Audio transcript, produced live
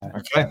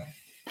Okay.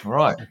 All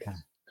right. Okay.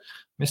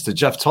 Mr.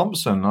 Geoff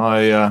Thompson,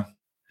 let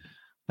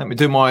me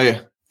do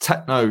my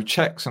techno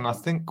checks, and I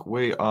think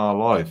we are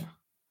live.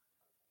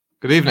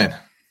 Good evening.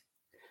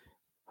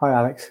 Hi,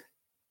 Alex.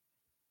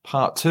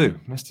 Part 2,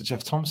 Mr.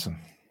 Geoff Thompson.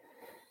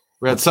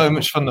 We had so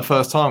much fun the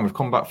first time. We've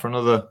come back for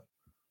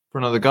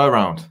another go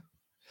round.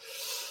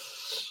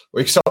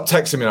 We stopped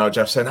texting me now,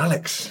 Geoff, saying,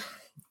 Alex,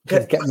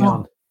 get me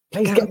on.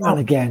 Please get me on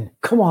again.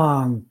 Come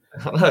on.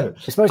 I know. We're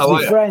supposed to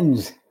be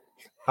friends.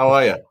 How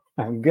are you?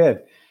 I'm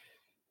good.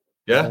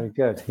 Yeah? Very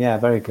good. Yeah,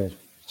 very good.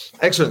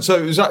 Excellent. So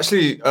it was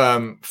actually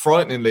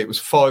frighteningly, it was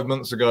 5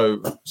 months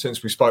ago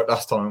since we spoke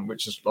last time,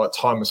 which is like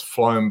time has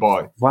flown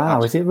by.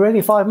 Wow. Is it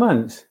really 5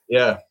 months?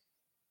 Yeah.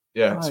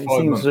 Yeah. It's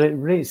 5 months.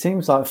 It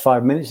seems like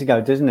 5 minutes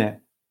ago, doesn't it?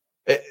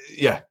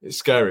 Yeah, it's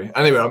scary.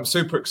 Anyway, I'm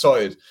super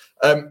excited.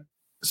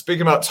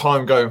 Speaking about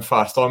time going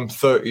fast, I'm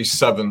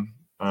 37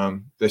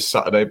 this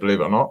Saturday,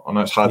 believe it or not. I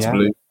know it's hard to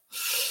believe.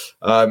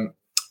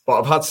 But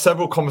I've had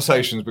several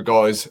conversations with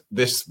guys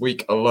this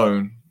week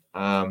alone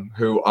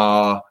who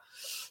are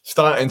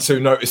starting to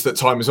notice that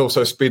time is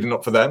also speeding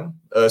up for them.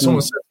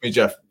 Someone said to me,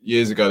 Geoff,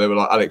 years ago, they were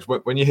like, Alex,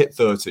 when you hit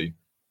 30,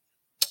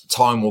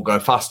 time will go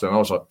faster. And I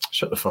was like,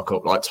 shut the fuck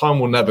up. Like, time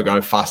will never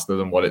go faster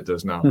than what it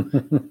does now.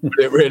 But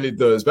it really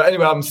does. But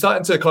anyway, I'm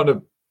starting to kind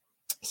of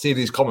see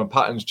these common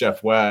patterns,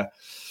 Geoff, where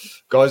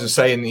guys are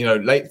saying, you know,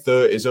 late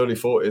 30s, early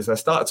 40s, they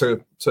start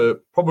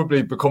to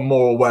probably become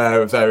more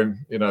aware of their,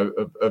 you know,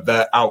 of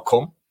their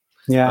outcome.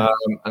 Yeah.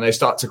 And they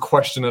start to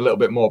question a little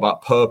bit more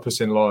about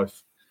purpose in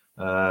life.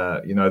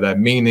 You know, their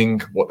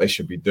meaning, what they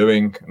should be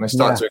doing, and they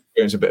start to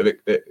experience a bit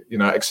of, you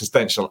know,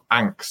 existential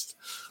angst.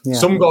 Yeah.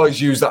 Some guys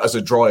use that as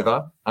a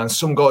driver, and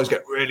some guys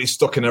get really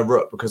stuck in a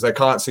rut because they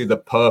can't see the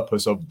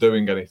purpose of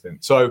doing anything.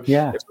 So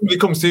if somebody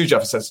comes to you,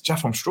 Geoff, and says,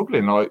 Geoff, I'm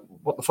struggling. Like,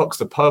 what the fuck's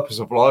the purpose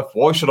of life?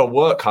 Why should I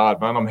work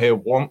hard, man? I'm here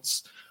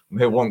once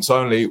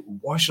only.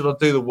 Why should I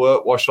do the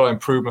work? Why should I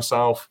improve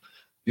myself?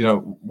 You know,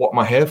 what am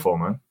I here for,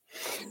 man?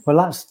 Well,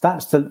 that's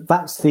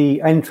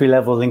the entry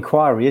level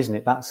inquiry, isn't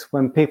it? That's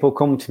when people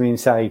come to me and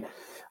say,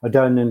 I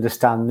don't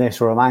understand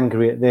this, or I'm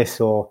angry at this,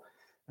 or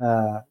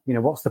you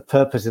know, what's the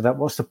purpose of that?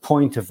 What's the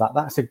point of that?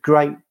 That's a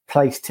great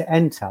place to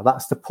enter.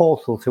 That's the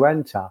portal to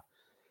enter.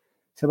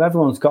 So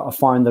everyone's got to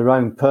find their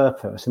own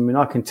purpose. I mean,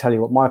 I can tell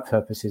you what my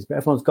purpose is, but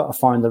everyone's got to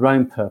find their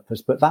own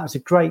purpose. But that's a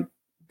great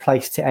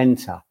place to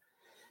enter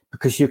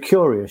because you're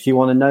curious, you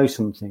want to know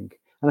something.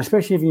 And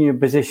especially if you're in a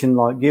position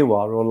like you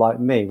are, or like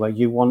me, where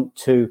you want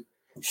to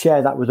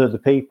share that with other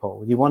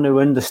people, you want to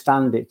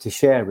understand it to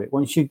share it.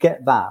 Once you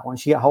get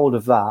hold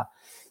of that,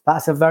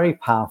 that's a very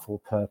powerful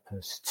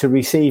purpose to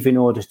receive in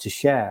order to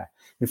share.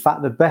 In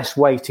fact, the best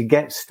way to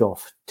get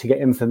stuff, to get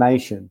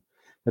information,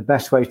 the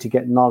best way to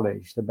get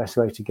knowledge, the best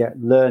way to get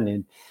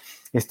learning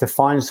is to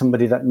find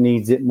somebody that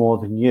needs it more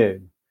than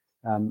you,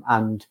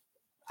 and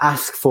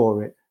ask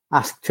for it,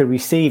 ask to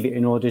receive it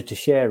in order to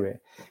share it.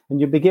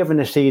 And you'll be given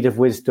a seed of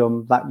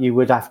wisdom that you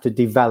would have to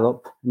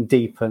develop and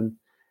deepen,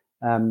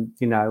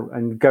 you know,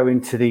 and go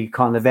into the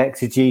kind of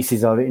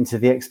exegesis of it, into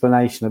the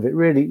explanation of it.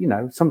 Really, you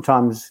know,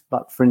 sometimes,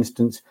 like for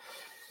instance,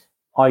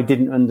 I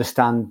didn't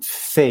understand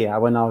fear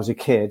when I was a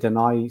kid. And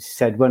I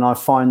said, when I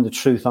find the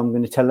truth, I'm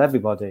going to tell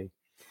everybody.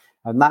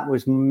 And that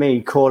was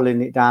me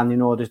calling it down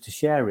in order to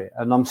share it.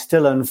 And I'm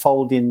still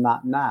unfolding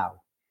that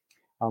now.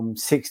 I'm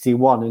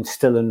 61 and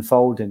still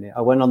unfolding it.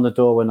 I went on the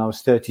door when I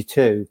was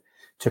 32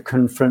 to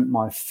confront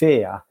my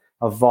fear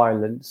of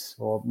violence,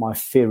 or my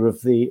fear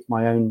of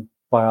my own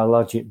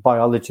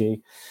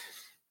biology.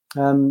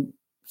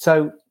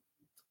 So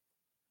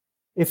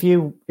if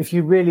you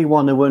really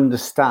want to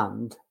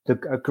understand,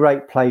 a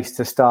great place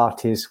to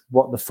start is,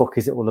 what the fuck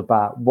is it all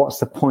about? What's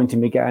the point of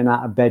me getting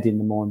out of bed in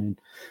the morning?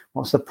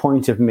 What's the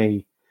point of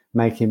me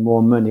making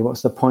more money?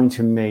 What's the point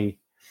of me,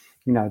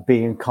 you know,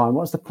 being kind?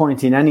 What's the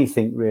point in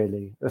anything,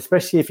 really?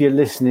 Especially if you're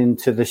listening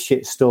to the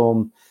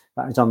shitstorm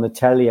that is on the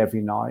telly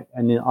every night,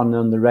 and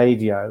on the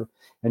radio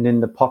and in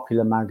the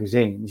popular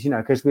magazines, you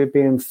know, because we're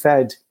being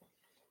fed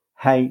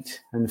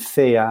hate and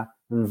fear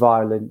and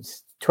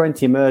violence,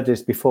 20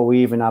 murders before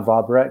we even have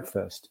our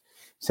breakfast.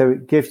 So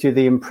it gives you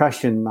the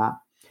impression that,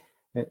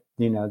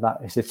 you know, that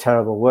it's a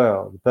terrible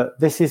world. But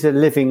this is a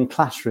living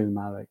classroom,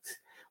 Alex.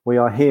 We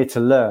are here to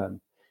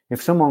learn.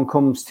 If someone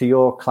comes to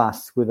your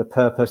class with a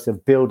purpose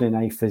of building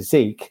a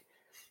physique,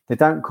 they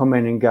don't come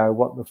in and go,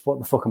 what the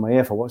fuck am I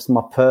here for? What's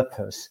my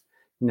purpose?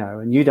 You know,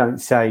 and you don't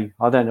say,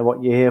 I don't know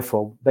what you're here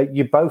for. But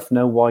you both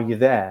know why you're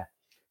there,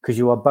 because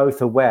you are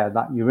both aware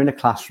that you're in a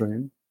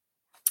classroom.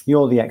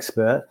 You're the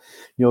expert.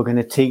 You're going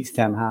to teach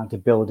them how to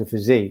build a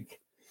physique.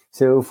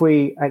 So if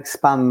we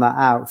expand that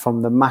out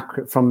from the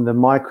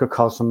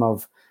microcosm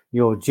of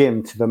your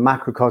gym to the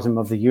macrocosm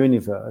of the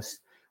universe,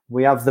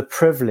 we have the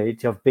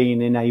privilege of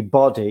being in a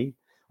body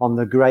on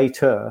the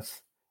great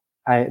earth,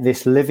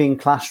 this living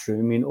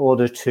classroom, in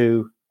order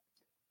to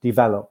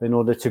develop, in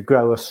order to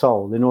grow a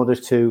soul, in order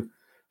to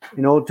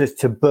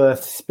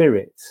birth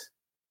spirits.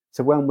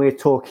 So when we're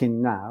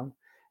talking now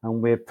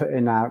and we're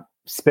putting out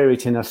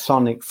spirit in a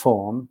sonic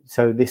form,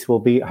 so this will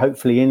be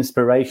hopefully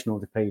inspirational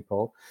to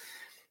people,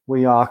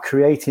 we are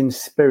creating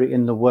spirit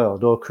in the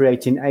world, or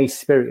creating a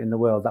spirit in the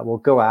world that will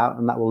go out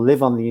and that will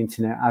live on the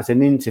internet as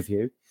an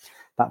interview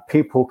that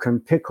people can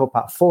pick up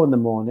at 4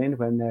 a.m.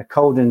 when they're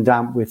cold and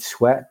damp with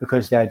sweat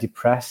because they're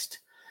depressed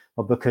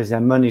or because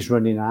their money's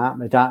running out.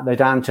 They're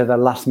down to the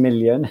last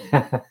million,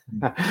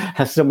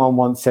 as someone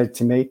once said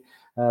to me.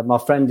 My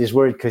friend is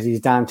worried because he's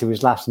down to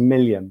his last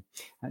million.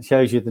 That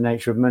shows you the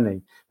nature of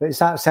money. But it's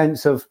that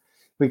sense of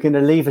we're going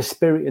to leave a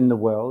spirit in the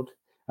world.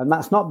 And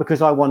that's not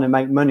because I want to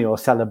make money or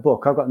sell a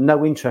book. I've got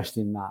no interest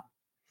in that.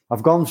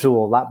 I've gone through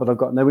all that, but I've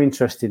got no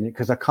interest in it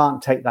because I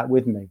can't take that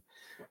with me.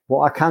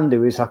 What I can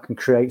do is I can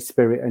create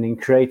spirit, and in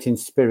creating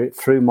spirit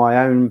through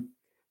my own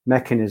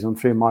mechanism,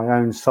 through my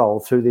own soul,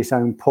 through this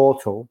own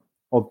portal,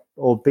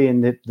 or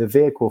being the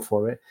vehicle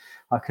for it,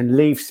 I can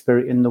leave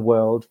spirit in the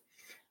world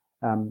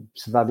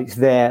so that it's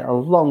there a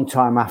long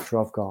time after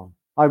I've gone.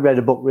 I read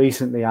a book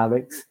recently,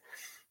 Alex.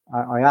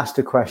 I asked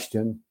a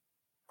question,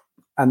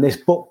 and this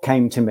book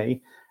came to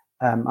me,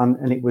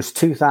 and it was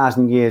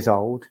 2,000 years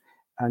old,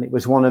 and it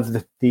was one of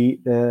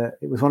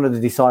the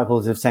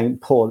disciples of Saint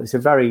Paul. It's a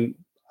very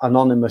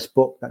anonymous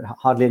book that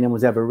hardly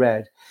anyone's ever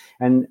read,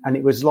 and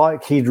it was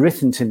like he'd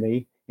written to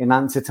me in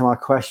answer to my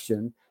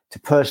question to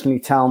personally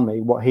tell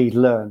me what he'd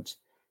learned.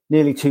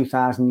 Nearly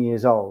 2,000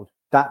 years old.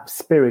 That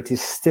spirit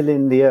is still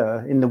in the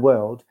earth, in the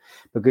world,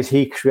 because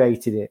he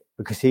created it,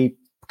 because he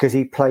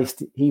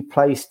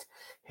placed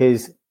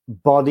his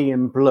body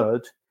and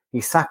blood.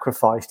 He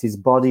sacrificed his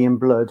body and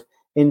blood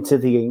into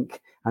the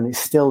ink, and it's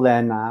still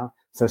there now.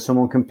 So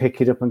someone can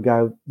pick it up and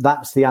go,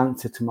 that's the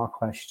answer to my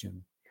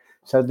question.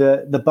 So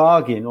the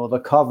bargain or the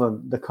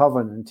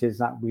covenant is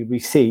that we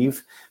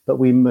receive, but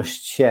we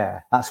must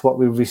share. That's what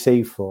we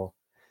receive for.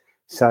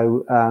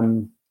 So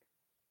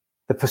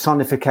the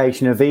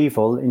personification of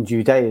evil in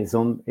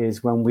Judaism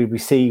is when we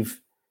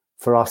receive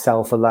for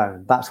ourselves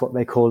alone. That's what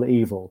they call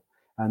evil.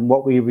 And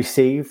what we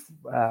receive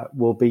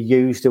will be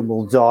used and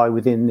will die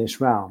within this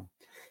realm.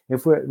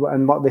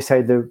 And what they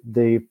say,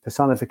 the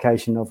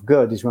personification of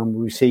good is when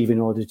we receive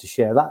in order to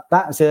share.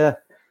 That's a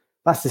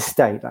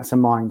state, that's a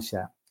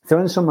mindset. So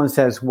when someone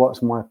says,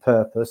 what's my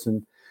purpose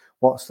and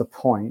what's the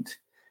point,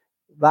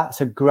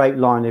 that's a great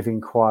line of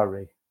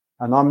inquiry.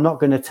 And I'm not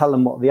going to tell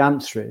them what the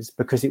answer is,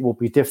 because it will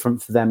be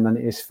different for them than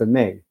it is for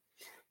me,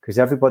 because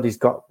everybody's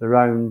got their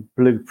own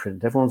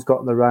blueprint. Everyone's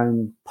got their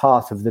own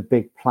part of the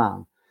big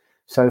plan.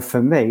 So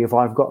for me, if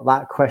I've got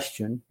that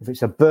question, if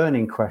it's a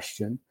burning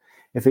question,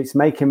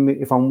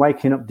 if I'm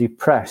waking up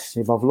depressed,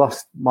 if I've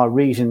lost my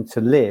reason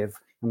to live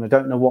and I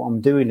don't know what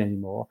I'm doing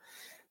anymore,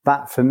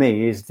 that for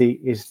me is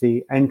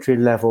the entry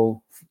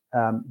level,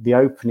 the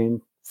opening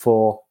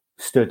for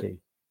study.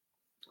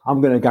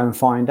 I'm going to go and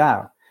find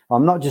out.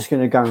 I'm not just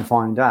going to go and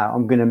find out.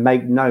 I'm going to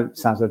make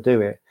notes as I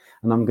do it,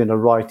 and I'm going to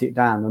write it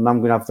down, and I'm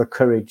going to have the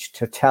courage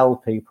to tell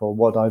people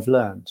what I've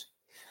learned.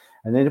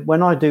 And then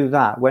when I do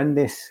that,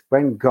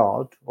 when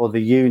God or the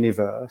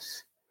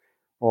universe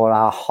or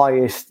our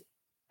highest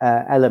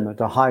element,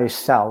 our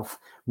highest self,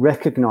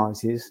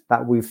 recognizes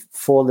that we've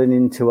fallen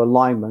into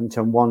alignment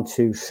and want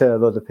to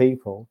serve other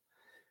people,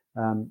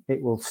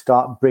 it will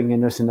start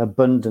bringing us an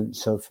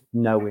abundance of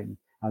knowing.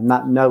 And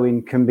that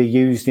knowing can be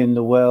used in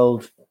the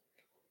world,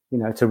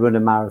 to run a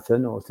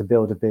marathon or to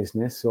build a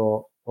business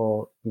or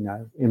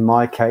in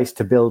my case,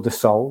 to build a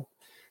soul.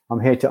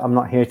 I'm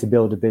not here to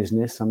build a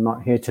business. I'm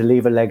not here to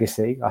leave a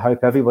legacy. I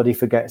hope everybody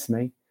forgets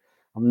me.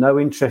 I'm no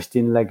interest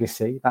in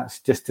legacy.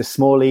 That's just a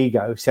small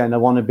ego saying I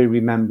want to be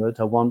remembered.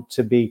 I want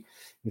to be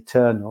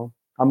eternal.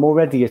 I'm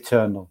already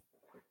eternal.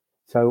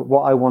 So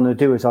what I want to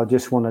do is I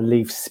just want to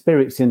leave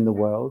spirits in the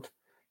world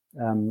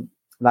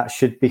that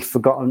should be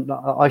forgotten.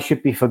 I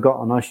should be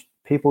forgotten.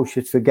 People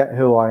should forget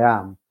who I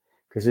am,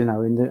 because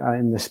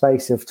in the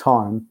space of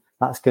time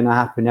that's going to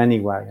happen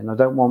anyway. And I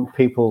don't want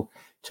people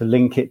to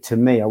link it to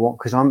me.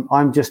 Because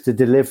I'm just a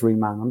delivery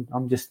man.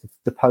 I'm just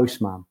the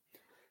postman.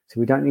 So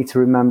we don't need to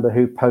remember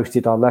who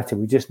posted our letter.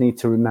 We just need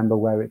to remember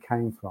where it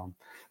came from.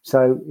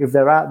 So if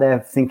they're out there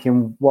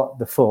thinking, what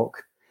the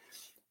fuck?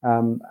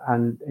 And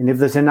if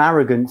there's an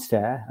arrogance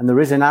there, and there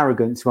is an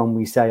arrogance when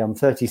we say, I'm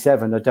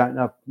 37, I don't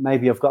know,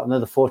 maybe I've got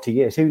another 40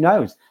 years. Who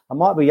knows? I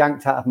might be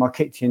yanked out of my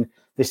kitchen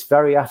this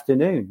very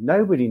afternoon.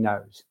 Nobody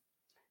knows.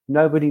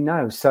 Nobody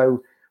knows.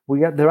 So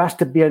there has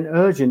to be an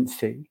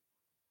urgency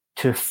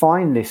to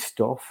find this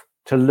stuff,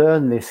 to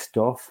learn this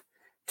stuff,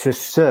 to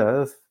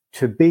serve,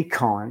 to be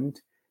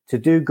kind, to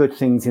do good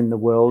things in the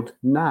world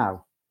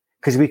now,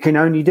 because we can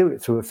only do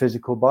it through a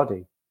physical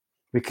body.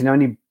 We can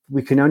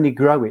only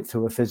grow it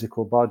through a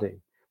physical body.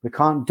 We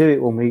can't do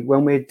it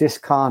when we're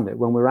discarnate,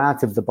 when we're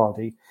out of the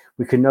body.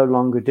 We can no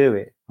longer do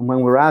it. And when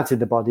we're out of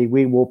the body,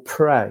 we will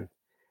pray.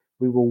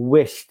 We will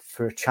wish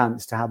for a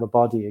chance to have a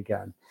body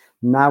again.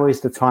 Now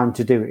is the time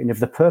to do it. And if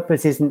the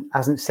purpose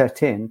hasn't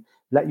set in,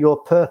 let your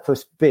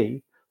purpose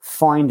be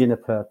finding a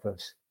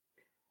purpose.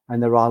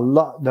 And there are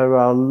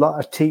a lot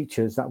of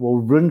teachers that will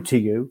run to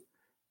you.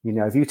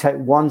 If you take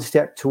one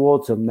step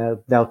towards them,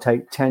 they'll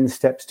take 10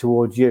 steps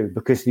towards you,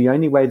 because the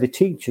only way the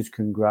teachers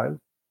can grow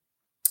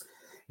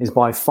is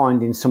by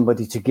finding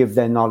somebody to give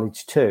their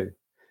knowledge to.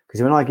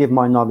 Because when I give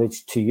my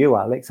knowledge to you,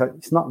 Alex,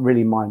 it's not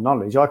really my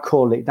knowledge. I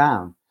call it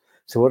down.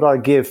 So what I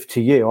give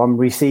to you, I'm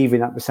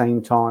receiving at the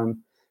same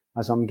time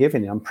as I'm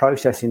giving it. I'm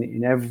processing it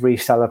in every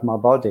cell of my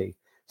body.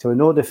 So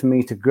in order for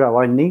me to grow,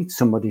 I need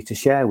somebody to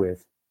share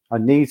with. I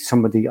need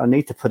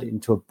to put it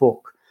into a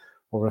book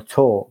or a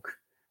talk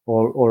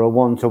or a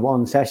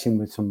one-to-one session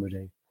with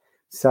somebody.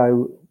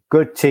 So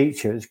good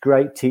teachers,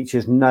 great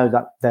teachers know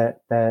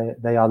that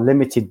they are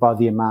limited by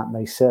the amount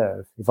they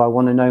serve. If I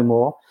want to know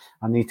more,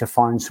 I need to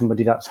find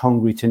somebody that's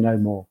hungry to know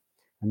more.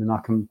 And then I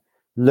can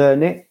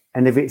learn it.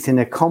 And if it's in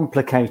a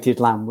complicated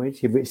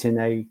language, if it's in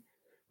a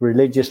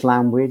religious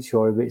language,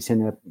 or if it's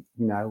in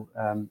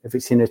if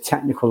it's in a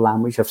technical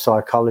language of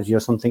psychology or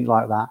something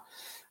like that,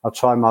 I'll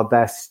try my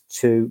best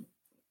to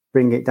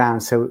bring it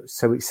down so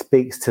it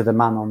speaks to the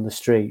man on the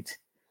street,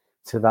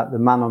 so that the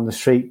man on the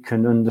street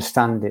can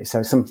understand it.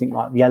 So something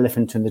like The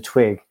Elephant and the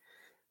Twig,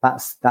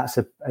 that's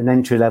an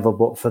entry level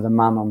book for the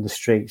man on the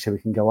street, so we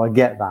can go, I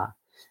get that.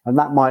 And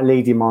that might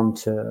lead him on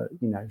to,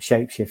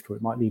 Shapeshifter.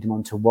 It might lead him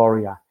on to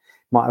Warrior.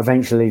 It might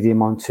eventually lead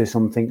him on to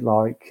something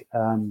like,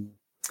 The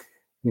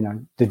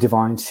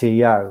Divine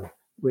CEO,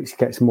 which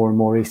gets more and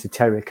more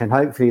esoteric. And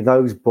hopefully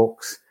those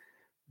books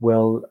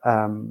will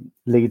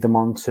lead them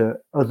on to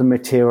other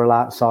material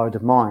outside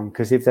of mine.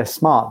 Because if they're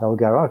smart, they'll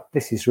go, oh,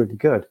 this is really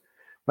good.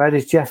 Where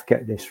does Geoff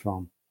get this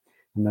from?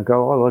 And they'll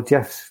go, oh, well,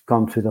 Geoff's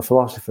gone through the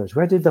philosophers.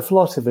 Where did the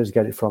philosophers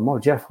get it from? Oh,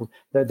 Geoff,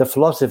 the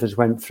philosophers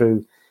went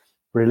through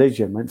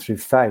religion, went through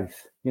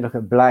faith. You look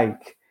at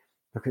Blake,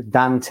 look at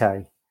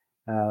Dante,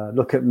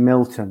 look at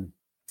Milton,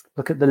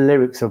 look at the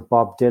lyrics of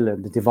Bob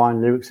Dylan, the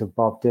divine lyrics of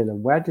Bob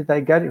Dylan. Where did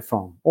they get it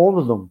from? All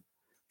of them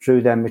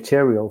drew their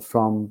material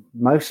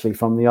mostly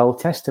from the Old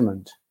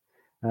Testament,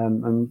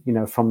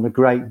 and from the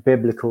great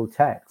biblical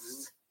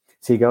texts.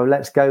 So you go,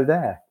 let's go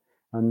there.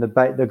 And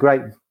the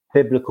great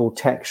biblical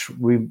texts,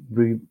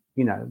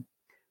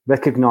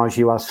 recognize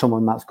you as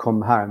someone that's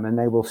come home, and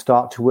they will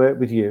start to work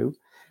with you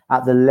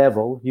at the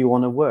level you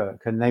want to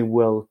work, and they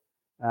will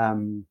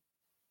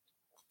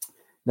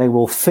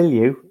fill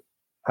you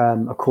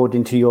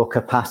according to your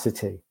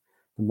capacity.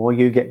 The more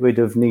you get rid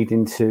of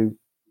needing to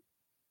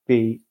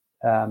be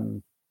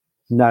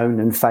known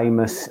and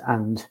famous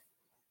and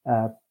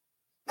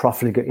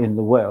profligate in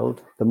the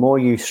world, the more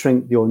you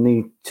shrink your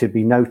need to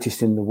be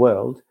noticed in the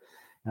world,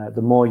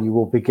 the more you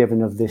will be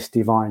given of this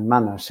divine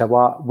manna. So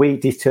we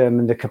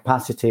determine the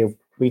capacity of,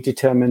 we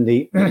determine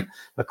the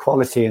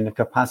quality and the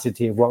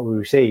capacity of what we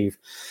receive.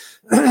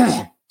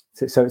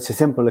 So it's a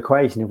simple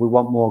equation. If we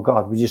want more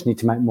God, we just need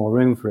to make more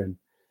room for him,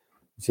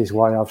 which is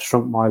why I've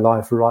shrunk my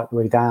life right the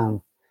way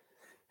down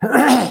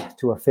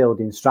to a field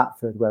in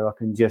Stratford where I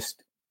can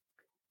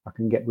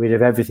get rid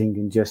of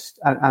everything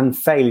and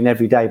failing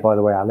every day, by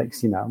the way,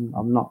 Alex.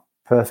 I'm not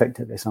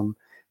perfect at this. I'm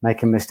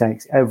making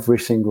mistakes every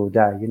single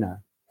day,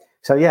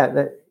 So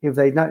yeah, if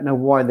they don't know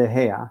why they're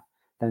here,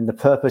 then the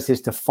purpose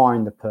is to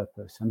find the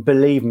purpose. And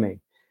believe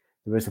me,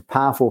 there is a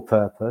powerful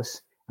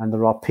purpose, and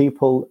there are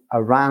people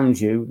around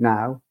you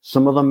now,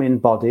 some of them in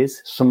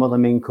bodies, some of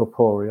them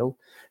incorporeal,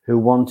 who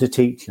want to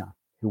teach you,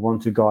 who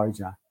want to guide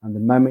you. And the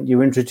moment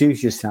you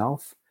introduce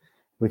yourself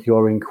with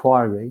your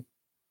inquiry,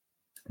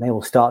 they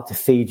will start to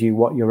feed you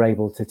what you're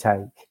able to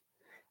take.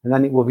 And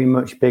then it will be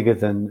much bigger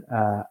than,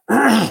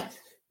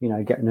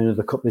 getting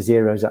another couple of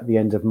zeros at the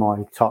end of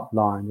my top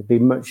line. It'd be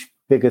much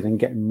bigger than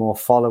getting more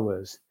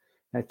followers.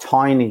 They're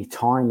tiny,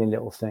 tiny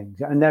little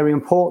things. And they're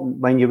important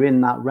when you're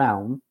in that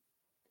realm,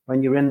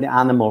 when you're in the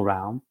animal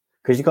realm,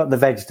 because you've got the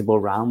vegetable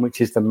realm,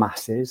 which is the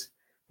masses,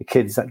 the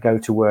kids that go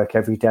to work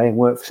every day and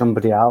work for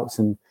somebody else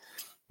and,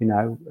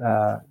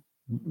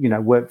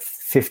 work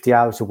 50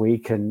 hours a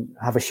week and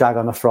have a shag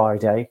on a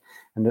Friday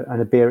and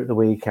a beer at the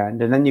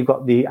weekend. And then you've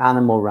got the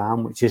animal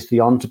realm, which is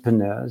the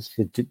entrepreneurs,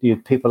 the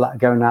people that are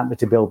going out there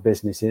to build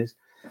businesses.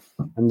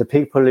 And the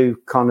people who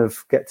kind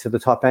of get to the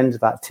top end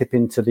of that tip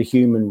into the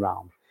human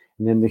realm.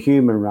 And in the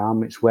human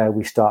realm, it's where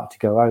we start to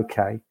go,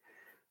 okay,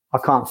 I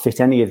can't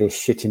fit any of this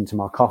shit into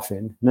my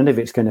coffin. None of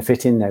it's going to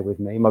fit in there with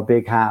me. My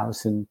big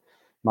house and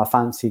my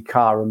fancy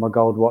car and my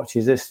gold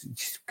watches,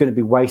 it's going to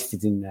be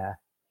wasted in there.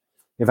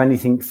 If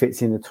anything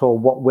fits in at all,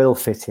 what will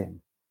fit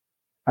in?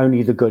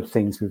 Only the good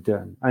things we've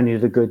done, only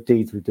the good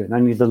deeds we've done,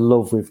 only the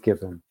love we've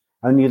given,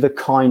 only the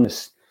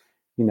kindness,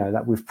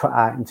 that we've put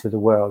out into the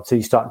world. So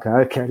you start going,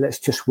 okay, let's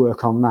just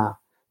work on that.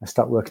 Let's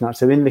start working out.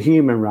 So in the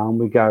human realm,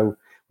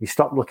 we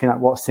stop looking at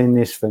what's in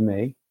this for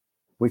me,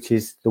 which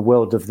is the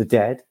world of the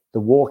dead, the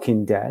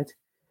walking dead.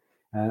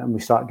 And we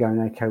start going,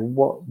 okay,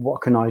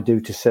 what can I do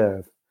to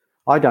serve?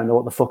 I don't know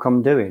what the fuck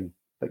I'm doing,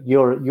 but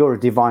you're a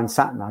divine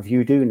sat-nav.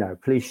 You do know.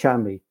 Please show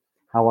me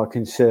how I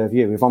can serve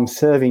you. If I'm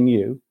serving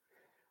you,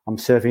 I'm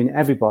serving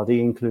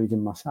everybody,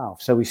 including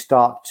myself. So we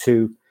start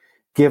to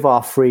give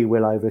our free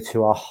will over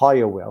to our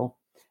higher will,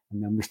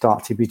 and then we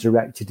start to be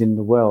directed in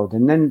the world.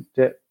 And then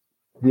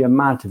the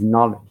amount of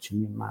knowledge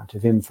and the amount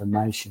of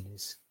information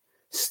is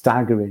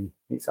staggering.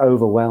 It's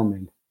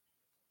overwhelming.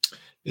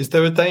 Is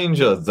there a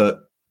danger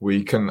that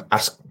we can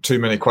ask too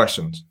many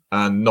questions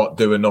and not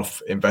do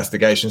enough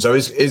investigation? So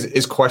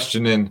is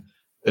questioning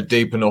a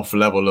deep enough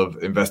level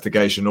of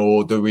investigation,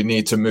 or do we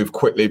need to move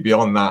quickly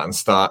beyond that and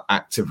start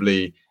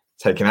actively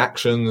taking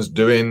actions,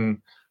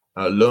 doing,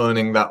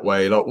 learning that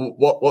way? Like,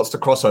 what's the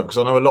crossover? Because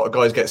I know a lot of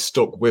guys get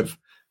stuck with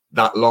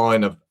that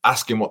line of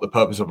asking what the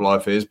purpose of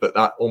life is, but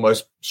that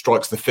almost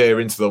strikes the fear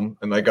into them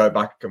and they go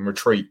back and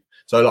retreat.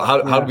 So like,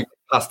 how do we get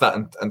past that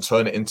and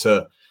turn it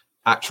into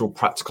actual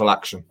practical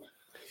action?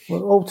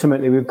 Well,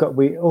 ultimately, we've got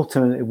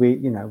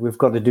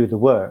to do the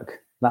work.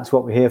 That's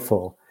what we're here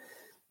for.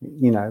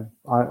 I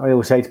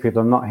always say to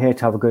people, I'm not here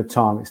to have a good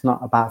time. It's not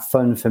about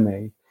fun for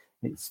me.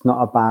 It's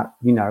not about,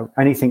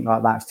 anything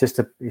like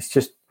that.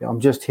 I'm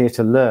just here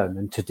to learn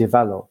and to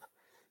develop,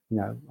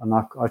 and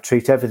I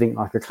treat everything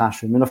like a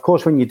classroom. And of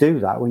course, when you do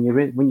that, when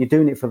you're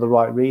doing it for the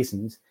right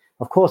reasons,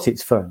 of course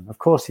it's fun. Of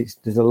course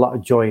there's a lot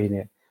of joy in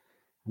it.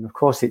 And of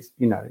course it's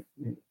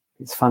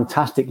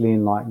fantastically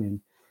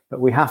enlightening, but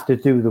we have to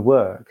do the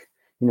work.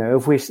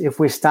 If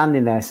we're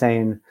standing there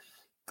saying,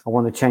 I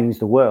want to change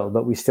the world,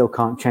 but we still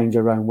can't change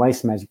our own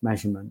waist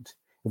measurement.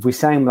 If we're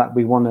saying that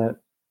we want to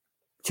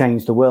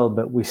change the world,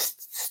 but we're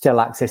still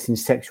accessing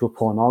sexual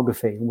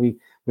pornography, and we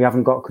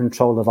haven't got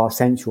control of our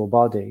sensual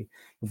body.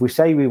 If we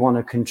say we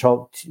want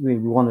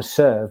to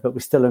serve, but we're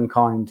still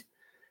unkind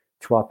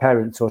to our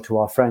parents or to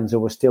our friends, or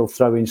we're still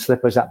throwing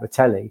slippers at the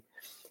telly,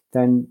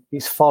 then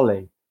it's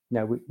folly.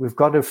 We've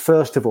got to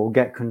first of all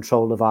get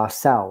control of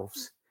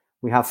ourselves.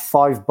 We have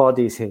 5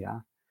 bodies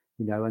here,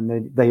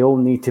 and they all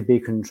need to be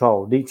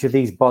controlled. Each of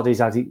these bodies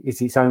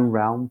is its own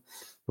realm,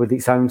 with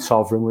its own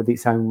sovereign, with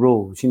its own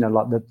rules.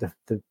 Like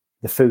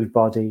the food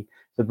body,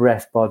 the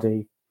breath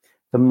body,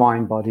 the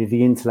mind body,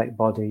 the intellect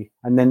body,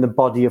 and then the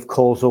body of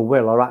causal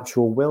will, our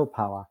actual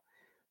willpower.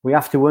 We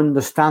have to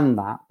understand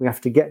that. We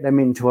have to get them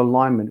into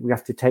alignment. We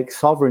have to take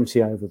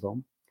sovereignty over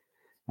them.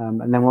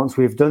 And then once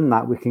we've done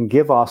that, we can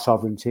give our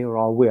sovereignty or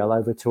our will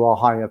over to our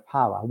higher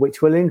power,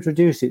 which will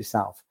introduce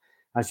itself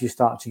as you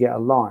start to get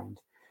aligned.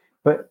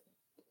 But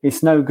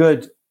it's no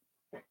good.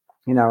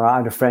 I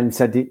had a friend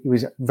said he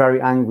was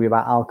very angry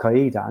about Al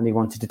Qaeda and he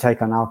wanted to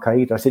take on Al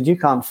Qaeda. I said, you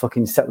can't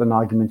fucking settle an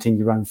argument in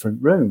your own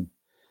front room.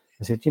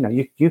 I said,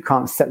 you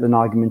can't settle an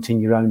argument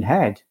in your own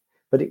head.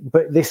 But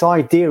this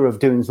idea of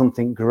doing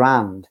something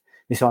grand,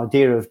 this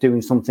idea of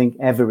doing something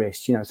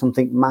Everest,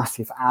 something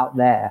massive out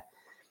there,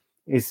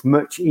 is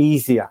much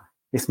easier.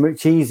 It's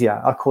much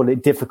easier. I call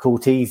it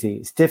difficult easy.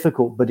 It's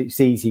difficult, but it's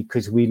easy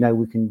because we know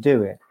we can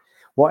do it.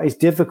 What is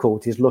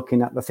difficult is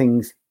looking at the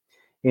things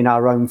in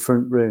our own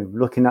front room,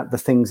 looking at the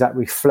things that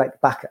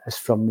reflect back at us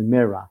from the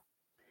mirror,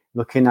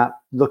 looking at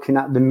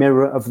the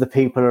mirror of the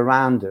people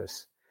around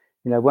us.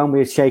 When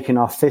we're shaking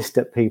our fist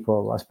at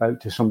people, I spoke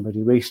to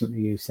somebody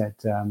recently who said,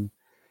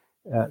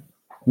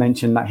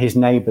 mentioned that his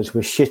neighbours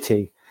were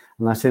shitty.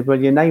 And I said,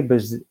 well, your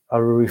neighbours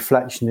are a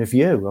reflection of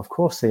you. Of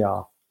course they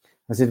are.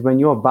 I said, when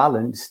you're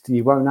balanced,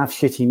 you won't have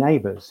shitty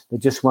neighbours. They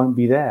just won't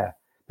be there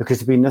because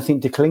there'll be nothing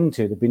to cling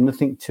to. There'll be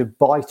nothing to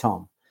bite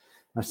on.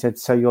 I said,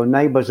 so your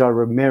neighbours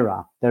are a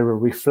mirror. They're a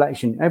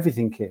reflection.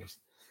 Everything is.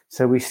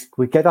 So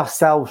we get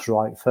ourselves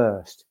right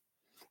first.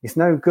 It's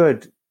no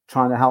good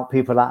trying to help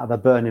people out of a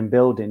burning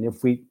building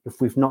if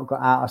we've not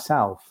got out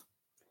ourselves.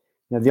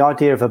 The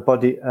idea of a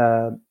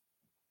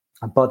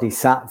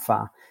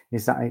bodhisattva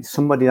is that it's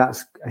somebody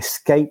that's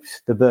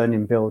escaped the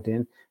burning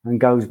building and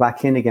goes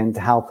back in again to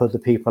help other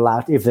people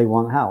out if they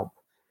want help.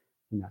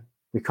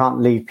 We can't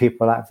lead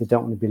people out if they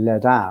don't want to be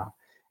led out.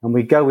 And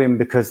we go in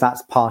because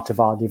that's part of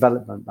our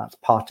development. That's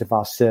part of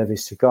our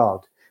service to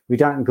God. We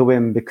don't go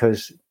in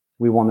because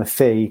we want a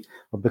fee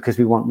or because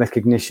we want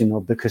recognition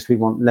or because we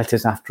want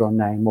letters after our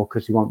name or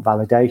because we want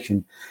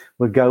validation.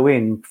 We go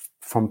in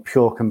from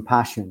pure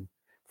compassion,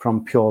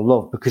 from pure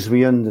love, because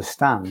we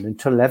understand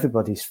until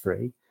everybody's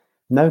free,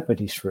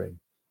 nobody's free.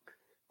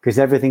 Because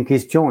everything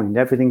is joined,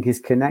 everything is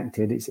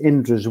connected. It's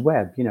Indra's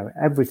web,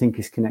 everything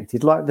is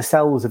connected, like the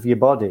cells of your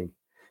body.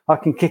 I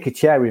can kick a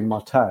chair in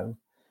my toe,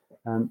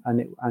 and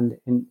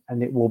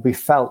it will be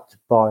felt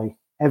by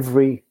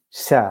every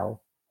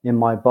cell in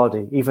my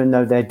body, even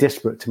though they're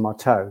disparate to my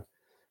toe.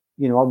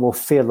 I will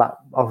feel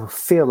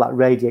that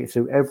radiate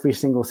through every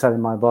single cell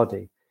in my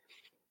body.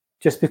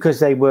 Just because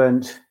they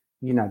weren't,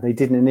 they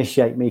didn't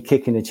initiate me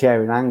kicking a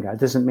chair in anger,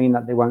 doesn't mean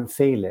that they won't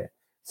feel it.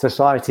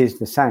 Society is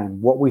the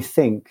same. What we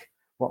think,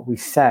 what we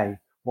say,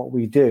 what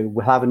we do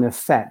will have an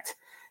effect,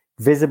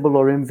 visible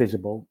or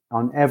invisible,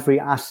 on every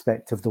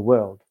aspect of the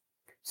world.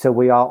 So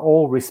we are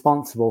all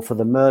responsible for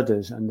the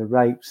murders and the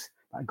rapes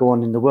that go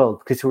on in the world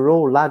because we're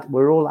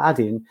all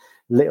adding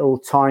little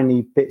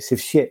tiny bits of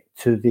shit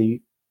to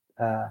the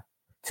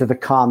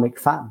karmic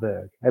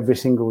fatberg every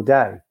single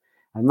day,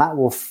 and that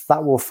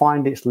will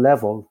find its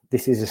level.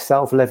 This is a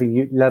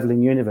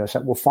self-leveling universe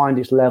that will find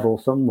its level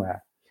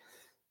somewhere.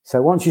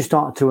 So once you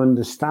start to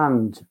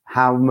understand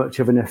how much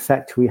of an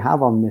effect we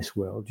have on this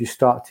world, you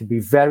start to be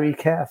very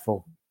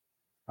careful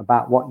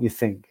about what you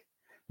think.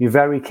 You're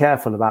very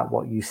careful about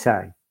what you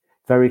say,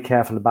 very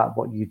careful about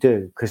what you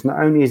do, because not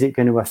only is it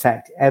going to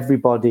affect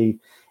everybody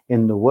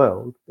in the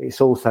world, it's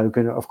also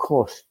going to,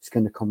 it's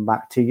going to come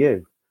back to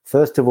you.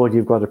 First of all,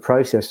 you've got to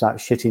process that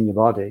shit in your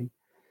body.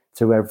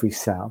 to every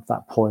cell,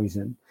 that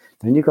poison,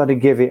 then you've got to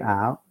give it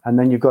out, and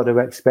then you've got to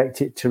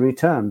expect it to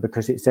return,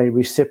 because it's a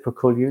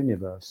reciprocal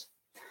universe.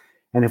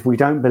 And if we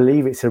don't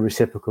believe it's a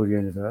reciprocal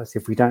universe,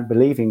 if we don't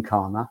believe in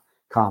karma,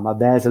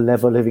 there's a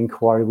level of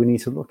inquiry we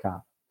need to look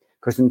at.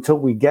 Because until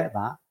we get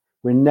that,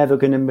 we're never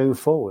going to move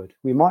forward.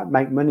 We might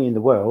make money in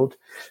the world,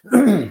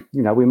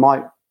 we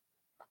might,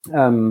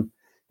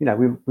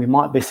 we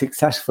might be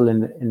successful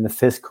in the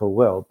physical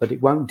world, but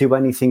it won't do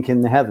anything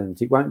in the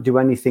heavens. It won't do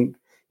anything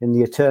in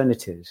the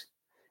eternities.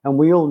 And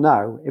we all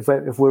know, if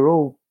we're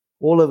all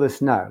of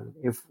us know,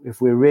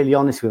 if we're really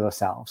honest with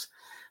ourselves,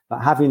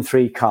 that having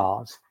 3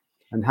 cars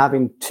and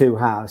having 2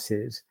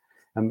 houses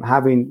and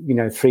having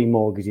 3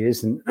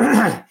 mortgages and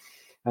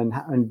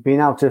and being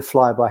able to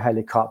fly by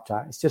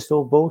helicopter, it's just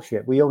all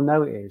bullshit. We all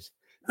know it is.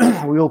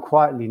 We all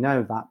quietly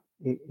know that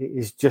it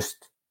is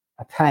just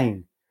a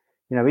pain.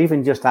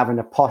 Even just having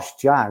a posh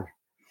Jag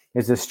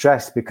is a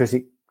stress, because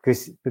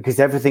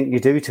everything you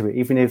do to it,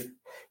 even if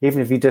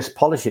you just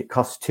polish it,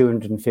 costs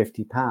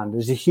 £250.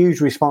 There's a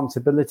huge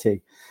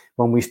responsibility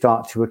when we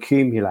start to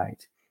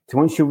accumulate. So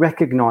once you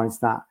recognize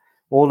that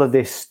all of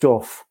this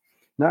stuff,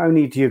 not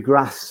only do you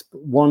grasp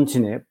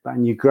wanting it,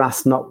 and you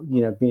grasp not,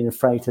 being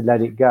afraid to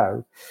let it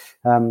go,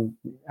 and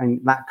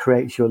that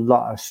creates you a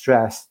lot of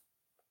stress.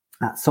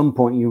 At some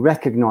point, you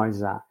recognize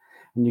that,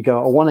 and you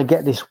go, I want to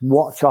get this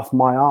watch off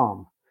my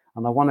arm,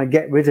 and I want to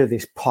get rid of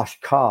this posh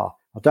car.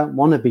 I don't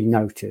want to be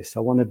noticed. I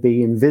want to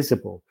be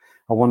invisible.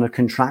 I want to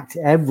contract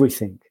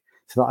everything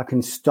so that I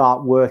can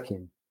start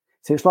working.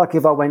 So it's like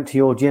if I went to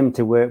your gym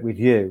to work with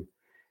you,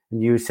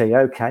 and you would say,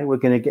 okay, we're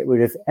going to get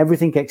rid of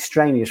everything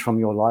extraneous from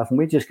your life, and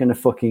we're just going to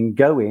fucking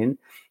go in,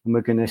 and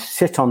we're going to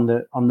sit on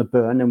the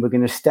burn, and we're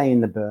going to stay in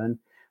the burn.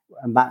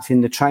 And that's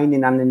in the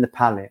training and in the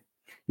pallet.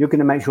 You're going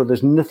to make sure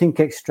there's nothing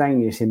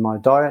extraneous in my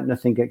diet,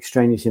 nothing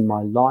extraneous in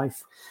my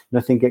life,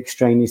 nothing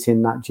extraneous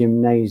in that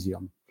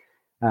gymnasium.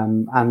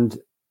 And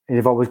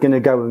if I was going to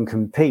go and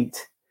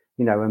compete,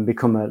 and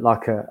become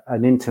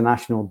an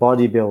international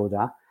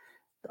bodybuilder,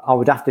 I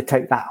would have to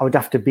take that. I would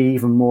have to be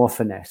even more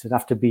finesse. I'd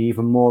have to be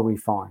even more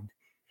refined.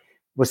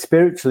 Well,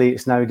 spiritually,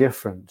 it's no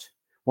different.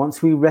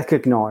 Once we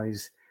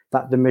recognize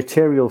that the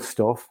material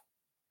stuff,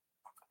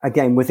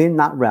 again, within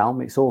that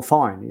realm, it's all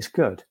fine. It's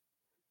good.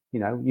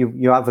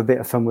 You have a bit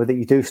of fun with it.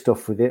 You do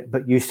stuff with it,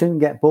 but you soon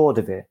get bored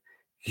of it.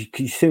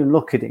 You soon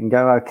look at it and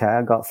go, okay,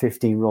 I got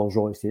 15 Rolls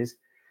Royces.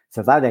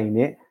 So that ain't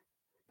it,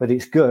 but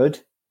it's good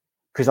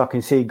because I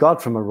can see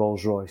God from a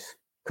Rolls Royce,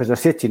 because I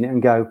sit in it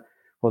and go,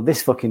 well,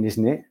 this fucking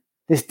isn't it.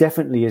 This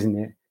definitely isn't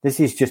it. This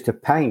is just a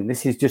pain.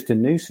 This is just a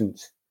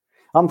nuisance.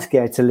 I'm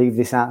scared to leave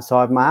this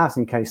outside my house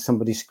in case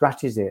somebody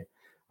scratches it.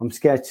 I'm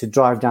scared to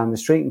drive down the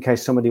street in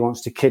case somebody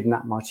wants to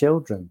kidnap my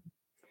children.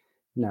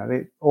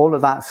 All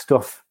of that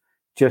stuff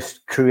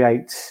just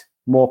creates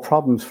more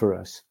problems for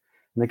us.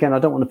 And again, I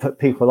don't want to put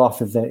people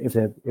off if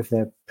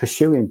they're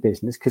pursuing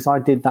business, because I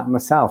did that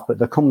myself. But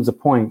there comes a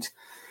point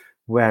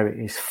where it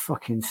is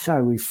fucking so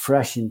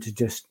refreshing to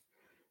just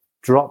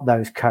drop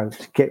those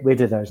coats, get rid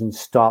of those, and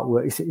start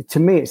work. To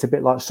me, it's a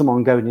bit like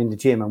someone going in the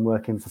gym and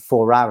working for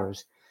 4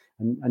 hours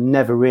and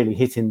never really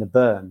hitting the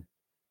burn.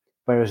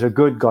 Whereas a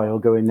good guy will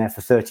go in there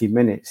for 30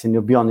 minutes and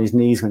he'll be on his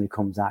knees when he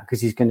comes out, because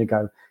he's going to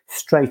go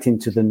straight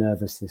into the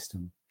nervous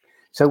system.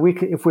 So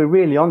if we're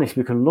really honest,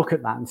 we can look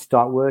at that and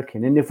start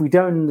working. And if we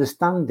don't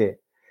understand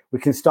it, we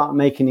can start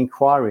making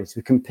inquiries.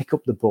 We can pick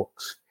up the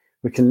books.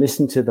 We can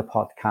listen to the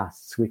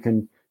podcasts. We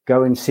can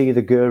go and see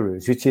the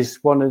gurus, which is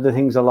one of the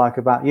things I like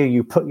about you.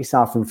 You put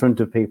yourself in front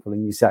of people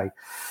and you say,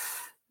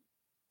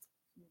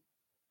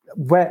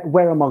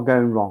 where am I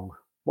going wrong?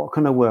 What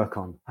can I work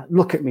on?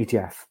 Look at me,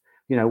 Geoff.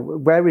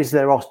 Where is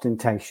their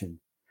ostentation?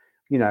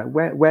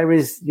 Where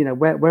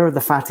are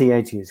the fatty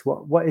edges?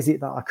 What is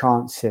it that I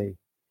can't see?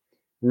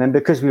 And then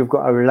because we've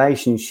got a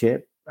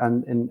relationship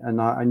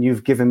and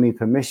you've given me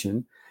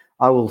permission,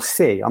 I will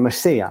see. I'm a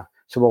seer.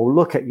 So I'll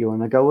look at you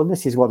and I go, well,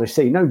 this is what I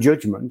see. No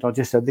judgment. I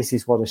just said, this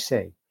is what I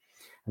see.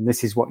 And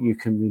this is what you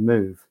can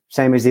remove.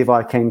 Same as if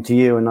I came to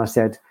you and I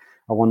said,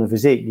 I want a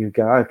physique. You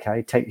go,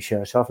 okay, take your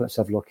shirt off. Let's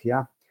have a look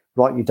here.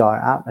 Write your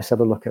diet out. Let's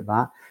have a look at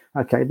that.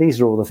 Okay, these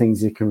are all the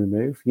things you can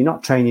remove. You're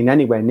not training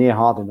anywhere near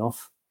hard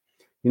enough.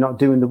 You're not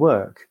doing the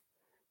work.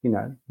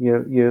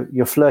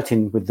 You're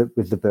flirting with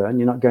the burn.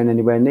 You're not going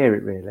anywhere near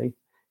it, really.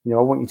 I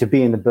want you to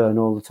be in the burn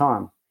all the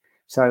time.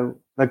 So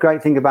the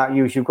great thing about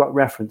you is you've got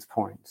reference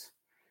points.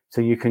 So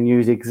you can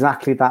use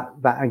exactly that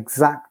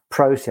exact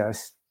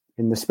process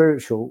in the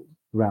spiritual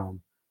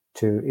realm.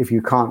 If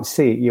you can't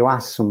see it, you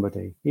ask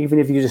somebody. Even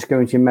if you just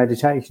go into your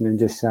meditation and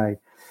just say,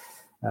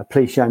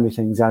 please show me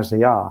things as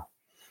they are.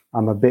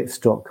 I'm a bit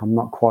stuck. I'm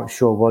not quite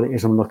sure what it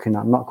is I'm looking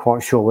at. I'm not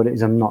quite sure what it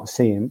is I'm not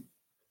seeing.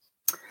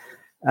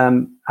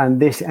 And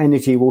this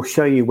energy will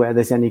show you where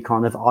there's any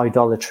kind of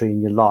idolatry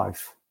in your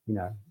life.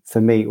 For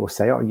me, it will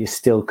say, oh, you're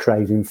still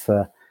craving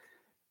for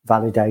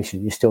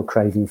validation. You're still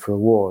craving for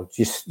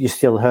awards. You're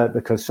still hurt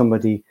because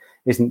somebody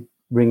isn't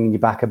ringing you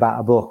back about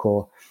a book,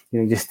 or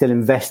you're still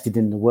invested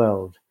in the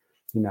world.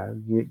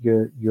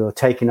 You're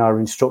taking our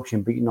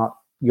instruction, but you're not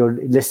you're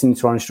listening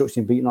to our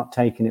instruction, but you're not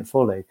taking it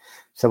fully.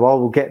 So I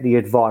will get the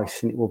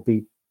advice, and it will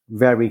be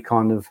very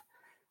kind of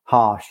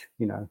harsh.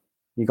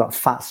 You've got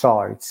fat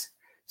sides,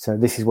 so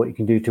this is what you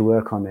can do to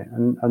work on it.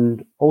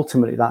 And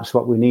ultimately, that's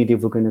what we need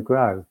if we're going to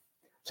grow.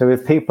 So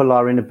if people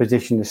are in a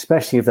position,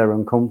 especially if they're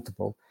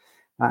uncomfortable,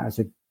 that is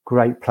a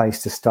great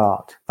place to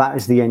start. That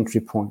is the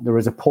entry point. There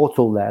is a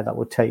portal there that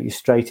will take you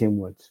straight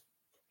inwards.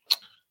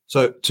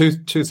 So two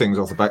things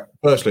off the back.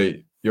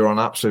 Firstly, you're on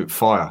absolute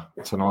fire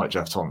tonight,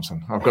 Geoff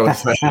Thompson. I've got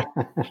to say,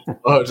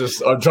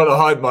 I'm trying to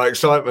hide my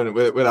excitement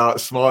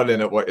without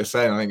smiling at what you're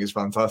saying. I think it's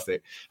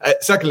fantastic.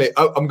 Secondly,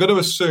 I'm going to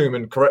assume,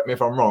 and correct me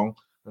if I'm wrong,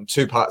 and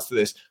two parts to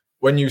this.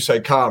 When you say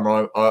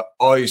karma,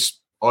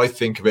 I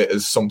think of it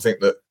as something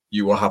that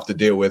you will have to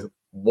deal with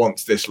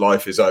once this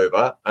life is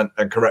over.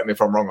 And correct me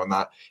if I'm wrong on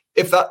that.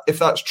 If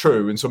that's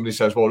true, and somebody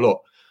says, well,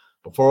 look,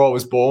 before I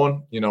was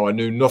born, I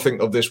knew nothing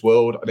of this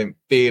world. I didn't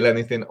feel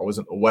anything. I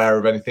wasn't aware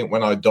of anything.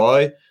 When I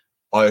die,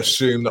 I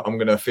assume that I'm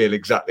going to feel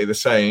exactly the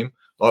same.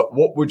 Like,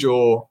 what would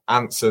your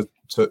answer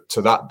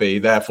to that be?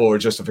 Therefore, a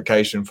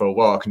justification for,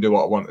 well, I can do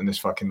what I want in this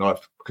fucking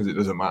life because it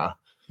doesn't matter.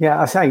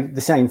 Yeah, I say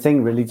the same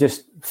thing, really.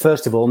 Just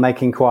first of all,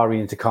 make inquiry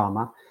into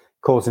karma,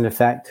 cause and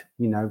effect.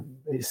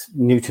 It's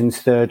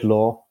Newton's third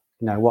law.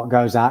 What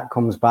goes out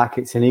comes back.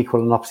 It's an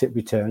equal and opposite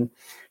return.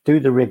 Do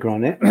the rigor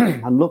on it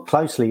and look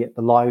closely at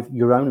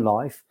your own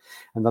life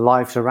and the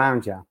lives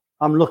around you.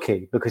 I'm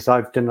lucky because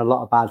I've done a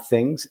lot of bad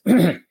things.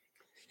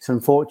 It's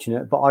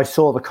unfortunate, but I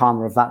saw the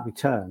karma of that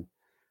return.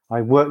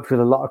 I worked with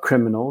a lot of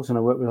criminals and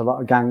I worked with a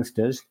lot of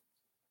gangsters,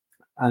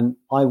 and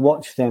I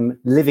watched them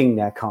living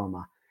their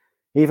karma.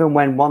 Even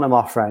when one of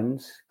my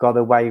friends got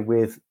away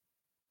with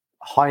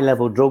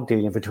high-level drug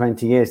dealing for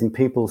 20 years and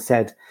people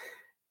said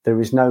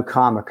there is no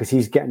karma because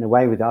he's getting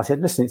away with it, I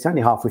said, listen, it's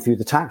only halfway through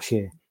the tax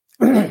year.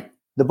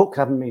 The books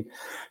haven't been,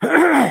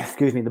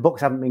 the books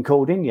haven't been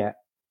called in yet.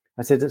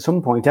 I said, at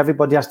some point,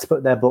 everybody has to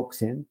put their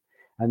books in.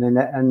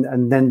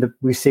 And then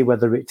we see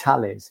whether it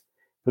tallies.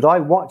 But I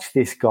watched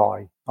this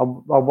guy. I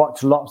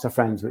watched lots of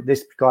friends, but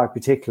this guy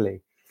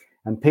particularly.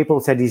 And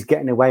people said he's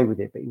getting away with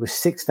it, but he was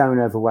 6 stone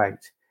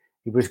overweight.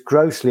 He was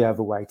grossly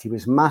overweight. He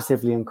was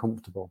massively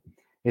uncomfortable.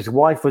 His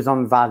wife was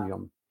on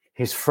Valium.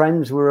 His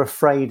friends were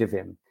afraid of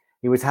him.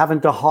 He was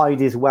having to hide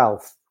his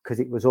wealth because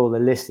it was all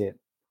illicit.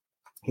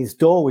 His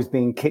door was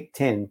being kicked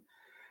in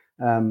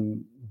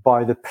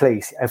by the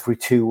police every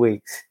 2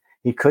 weeks.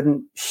 He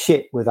couldn't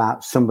shit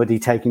without somebody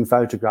taking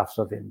photographs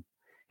of him.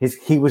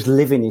 He was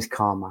living his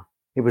karma.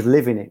 He was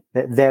living it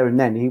there and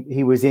then.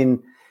 He was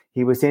in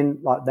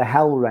like the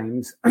hell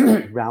realms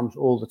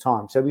all the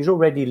time. So he's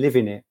already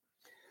living it.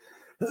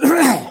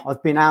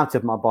 I've been out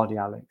of my body,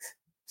 Alex.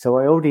 So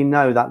I already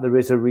know that there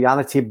is a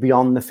reality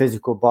beyond the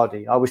physical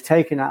body. I was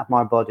taken out of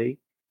my body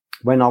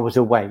when I was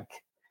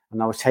awake,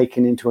 and I was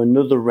taken into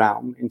another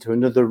realm, into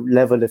another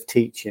level of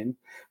teaching,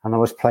 and I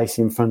was placed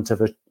in front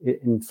of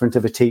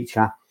a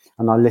teacher.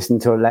 And I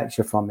listened to a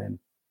lecture from him.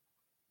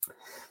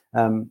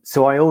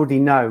 So I already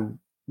know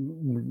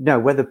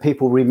whether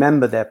people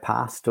remember their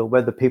past or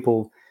whether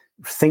people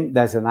think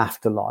there's an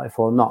afterlife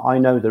or not. I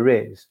know there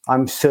is.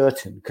 I'm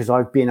certain because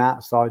I've been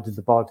outside of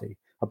the body.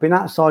 I've been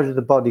outside of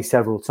the body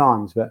several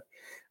times, but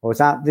I was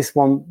out. This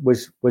one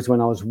was when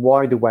I was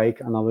wide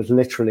awake and I was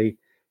literally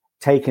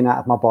taken out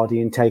of my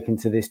body and taken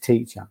to this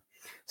teacher.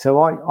 So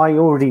I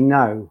already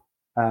know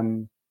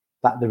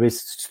that there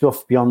is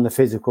stuff beyond the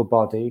physical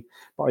body,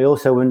 but I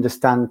also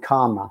understand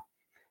karma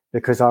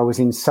because I was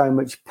in so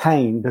much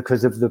pain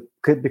because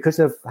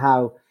of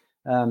how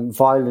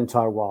violent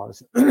I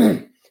was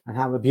and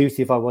how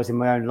abusive I was in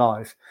my own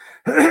life.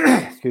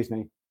 Excuse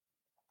me.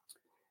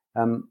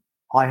 When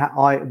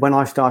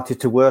I started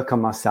to work on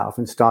myself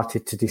and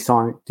decided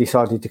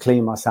to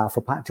clean myself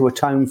up, I had to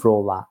atone for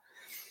all that,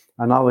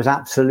 and I was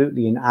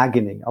absolutely in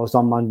agony. I was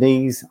on my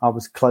knees. I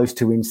was close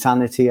to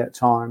insanity at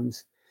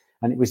times.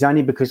 And it was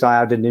only because I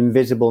had an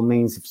invisible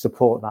means of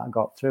support that I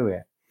got through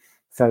it.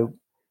 So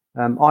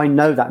I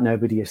know that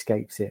nobody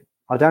escapes it.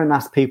 I don't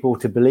ask people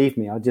to believe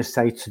me. I just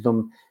say to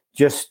them,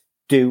 just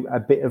do a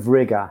bit of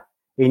rigor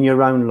in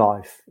your own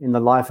life, in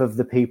the life of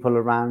the people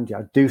around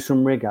you. Do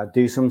some rigor,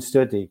 do some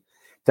study.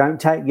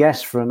 Don't take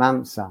yes for an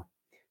answer.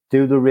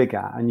 Do the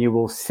rigor, and you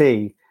will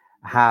see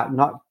how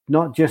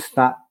not just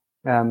that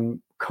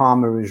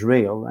karma is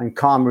real, and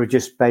karma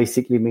just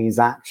basically means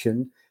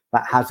action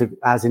that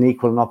has an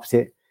equal and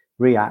opposite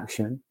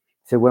reaction.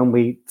 So when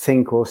we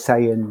think or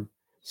say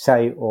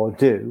or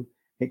do,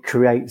 it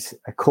creates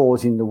a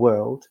cause in the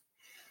world,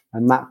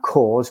 and that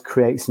cause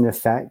creates an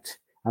effect,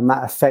 and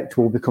that effect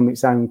will become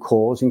its own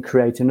cause and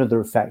create another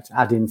effect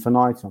ad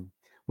infinitum.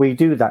 We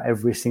do that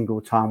every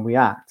single time we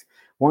act.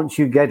 Once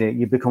you get it,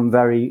 you become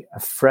very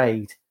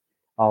afraid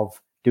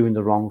of doing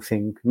the wrong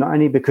thing, not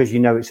only because you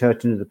know it's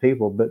hurting other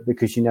people, but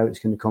because you know it's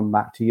going to come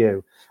back to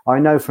you. I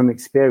know from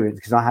experience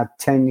because I had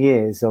 10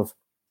 years of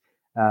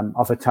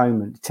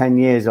atonement, 10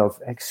 years of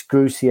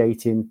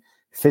excruciating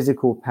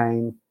physical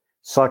pain,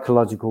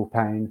 psychological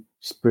pain,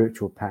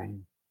 spiritual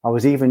pain. I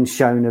was even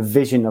shown a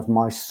vision of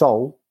my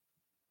soul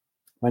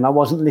when I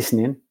wasn't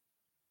listening,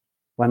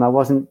 when I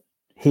wasn't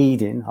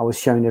heeding, I was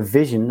shown a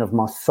vision of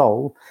my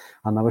soul,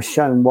 and I was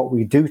shown what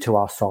we do to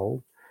our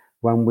soul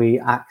when we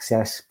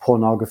access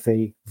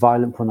pornography,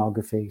 violent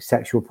pornography,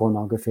 sexual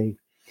pornography.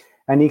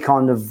 Any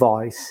kind of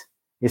vice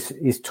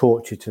is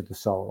torture to the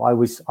soul. I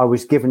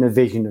was given a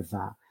vision of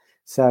that.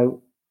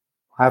 So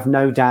I have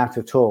no doubt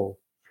at all.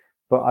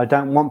 But I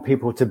don't want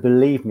people to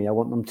believe me. I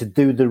want them to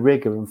do the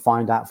rigor and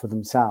find out for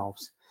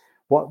themselves.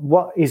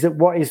 What is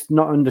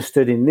not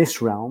understood in this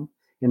realm,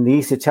 in the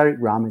esoteric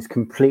realm, is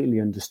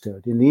completely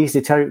understood. In the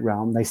esoteric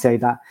realm, they say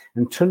that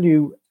until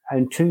you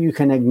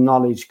can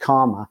acknowledge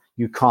karma,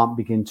 you can't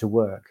begin to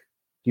work.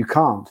 You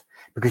can't,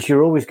 because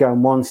you're always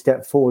going one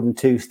step forward and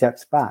two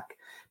steps back,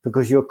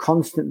 because you're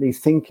constantly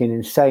thinking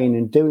and saying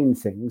and doing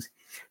things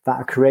that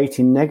are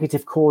creating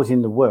negative cause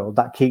in the world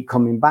that keep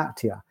coming back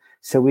to you.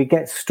 So we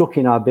get stuck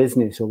in our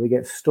business, or we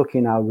get stuck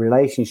in our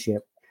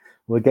relationship,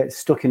 or we get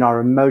stuck in our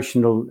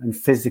emotional and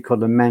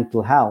physical and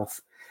mental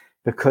health,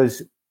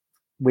 because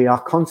we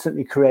are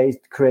constantly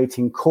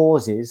creating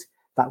causes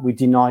that we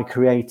deny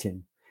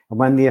creating. And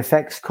when the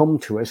effects come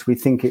to us, we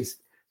think it's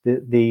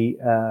we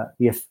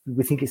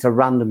think it's a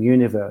random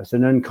universe,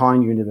 an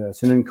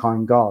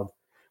unkind God.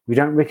 We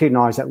don't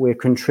recognize that we're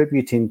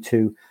contributing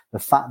to the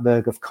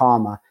fatberg of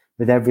karma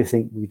with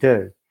everything we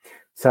do.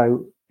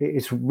 So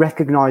it's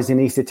recognizing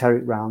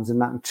esoteric realms, and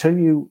that until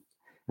you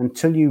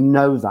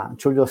know that,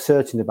 until you're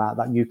certain about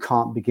that, you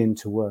can't begin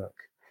to work.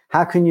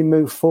 How can you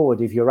move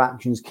forward if your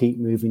actions keep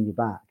moving you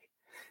back?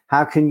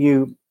 How can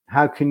you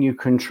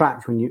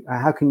contract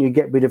how can you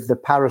get rid of the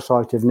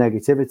parasite of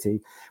negativity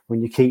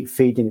when you keep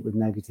feeding it with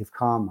negative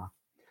karma?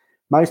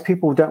 Most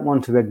people don't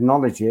want to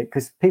acknowledge it,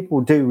 because people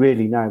do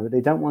really know, but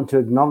they don't want to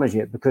acknowledge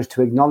it, because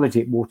to acknowledge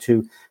it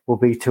will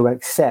be to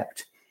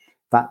accept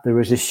that there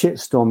is a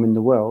shitstorm in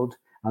the world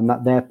and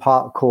that they're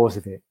part cause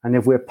of it. And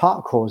if we're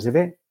part cause of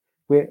it,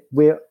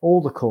 we're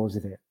all the cause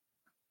of it.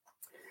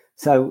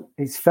 So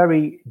it's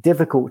very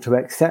difficult to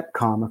accept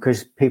karma,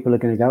 because people are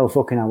going to go, oh,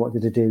 fucking hell, what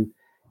did I do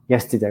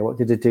yesterday? What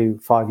did I do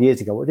 5 years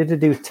ago? What did I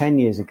do 10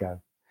 years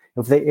ago?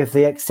 If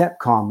they accept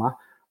karma,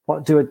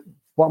 what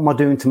am I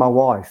doing to my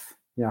wife?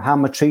 You know, how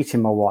am I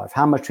treating my wife?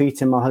 How am I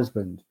treating my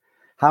husband?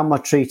 How am I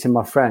treating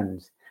my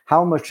friends?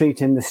 How am I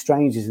treating the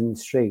strangers in the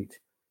street?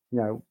 You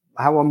know,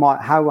 how am I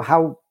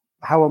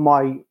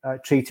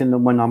treating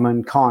them when I'm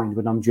unkind,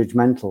 when I'm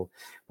judgmental,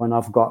 when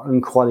I've got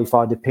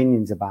unqualified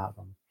opinions about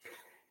them?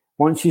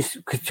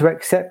 To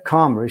accept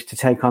karma is to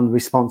take on the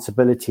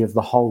responsibility of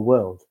the whole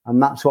world,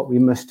 and that's what we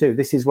must do.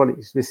 This is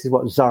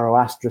what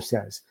Zoroaster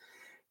says.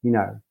 You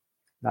know,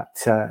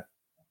 that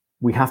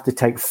we have to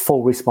take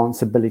full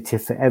responsibility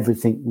for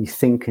everything we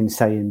think and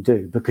say and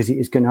do, because it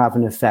is going to have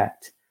an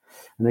effect.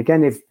 And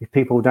again, if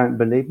people don't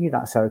believe me,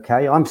 that's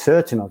okay. I'm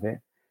certain of it.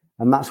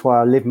 And that's why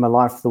I live my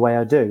life the way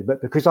I do.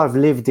 But because I've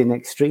lived in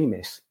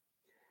extremis,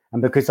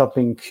 and because I've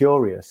been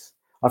curious,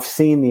 I've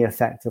seen the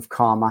effect of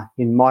karma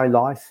in my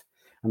life,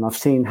 and I've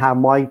seen how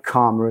my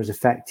karma has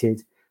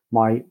affected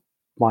my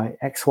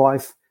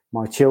ex-wife,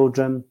 my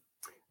children,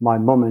 my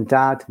mum and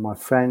dad, my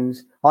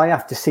friends. I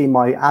have to see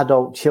my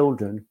adult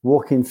children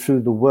walking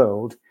through the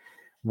world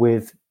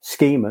with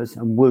schemas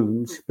and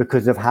wounds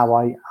because of how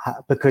I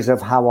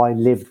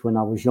lived when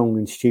I was young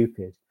and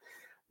stupid.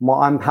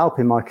 I'm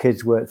helping my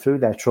kids work through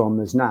their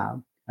traumas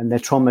now, and their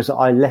traumas that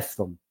I left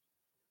them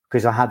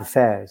because I had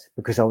affairs,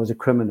 because I was a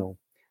criminal,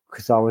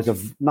 because I was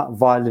not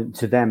violent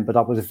to them, but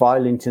I was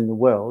violent in the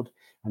world,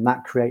 and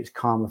that creates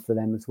karma for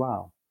them as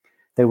well.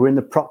 They were in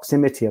the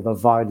proximity of a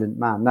violent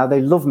man. Now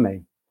they love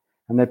me,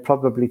 and they'd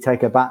probably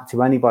take it back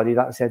to anybody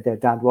that said their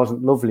dad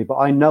wasn't lovely, but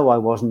I know I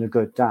wasn't a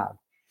good dad.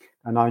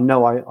 And I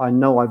know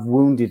I've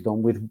wounded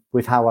them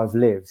with how I've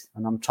lived,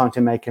 and I'm trying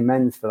to make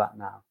amends for that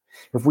now.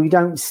 If we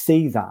don't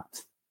see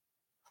that,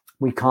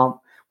 we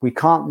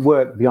can't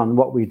work beyond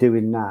what we're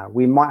doing now.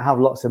 We might have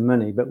lots of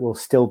money, but we'll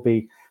still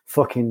be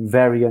fucking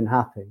very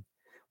unhappy.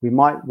 We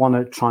might want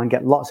to try and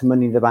get lots of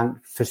money in the bank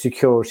for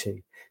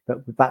security,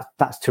 but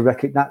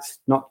that's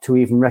not to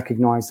even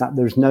recognize that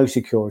there's no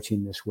security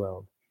in this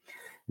world.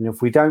 And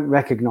if we don't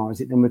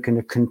recognize it, then we're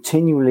going to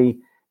continually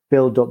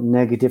build up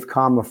negative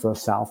karma for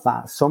ourselves,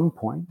 that at some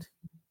point,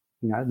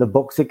 you know, the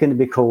books are going to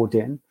be called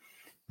in,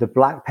 the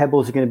black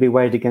pebbles are going to be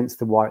weighed against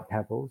the white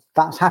pebbles.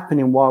 That's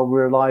happening while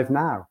we're alive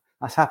now.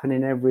 That's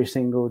happening every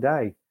single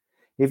day.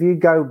 If you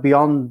go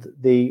beyond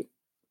the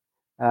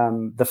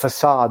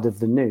facade of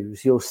the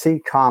news, you'll see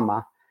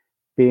karma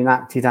being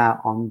acted out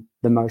on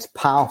the most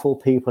powerful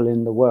people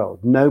in the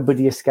world.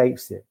 Nobody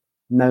escapes it.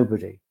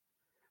 Nobody.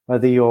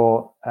 Whether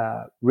you're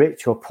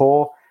rich or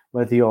poor,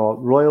 whether you're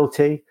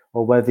royalty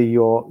or whether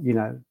you're, you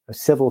know, a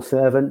civil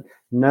servant,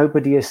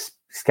 nobody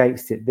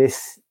escapes it.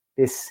 This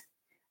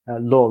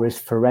law is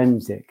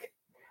forensic.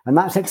 And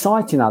that's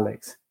exciting,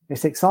 Alex.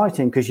 It's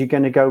exciting because you're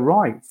going to go,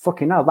 right,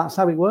 fucking hell, that's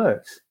how it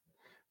works.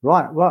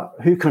 Right, well,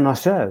 who can I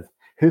serve?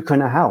 Who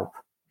can I help?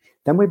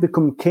 Then we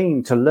become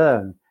keen to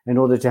learn in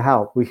order to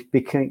help. We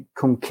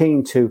become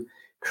keen to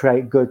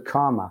create good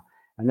karma.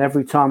 And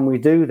every time we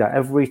do that,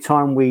 every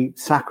time we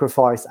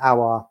sacrifice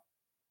our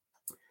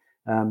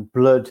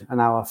blood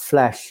and our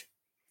flesh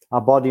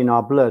our body and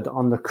our blood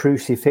on the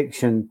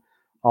crucifixion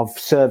of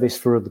service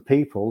for other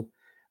people,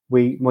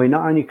 we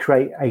not only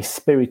create a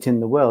spirit in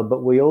the world,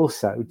 but we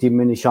also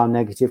diminish our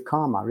negative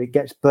karma. It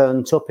gets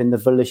burnt up in the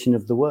volition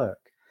of the work.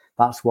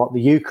 That's what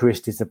the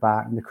Eucharist is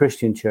about in the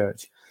Christian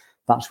church.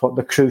 That's what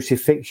the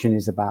crucifixion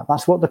is about.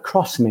 That's what the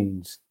cross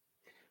means.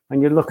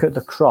 When you look at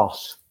the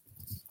cross,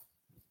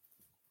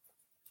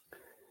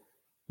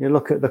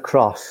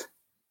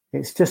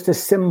 it's just a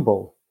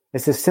symbol.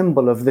 It's a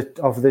symbol of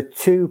the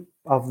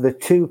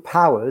two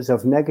powers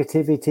of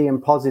negativity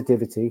and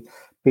positivity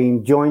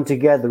being joined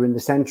together in the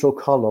central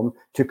column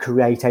to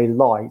create a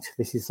light.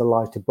 This is the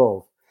light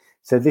above.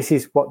 So this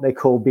is what they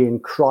call being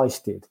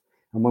Christed.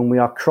 And when we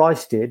are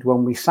Christed,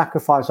 when we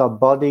sacrifice our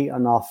body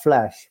and our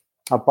flesh,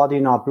 our body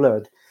and our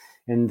blood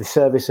in the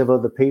service of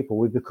other people,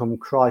 we become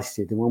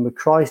Christed. And when we're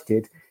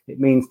Christed, it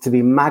means to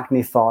be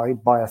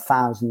magnified by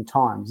 1,000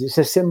 times. It's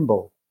a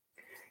symbol.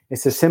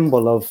 It's a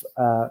symbol of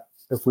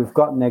if we've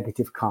got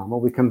negative karma,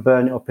 we can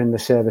burn it up in the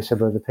service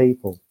of other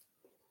people.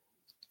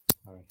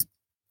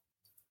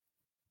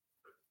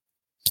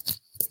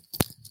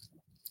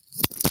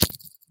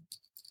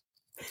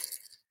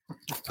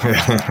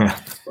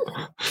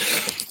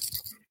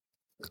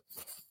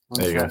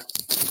 There you go.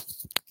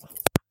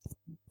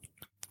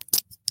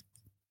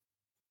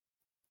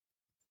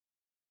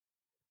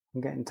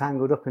 I'm getting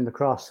tangled up in the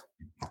cross.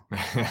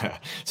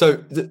 So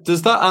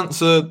does that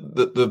answer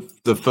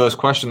the first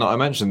question that I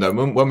mentioned then?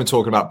 When we're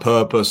talking about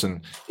purpose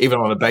and even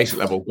on a basic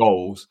level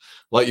goals,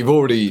 like you've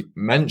already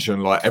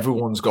mentioned, like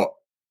everyone's got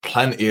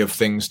plenty of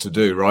things to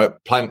do, right?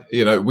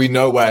 We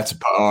know where to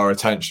put our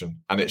attention,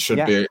 and it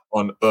should be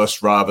on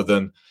us rather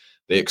than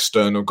the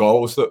external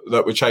goals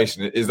that we're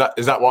chasing. Is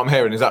that what I'm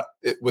hearing?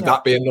 Would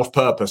that be enough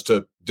purpose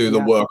to do the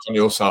work on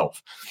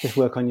yourself? Just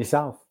work on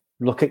yourself.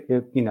 Look at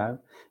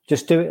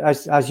just do it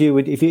as you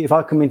would. If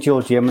I come into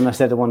your gym and I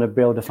said I want to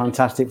build a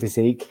fantastic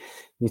physique,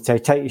 you'd say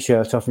take your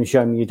shirt off and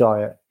show me your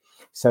diet.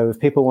 So if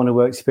people want to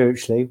work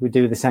spiritually, we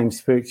do the same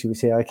spiritually. We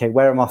say, okay,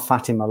 where am I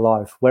fat in my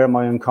life? Where am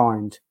I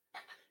unkind?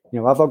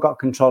 Have I got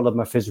control of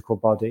my physical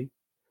body?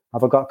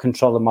 Have I got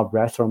control of my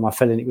breath, or am I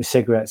filling it with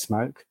cigarette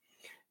smoke?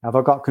 Have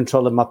I got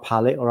control of my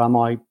palate, or am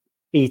I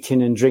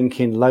eating and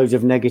drinking loads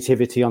of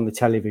negativity on the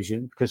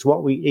television? Because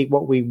what we eat,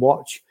 what we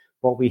watch,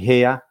 what we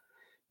hear,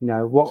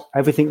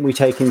 everything we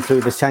take in through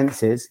the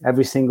senses,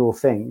 every single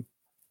thing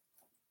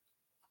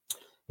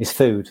is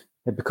food.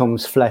 It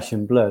becomes flesh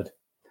and blood.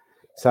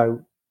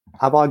 So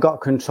have I got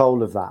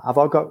control of that? Have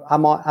I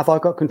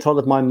got control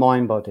of my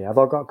mind body?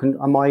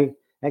 Am I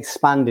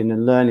expanding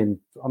and learning?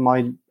 Am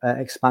I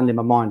expanding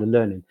my mind and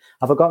learning?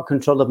 Have I got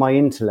control of my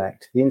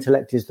intellect? The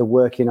intellect is the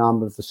working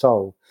arm of the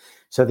soul.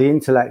 So the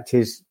intellect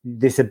is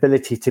this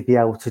ability to be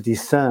able to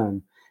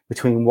discern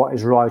between what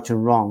is right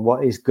and wrong,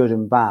 what is good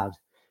and bad.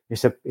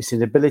 It's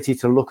an ability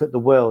to look at the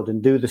world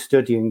and do the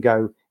study and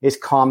go, is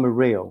karma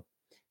real?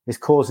 Is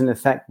cause and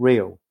effect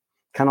real?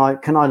 Can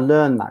I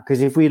learn that?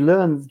 Because if we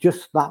learn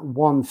just that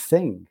one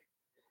thing,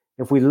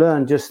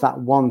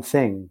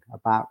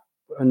 about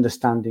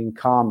understanding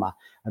karma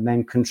and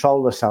then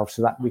control ourselves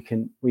so that we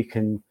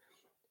can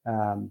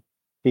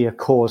be a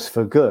cause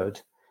for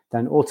good,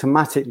 then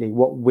automatically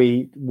what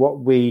we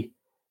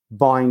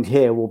bind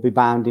here will be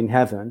bound in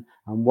heaven,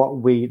 and what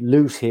we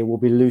loose here will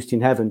be loosed in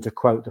heaven, to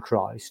quote the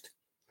Christ.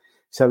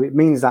 So it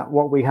means that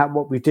what we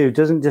do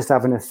doesn't just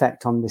have an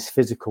effect on this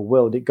physical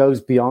world. It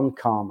goes beyond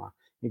karma.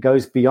 It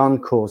goes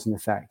beyond cause and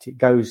effect. It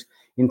goes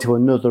into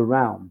another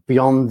realm,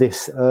 beyond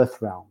this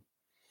earth realm.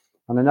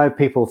 And I know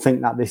people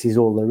think that this is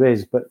all there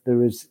is, but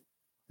there's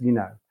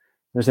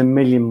a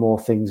million more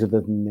things other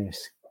than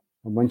this.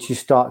 And once you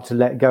start to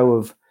let go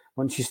of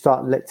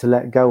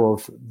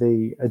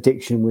the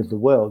addiction with the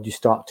world, you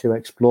start to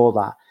explore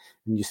that,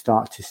 and you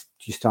start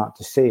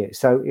to see it.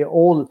 So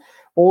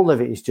all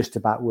of it is just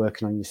about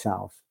working on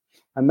yourself.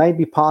 And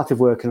maybe part of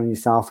working on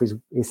yourself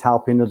is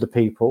helping other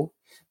people.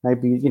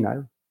 Maybe,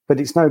 but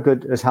it's no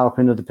good as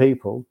helping other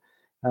people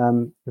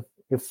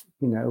if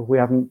we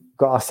haven't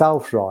got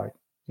ourselves right.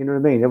 You know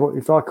what I mean?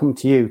 If I come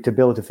to you to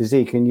build a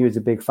physique and you're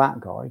the big fat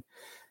guy,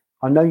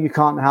 I know you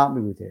can't help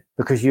me with it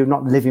because you're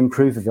not living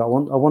proof of it. I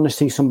want to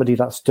see somebody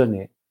that's done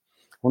it.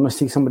 I want to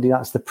see somebody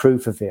that's the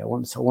proof of it.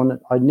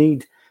 I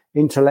need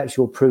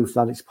intellectual proof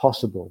that it's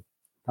possible.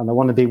 And I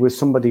want to be with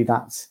somebody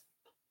that's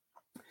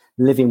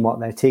living what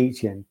they're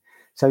teaching.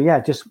 So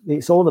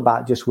it's all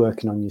about just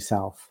working on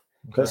yourself.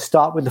 Okay. But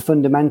start with the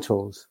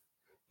fundamentals.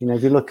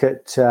 If you look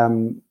at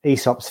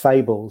Aesop's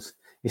fables,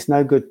 it's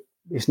no good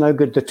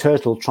the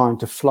turtle trying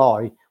to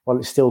fly while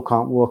it still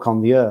can't walk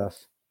on the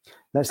earth.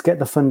 Let's get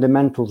the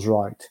fundamentals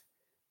right.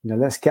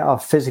 Let's get our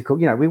physical,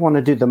 we want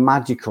to do the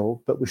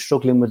magical, but we're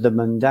struggling with the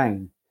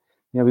mundane.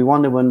 We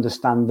want to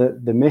understand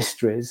the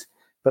mysteries,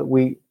 but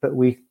we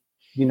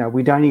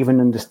don't even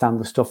understand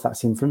the stuff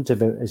that's in front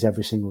of us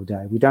every single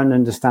day. We don't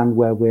understand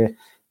where we're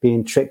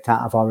being tricked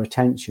out of our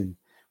attention,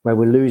 where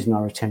we're losing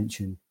our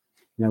attention,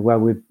 where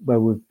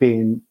we're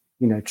being,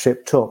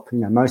 tripped up.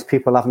 Most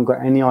people haven't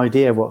got any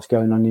idea what's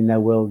going on in their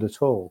world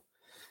at all.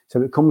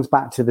 So it comes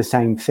back to the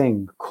same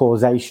thing,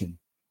 causation.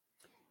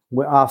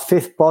 Our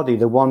fifth body,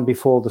 the one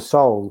before the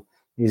soul,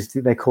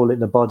 they call it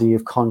the body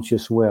of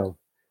conscious will.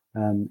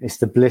 It's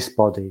the bliss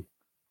body.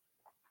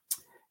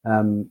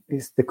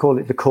 They call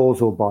it the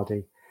causal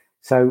body.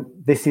 So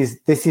this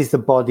is the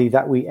body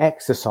that we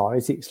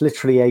exercise. It's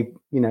literally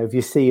if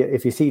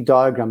you see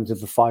diagrams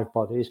of the five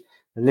bodies,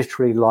 they're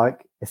literally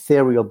like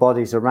ethereal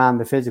bodies around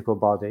the physical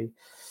body.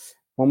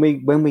 When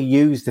we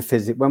use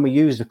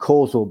the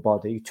causal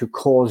body to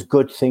cause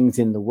good things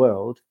in the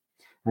world,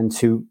 and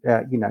to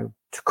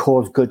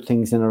cause good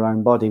things in our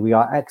own body, we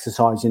are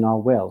exercising our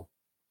will.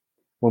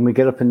 When we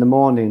get up in the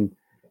morning,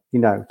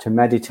 to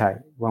meditate,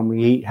 when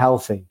we eat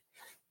healthy,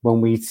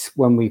 when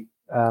we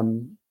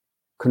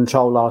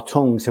control our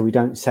tongue so we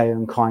don't say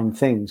unkind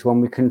things, when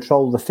we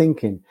control the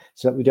thinking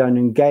so that we don't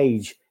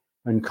engage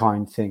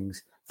unkind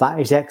things, that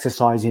is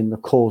exercising the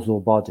causal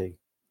body.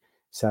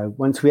 So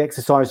once we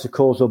exercise the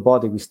causal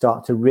body, we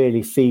start to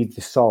really feed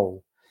the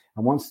soul.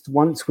 And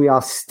once we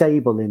are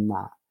stable in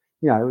that,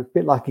 a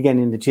bit like again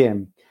in the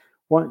gym,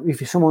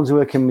 if someone's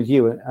working with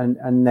you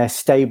and they're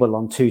stable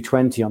on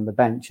 220 on the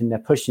bench and they're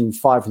pushing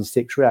 5 and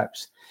 6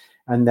 reps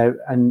and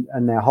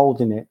they're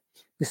holding it,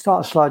 you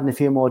start sliding a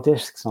few more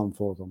discs on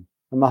for them.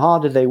 And the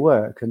harder they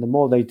work and the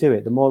more they do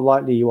it, the more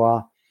likely you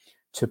are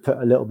to put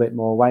a little bit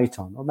more weight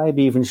on, or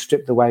maybe even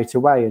strip the weight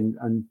away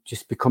and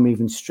just become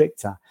even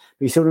stricter.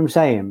 But you see what I'm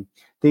saying?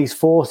 These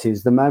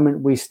forces, the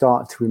moment we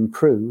start to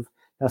improve,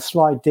 they'll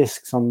slide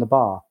discs on the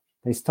bar.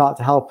 They start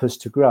to help us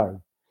to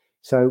grow.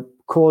 So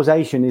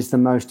causation is the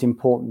most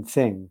important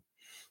thing.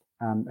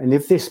 And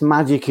if this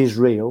magic is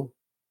real,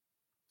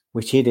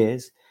 which it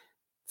is,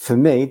 for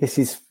me, this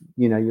is,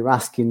 you're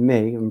asking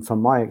me, and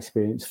from my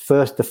experience,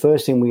 the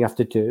first thing we have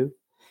to do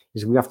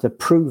is we have to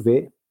prove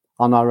it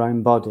on our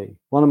own body.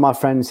 One of my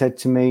friends said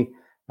to me,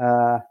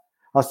 I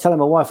was telling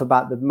my wife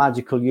about the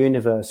magical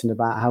universe and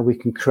about how we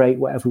can create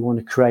whatever we want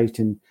to create.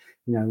 And,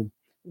 I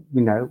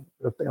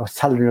was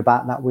telling her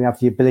about that. We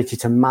have the ability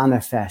to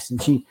manifest. And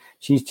she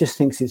just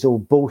thinks it's all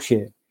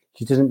bullshit.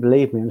 She doesn't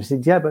believe me. And I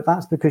said, yeah, but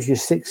that's because you're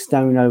 6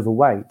 stone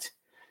overweight.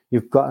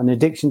 You've got an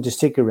addiction to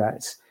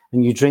cigarettes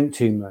and you drink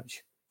too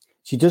much.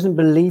 She doesn't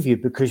believe you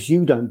because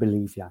you don't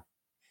believe you.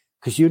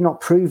 Because you're not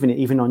proving it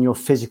even on your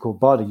physical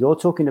body. You're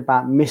talking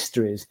about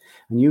mysteries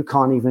and you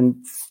can't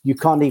even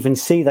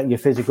see that your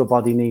physical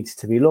body needs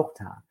to be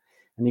looked at.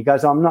 And he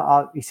goes,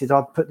 he says,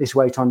 I've put this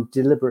weight on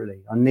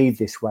deliberately. I need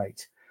this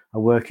weight. I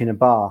work in a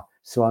bar,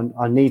 so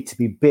I need to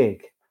be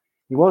big.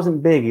 He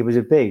wasn't big, he was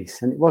a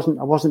beast. And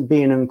I wasn't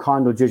being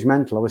unkind or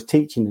judgmental. I was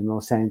teaching him. I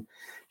was saying,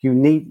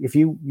 if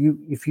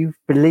you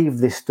believe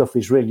this stuff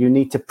is real, you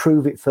need to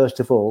prove it first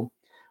of all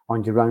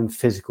on your own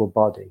physical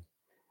body.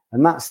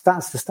 And that's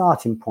the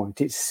starting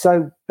point. It's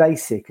so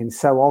basic and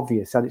so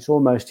obvious that it's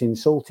almost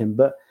insulting.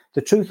 But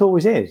the truth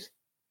always is.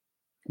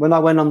 When I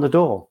went on the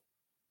door,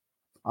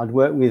 I'd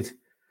work with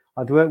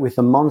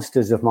the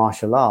monsters of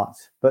martial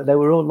arts, but they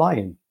were all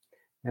lying.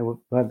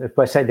 If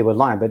I say they were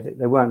lying, but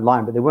they weren't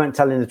lying, but they weren't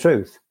telling the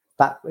truth.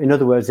 That, in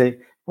other words,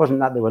 it wasn't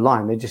that they were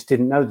lying; they just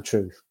didn't know the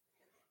truth.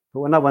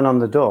 But when I went on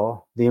the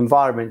door, the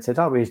environment said,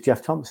 "Oh, here's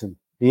Geoff Thompson."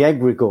 The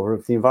egregore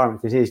of the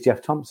environment says, "Here's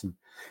Geoff Thompson.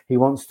 He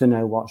wants to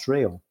know what's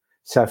real."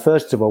 So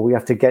first of all, we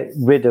have to get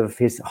rid of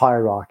his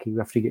hierarchy. We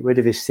have to get rid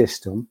of his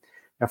system.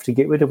 We have to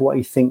get rid of what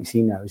he thinks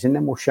he knows, and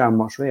then we'll show him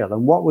what's real.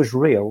 And what was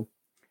real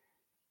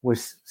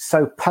was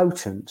so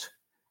potent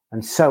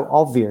and so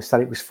obvious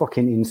that it was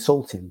fucking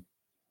insulting.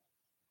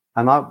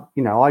 And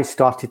I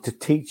started to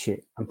teach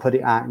it and put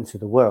it out into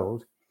the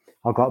world.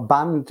 I got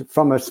banned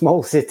from a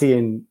small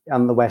city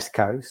on the West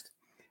Coast.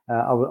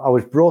 I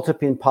was brought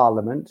up in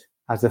Parliament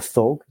as a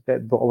thug,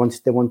 but an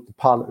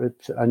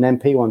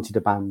MP wanted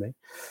to ban me.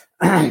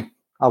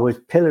 I was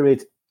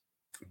pilloried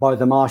by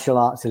the martial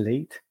arts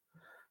elite.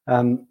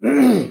 I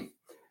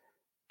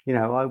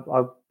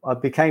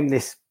became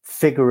this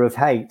figure of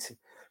hate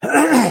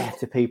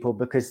to people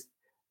because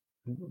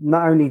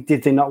not only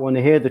did they not want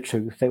to hear the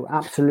truth, they were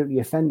absolutely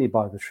offended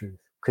by the truth.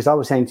 Because I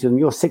was saying to them,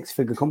 you're a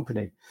 6-figure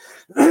company,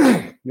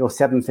 you're a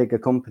 7-figure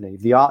company.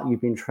 The art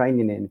you've been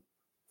training in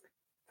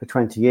for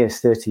 20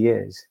 years, 30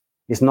 years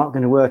is not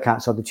going to work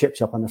outside the chip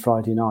shop on a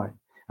Friday night.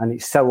 And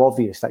it's so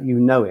obvious that you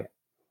know it.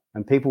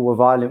 And people were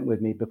violent with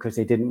me because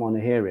they didn't want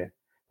to hear it.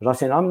 But I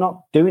said, I'm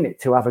not doing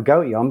it to have a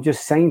go at you. I'm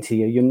just saying to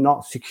you, you're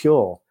not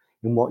secure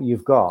in what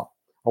you've got.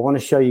 I want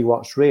to show you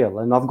what's real.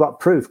 And I've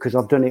got proof because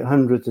I've done it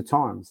hundreds of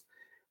times.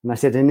 And I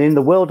said, and in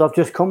the world I've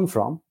just come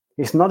from,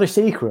 it's not a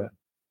secret.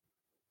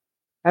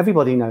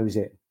 Everybody knows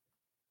it.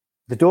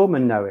 The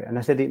doormen know it. And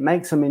I said, it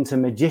makes them into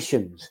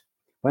magicians.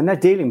 When they're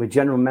dealing with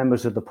general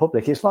members of the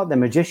public, it's like they're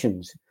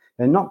magicians.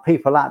 They knock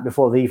people out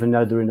before they even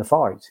know they're in a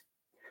fight.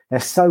 They're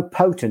so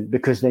potent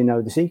because they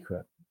know the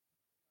secret.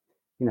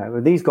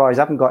 These guys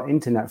haven't got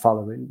internet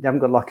following. They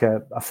haven't got like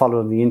a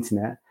follower on the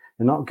internet.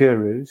 They're not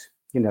gurus.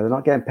 They're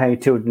not getting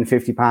paid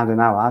 £250 an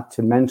hour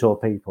to mentor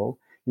people.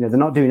 They're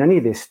not doing any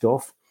of this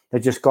stuff. They're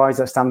just guys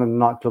that stand on the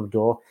nightclub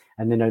door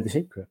and they know the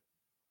secret.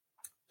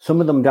 Some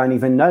of them don't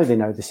even know they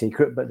know the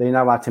secret, but they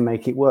know how to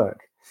make it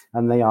work.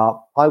 And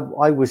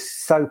I was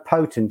so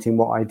potent in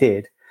what I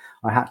did.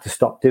 I had to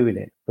stop doing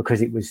it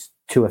because it was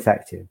too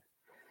effective.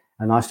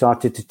 And I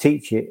started to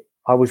teach it.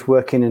 I was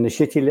working in a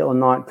shitty little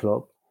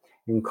nightclub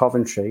in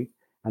Coventry,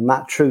 and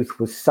that truth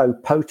was so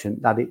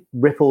potent that it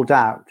rippled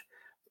out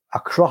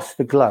across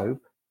the globe.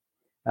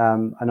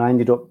 And I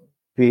ended up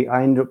being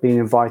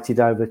invited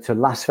over to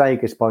Las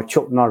Vegas by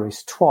Chuck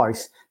Norris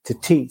twice to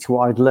teach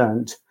what I'd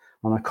learned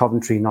on a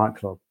Coventry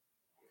nightclub,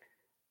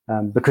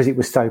 because it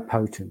was so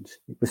potent.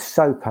 It was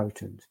so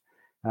potent.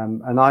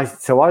 And I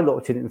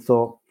looked at it and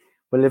thought,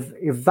 well,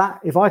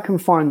 if I can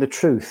find the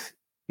truth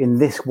in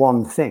this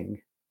one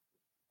thing,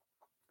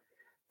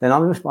 then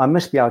I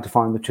must be able to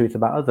find the truth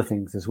about other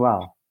things as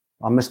well.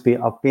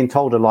 I've been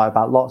told a lie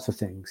about lots of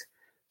things.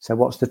 So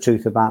what's the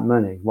truth about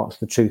money? What's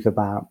the truth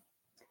about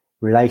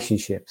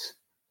relationships?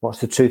 What's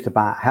the truth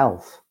about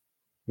health?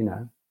 You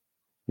know,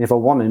 if I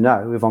want to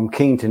know, if I'm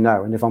keen to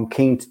know, and if I'm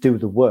keen to do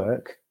the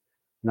work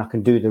and I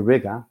can do the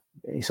rigor,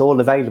 it's all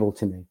available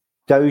to me.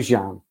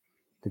 Dojan,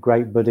 the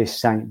great Buddhist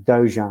saint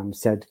Dojan,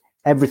 said,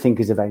 everything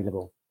is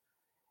available.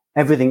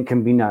 Everything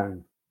can be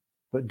known.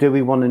 But do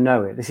we want to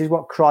know it? This is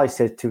what Christ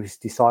said to his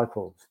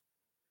disciples.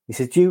 He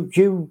said, do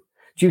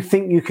you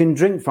think you can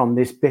drink from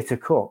this bitter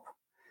cup?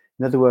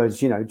 In other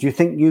words, you know, do you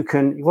think you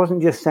can? He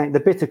wasn't just saying the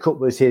bitter cup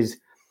was him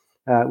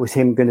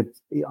I'm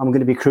going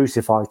to be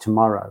crucified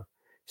tomorrow.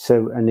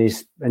 So, and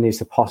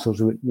his apostles,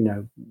 you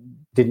know,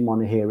 didn't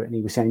want to hear it. And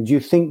he was saying, do you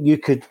think you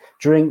could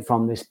drink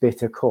from this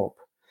bitter cup?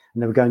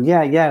 And they were going,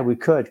 yeah, we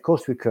could. Of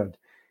course we could.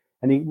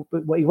 And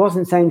he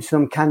wasn't saying to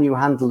them, can you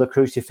handle the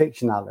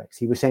crucifixion, Alex?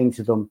 He was saying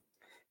to them,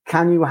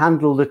 can you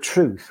handle the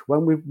truth?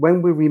 When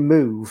we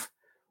remove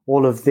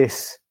all of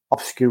this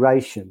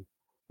obscuration,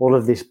 all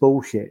of this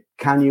bullshit,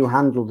 can you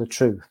handle the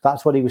truth?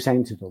 That's what he was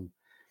saying to them.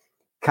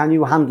 Can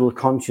you handle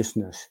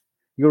consciousness?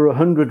 You're a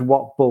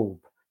 100-watt bulb.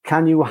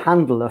 Can you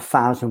handle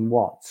 1,000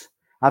 watts?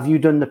 Have you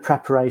done the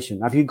preparation?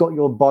 Have you got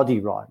your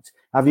body right?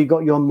 Have you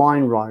got your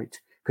mind right?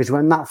 Because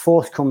when that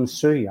force comes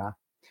through you,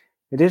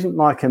 it isn't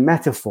like a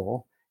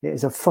metaphor. It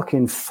is a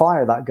fucking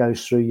fire that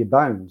goes through your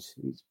bones.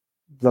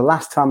 The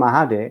last time I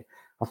had it,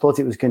 I thought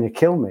it was going to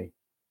kill me.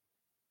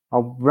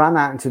 I ran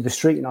out into the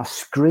street and I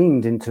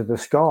screamed into the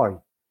sky.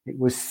 It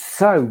was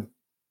so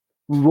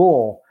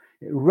raw.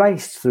 It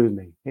raced through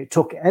me. It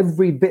took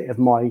every bit of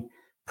my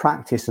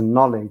practice and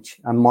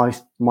knowledge and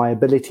my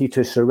ability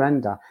to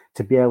surrender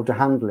to be able to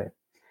handle it.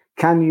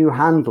 Can you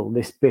handle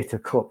this bitter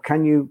cup?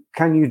 Can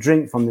you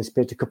drink from this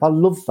bitter cup? I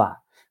love that.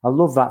 I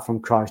love that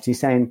from Christ. He's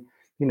saying,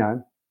 you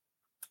know,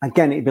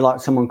 again, it'd be like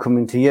someone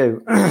coming to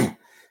you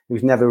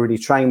who's never really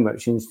trained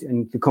much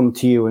and to come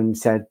to you and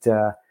said,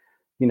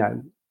 you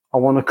know, I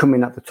want to come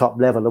in at the top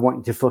level. I want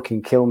you to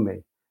fucking kill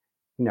me.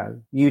 You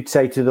know, you'd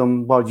say to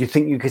them, well, do you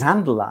think you could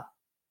handle that?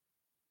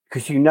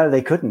 Because you know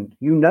they couldn't.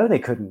 You know they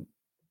couldn't.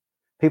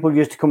 People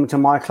used to come to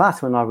my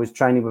class when I was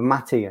training with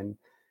Matty, and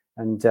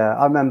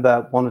I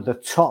remember one of the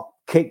top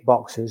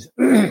kickboxers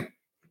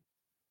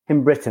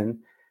in Britain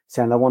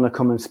saying, I want to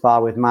come and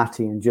spar with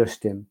Matty and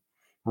Justin.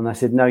 And I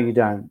said, no, you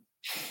don't.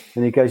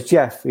 And he goes,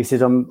 Geoff, he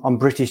said, I'm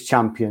British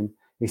champion.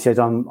 He said,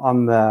 you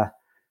know,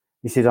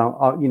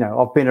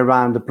 I've been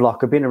around the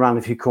block. I've been around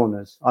a few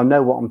corners. I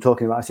know what I'm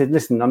talking about. I said,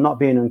 listen, I'm not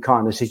being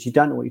unkind. I said, you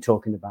don't know what you're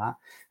talking about.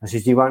 I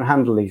said, you won't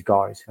handle these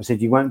guys. I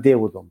said, you won't deal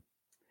with them.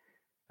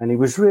 And he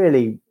was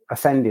really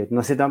offended. And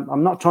I said,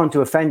 I'm not trying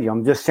to offend you.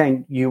 I'm just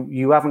saying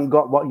you haven't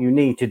got what you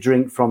need to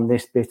drink from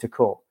this bitter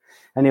cup.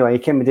 Anyway, he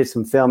came and did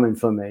some filming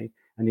for me,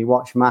 and he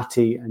watched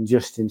Matty and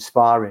Justin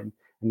sparring.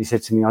 And he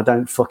said to me, I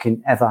don't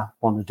fucking ever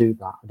want to do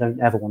that. I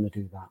don't ever want to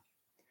do that.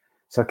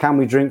 So can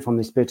we drink from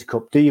this bitter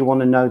cup? Do you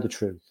want to know the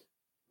truth?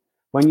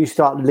 When you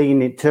start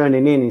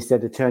turning in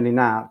instead of turning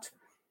out,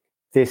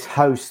 this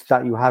host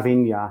that you have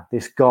in you,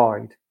 this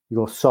guide,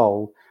 your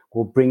soul,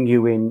 will bring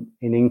you in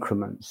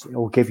increments. It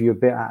will give you a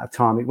bit at a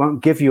time. It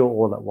won't give you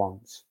all at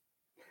once.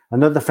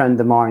 Another friend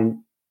of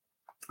mine,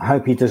 I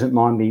hope he doesn't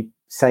mind me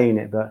saying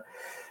it, but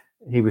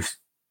he was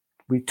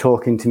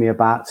talking to me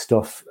about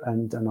stuff,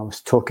 and I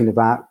was talking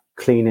about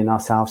cleaning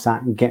ourselves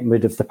out and getting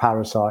rid of the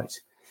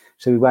parasites.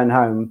 So we went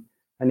home,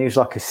 and he was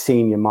like a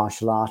senior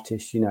martial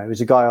artist. You know, he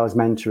was a guy I was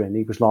mentoring.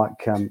 He was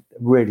like a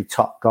really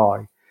top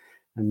guy.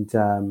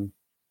 And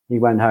he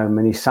went home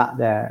and he sat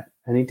there,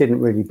 and he didn't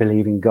really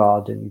believe in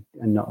God and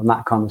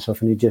that kind of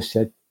stuff. And he just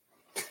said,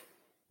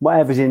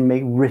 whatever's in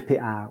me, rip it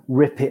out,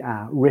 rip it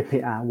out, rip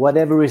it out.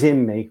 Whatever is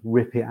in me,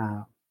 rip it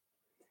out.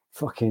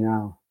 Fucking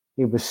hell.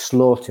 He was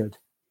slaughtered.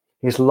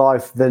 His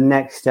life, the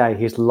next day,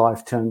 his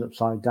life turned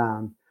upside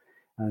down.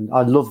 And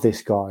I love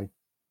this guy.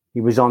 He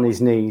was on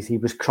his knees. He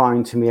was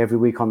crying to me every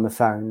week on the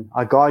phone.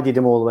 I guided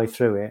him all the way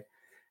through it.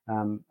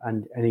 And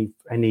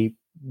he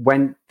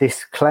went,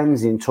 this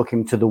cleansing took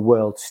him to the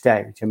world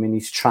stage. I mean,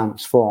 he's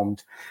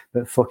transformed.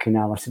 But fucking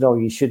hell, I said, oh,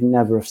 you should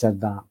never have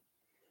said that.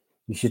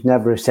 You should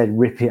never have said,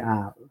 rip it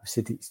out. I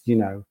said, it's, you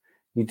know,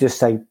 you just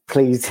say,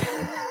 please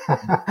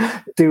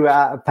do it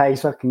at a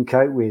pace I can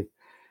cope with.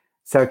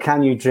 So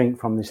can you drink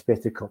from this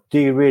bitter cup? Do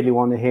you really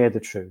want to hear the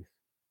truth?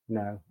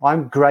 No.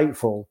 I'm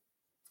grateful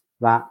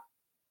that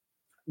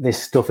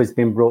this stuff has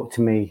been brought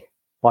to me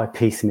by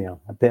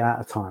piecemeal, a bit at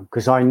a time,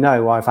 because I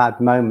know I've had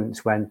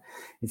moments when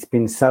it's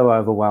been so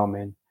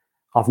overwhelming,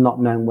 I've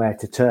not known where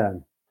to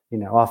turn.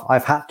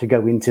 I've had to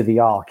go into the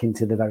arc,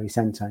 into the very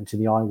center, into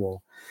the eye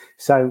wall.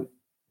 So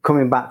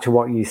coming back to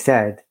what you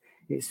said,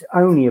 it's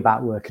only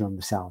about working on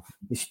the self.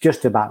 It's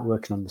just about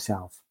working on the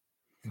self.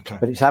 Okay.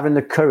 But it's having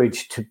the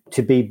courage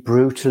to be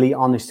brutally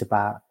honest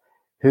about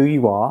who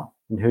you are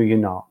and who you're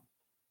not.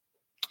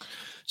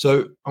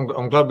 So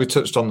I'm glad we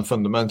touched on the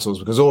fundamentals,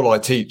 because all I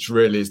teach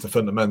really is the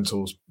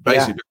fundamentals.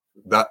 Basically,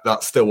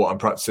 that's still what I'm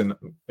practicing.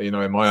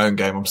 In my own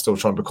game, I'm still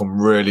trying to become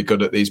really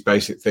good at these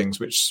basic things,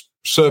 which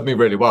serve me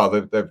really well.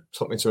 They've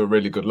took me to a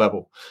really good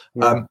level.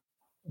 Yeah.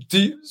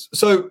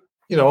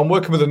 I'm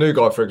working with a new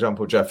guy, for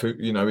example, Geoff, who,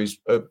 he's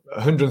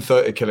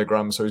 130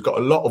 kilograms, so he's got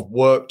a lot of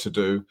work to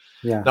do.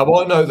 Yeah. Now,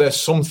 I know there's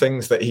some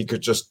things that he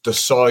could just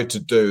decide to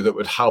do that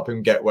would help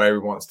him get where he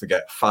wants to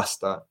get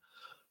faster.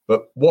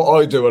 But what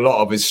I do a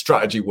lot of is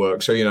strategy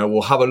work. So,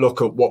 we'll have a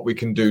look at what we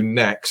can do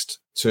next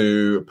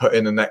to put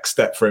in the next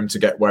step for him to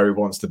get where he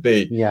wants to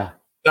be. Yeah.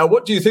 Now,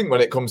 what do you think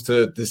when it comes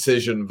to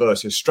decision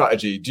versus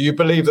strategy? Do you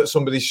believe that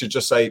somebody should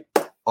just say,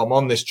 I'm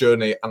on this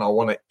journey and I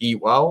want to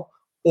eat well?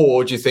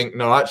 Or do you think,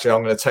 no, actually,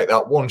 I'm going to take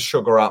that one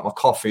sugar out of my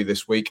coffee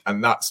this week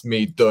and that's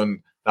me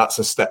done? That's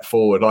a step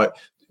forward. Like,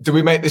 do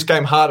we make this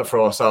game harder for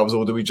ourselves,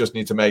 or do we just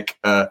need to make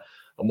a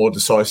more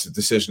decisive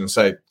decision and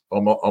say,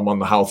 I'm on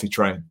the healthy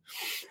train?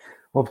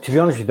 Well, to be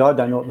honest with you, I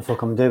don't know what the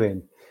fuck I'm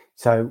doing.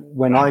 So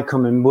when I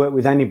come and work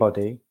with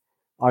anybody,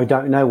 I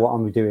don't know what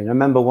I'm doing. I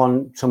remember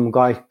some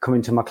guy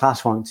coming to my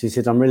class once. He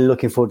said, I'm really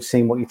looking forward to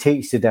seeing what you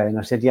teach today. And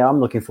I said, yeah, I'm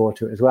looking forward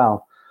to it as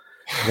well.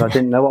 Because I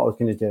didn't know what I was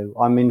going to do.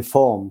 I'm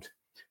informed.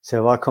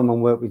 So if I come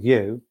and work with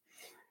you,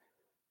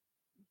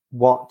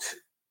 what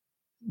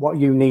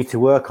you need to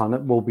work on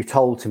it will be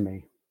told to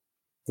me.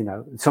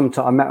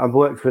 Sometimes I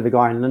worked with a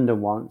guy in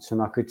London once,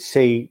 and I could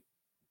see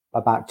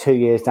about 2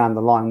 years down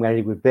the line where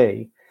he would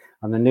be.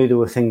 And I knew there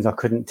were things I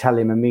couldn't tell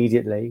him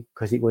immediately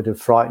because it would have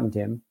frightened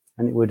him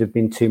and it would have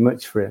been too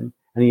much for him.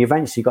 And he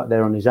eventually got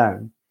there on his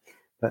own.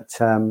 But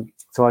so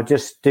I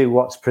just do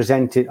what's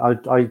presented.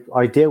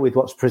 I deal with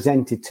what's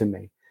presented to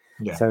me.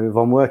 Yeah. So if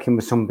I'm working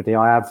with somebody,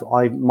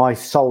 my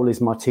soul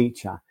is my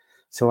teacher.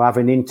 So I have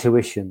an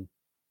intuition,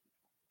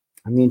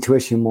 and the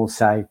intuition will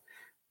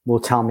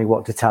tell me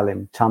what to tell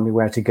him, tell me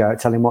where to go,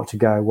 tell him what to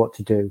go, what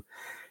to do.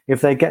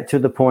 If they get to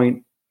the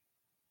point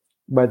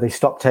where they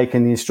stop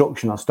taking the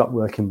instruction, I'll stop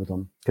working with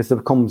them, because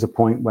there comes a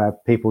point where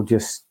people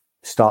just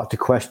start to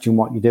question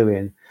what you're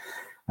doing.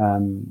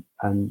 And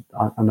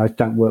I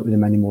don't work with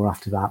them anymore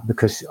after that,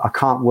 because I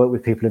can't work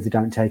with people if they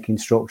don't take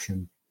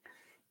instruction.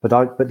 But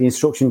the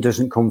instruction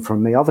doesn't come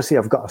from me. Obviously,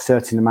 I've got a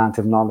certain amount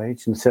of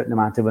knowledge and a certain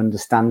amount of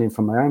understanding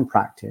from my own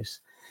practice.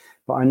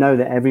 But I know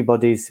that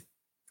everybody's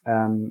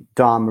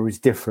dharma is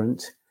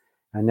different,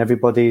 and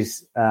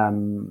everybody's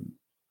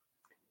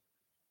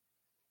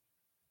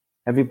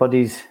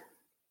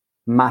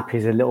map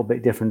is a little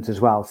bit different as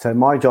well. So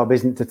my job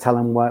isn't to tell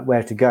them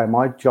where to go.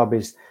 My job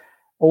is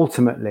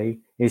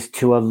ultimately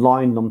to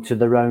align them to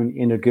their own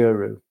inner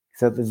guru,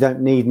 so that they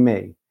don't need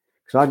me,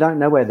 because I don't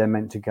know where they're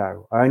meant to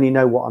go. I only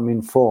know what I'm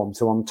informed.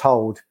 So I'm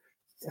told,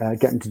 get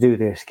them to do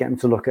this, get them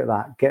to look at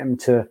that, get them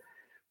to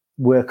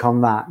work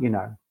on that,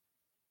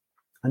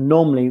 And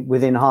normally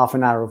within half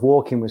an hour of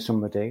walking with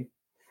somebody,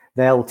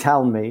 they'll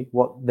tell me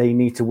what they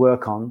need to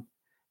work on.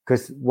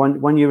 Because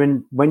when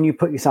you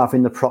put yourself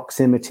in the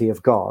proximity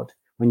of God,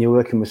 when you're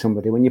working with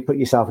somebody, when you put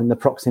yourself in the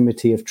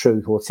proximity of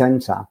truth or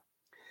center,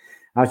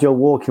 as you're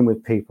walking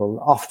with people,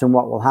 often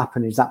what will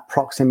happen is that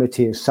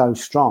proximity is so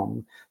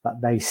strong that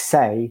they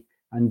say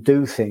and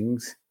do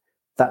things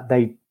that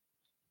they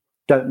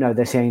don't know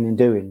they're saying and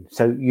doing.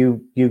 So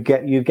you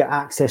get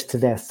access to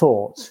their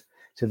thoughts.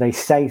 So they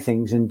say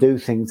things and do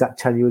things that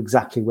tell you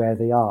exactly where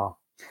they are,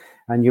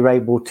 and you're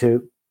able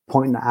to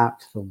point that out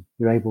to them.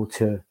 You're able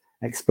to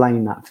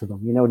explain that to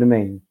them. You know what I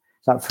mean?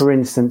 Like, for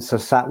instance, I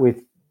sat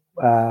with,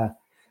 I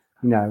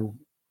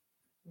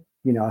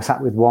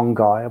sat with one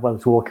guy. I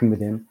was walking with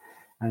him,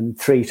 and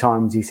 3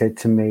 times he said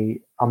to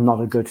me, "I'm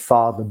not a good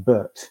father."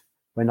 But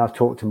when I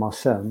talked to my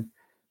son,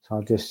 so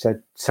I just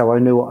said, so I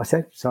knew what I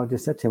said. So I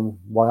just said to him,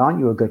 "Why aren't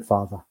you a good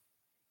father?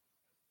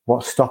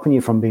 What's stopping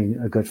you from being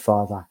a good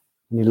father?"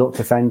 And he looked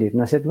offended.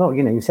 And I said, "Look,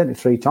 you said it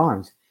 3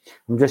 times.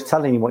 I'm just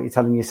telling you what you're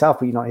telling yourself,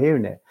 but you're not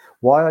hearing it.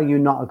 Why are you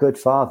not a good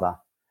father?"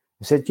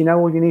 I said, "You know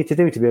what you need to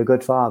do to be a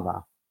good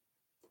father?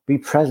 Be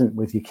present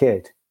with your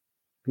kid.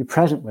 Be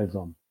present with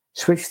them.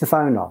 Switch the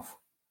phone off.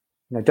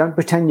 Don't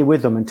pretend you're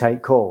with them and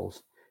take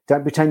calls.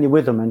 Don't pretend you're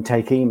with them and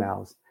take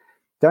emails.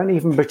 Don't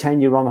even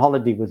pretend you're on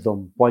holiday with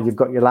them while you've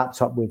got your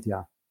laptop with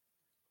you,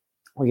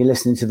 or you're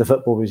listening to the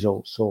football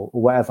results or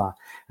whatever."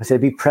 I said,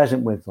 be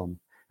present with them.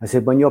 I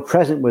said, when you're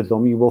present with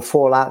them, you will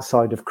fall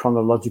outside of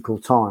chronological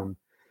time,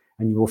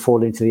 and you will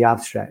fall into the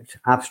abstract.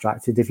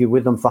 If you're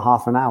with them for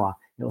half an hour,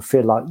 it'll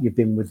feel like you've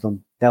been with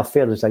them. They'll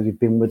feel as though you've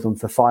been with them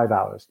for 5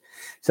 hours.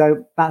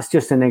 So that's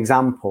just an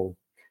example.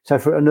 So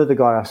for another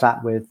guy I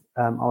sat with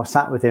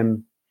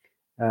him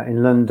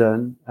in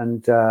London,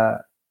 and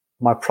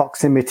my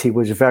proximity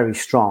was very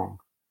strong.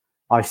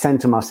 I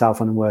center myself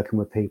when I'm working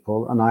with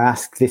people, and I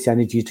ask this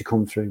energy to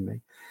come through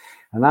me.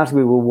 And as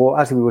we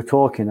were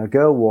talking, a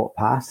girl walked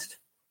past,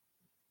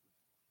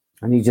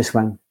 and he just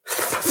went,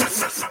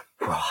 oh,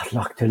 I'd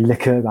like to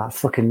lick her out,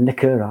 fucking lick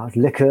her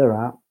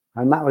out.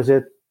 And that was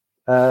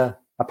a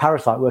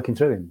parasite working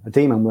through him, a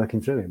demon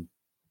working through him.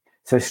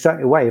 So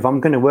straight away, if I'm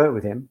going to work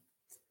with him,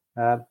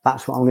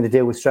 that's what I'm going to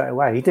deal with straight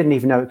away. He didn't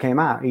even know it came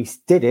out. He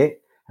did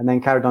it and then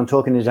carried on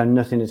talking as though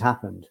nothing had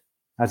happened.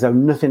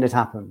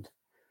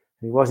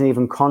 He wasn't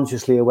even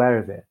consciously aware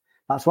of it.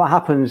 That's what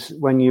happens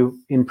when you're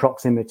in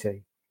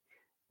proximity.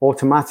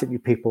 Automatically,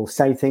 people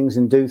say things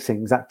and do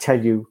things that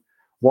tell you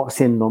what's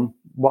in them,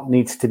 what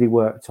needs to be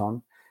worked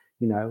on.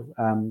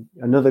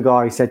 Another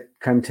guy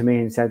came to me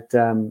and said,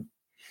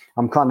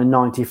 I'm kind of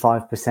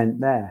 95%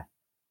 there.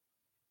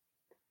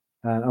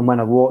 And when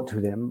I walked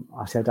with him,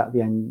 I said at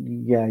the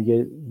end, yeah,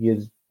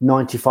 you're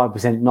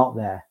 95% not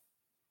there.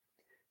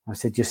 I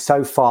said, you're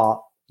so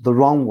far the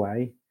wrong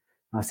way.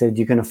 I said,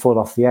 you're going to fall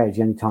off the edge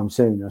anytime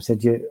soon. I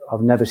said,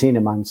 I've never seen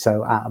a man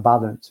so out of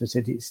balance. I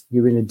said,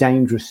 you're in a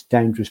dangerous,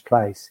 dangerous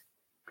place.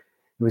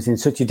 He was in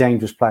such a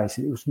dangerous place.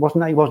 He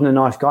wasn't a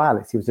nice guy,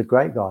 Alex. He was a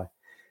great guy.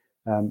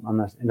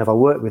 And if I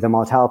worked with him,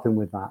 I'd help him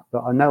with that.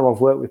 But I know I've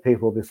worked with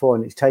people before,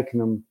 and it's taken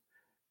them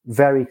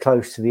very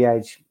close to the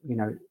edge.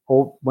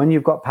 Or when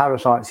you've got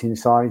parasites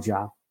inside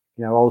you,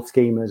 old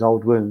schemas,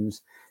 old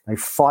wounds, they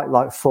fight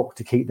like fuck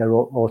to keep their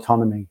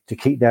autonomy, to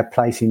keep their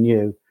place in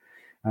you.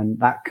 And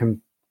that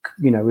can,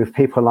 if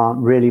people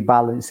aren't really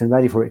balanced and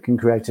ready for it, it can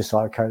create a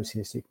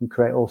psychosis. It can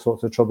create all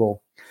sorts of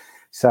trouble.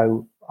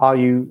 So are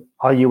you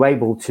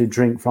able to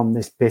drink from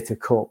this bitter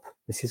cup?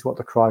 This is what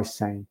the Christ's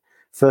saying.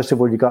 First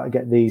of all, you've got to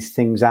get these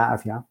things out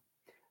of you.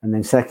 And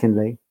then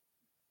secondly,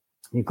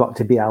 you've got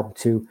to be able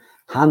to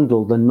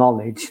handle the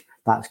knowledge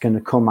that's going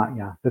to come at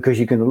you, because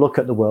you're going to look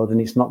at the world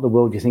and it's not the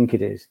world you think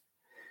it is.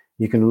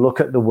 You're going to look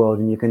at the world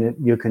and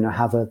you're going to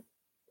have a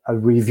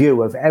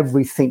review of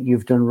everything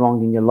you've done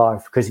wrong in your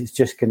life, because it's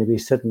just going to be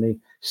suddenly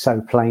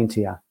so plain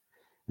to you.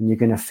 And you're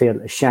going to feel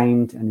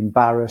ashamed and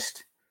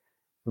embarrassed.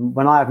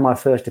 When I had my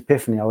first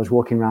epiphany, I was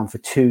walking around for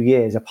 2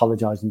 years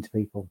apologizing to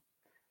people,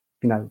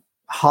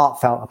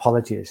 heartfelt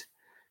apologies,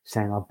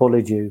 saying I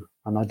bullied you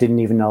and I didn't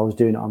even know I was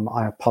doing it.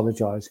 I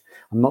apologize.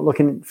 I'm not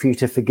looking for you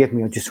to forgive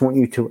me. I just want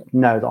you to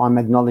know that I'm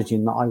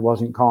acknowledging that I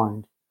wasn't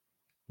kind.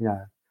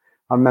 I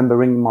remember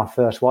ringing my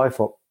first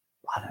wife up,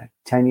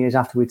 10 years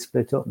after we'd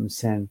split up, and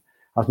saying,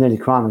 I was nearly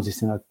crying. I was just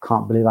saying, I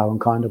can't believe how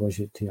unkind I was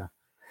to you.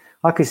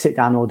 I could sit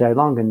down all day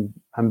long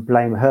and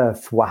blame her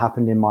for what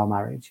happened in my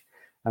marriage.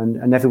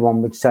 And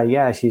everyone would say,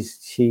 yeah,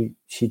 she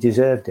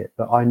deserved it.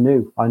 But I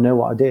know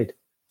what I did.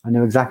 I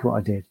know exactly what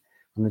I did.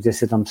 And I just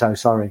said, I'm so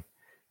sorry.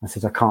 I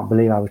said, I can't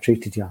believe how I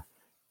treated you.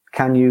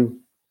 Can you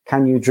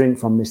drink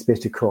from this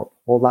bitter cup?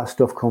 All that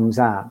stuff comes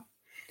out.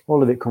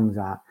 All of it comes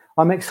out.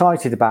 I'm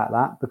excited about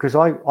that because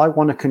I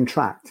want to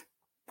contract.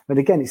 But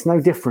again, it's no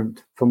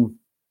different from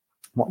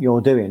what you're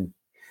doing.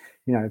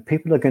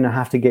 People are going to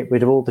have to get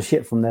rid of all the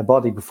shit from their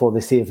body before they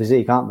see a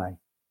physique, aren't they?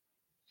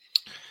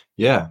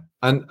 Yeah.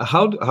 And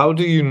how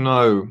do you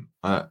know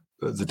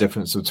the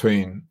difference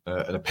between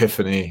an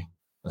epiphany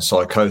and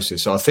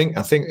psychosis? So I think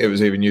it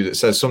was even you that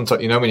says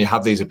sometimes, when you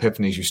have these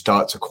epiphanies, you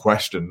start to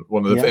question in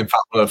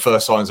fact, one of the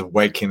first signs of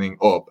waking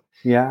up.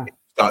 Yeah. You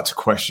start to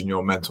question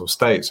your mental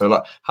state. So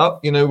like how,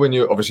 when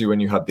you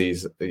had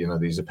these,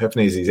 these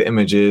epiphanies, these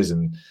images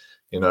and,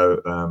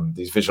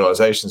 these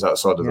visualizations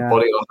outside of the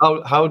body,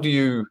 how do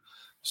you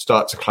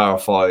start to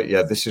clarify,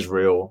 this is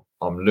real,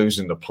 I'm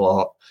losing the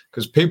plot?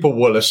 Because people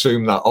will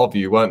assume that of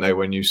you, won't they,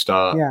 when you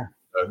start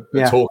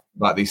talking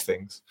about these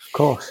things? Of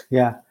course,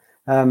 yeah.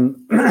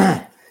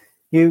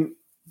 You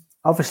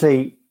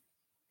obviously,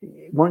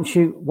 once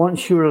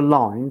you're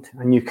aligned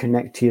and you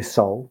connect to your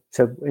soul.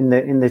 So in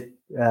the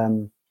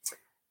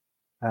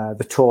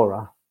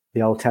Torah,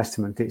 the Old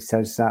Testament, it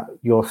says that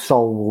your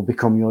soul will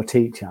become your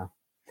teacher.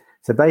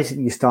 So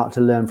basically, you start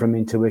to learn from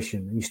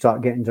intuition, and you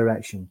start getting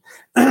direction,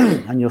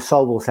 and your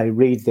soul will say,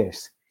 "Read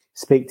this,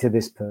 speak to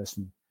this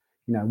person,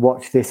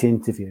 watch this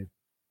interview."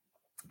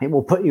 It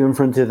will put you in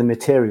front of the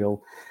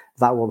material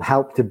that will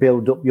help to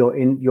build up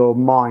your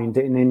mind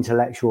and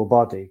intellectual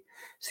body.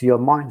 So your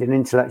mind and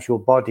intellectual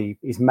body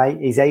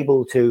is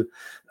able to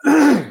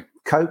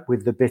cope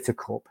with the bitter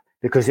cup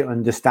because it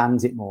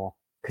understands it more,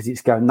 because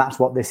it's going, that's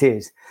what this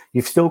is.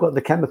 You've still got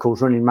the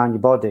chemicals running around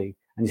your body,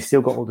 and you've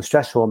still got all the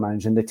stress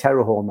hormones and the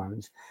terror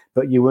hormones,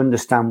 but you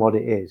understand what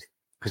it is,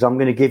 because I'm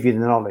going to give you the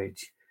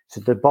knowledge.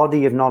 So the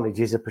body of knowledge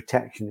is a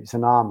protection. It's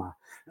an armor.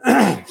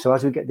 So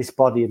as we get this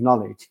body of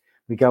knowledge,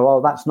 we go,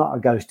 oh, that's not a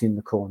ghost in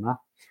the corner.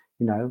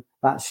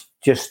 That's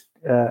just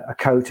a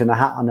coat and a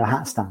hat on a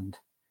hat stand.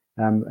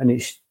 And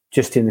it's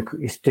just in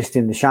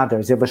the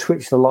shadows. If I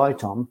switch the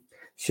light on,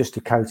 it's just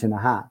a coat and a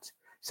hat.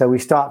 So we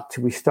start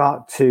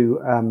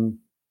to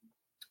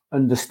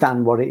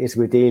understand what it is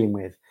we're dealing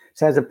with.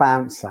 So as a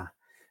bouncer,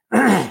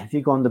 if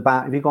you go on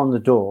the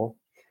door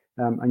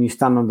and you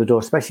stand on the door,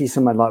 especially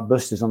somewhere like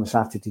Buster's on a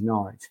Saturday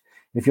night,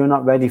 if you're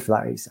not ready for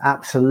that, it's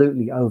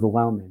absolutely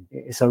overwhelming.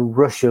 It's a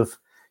rush of,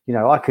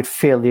 I could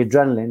feel the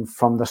adrenaline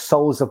from the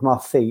soles of my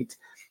feet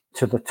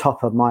to the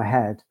top of my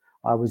head.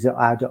 I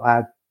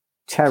had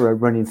terror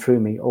running through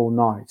me all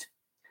night.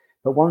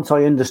 But once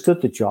I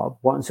understood the job,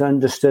 once I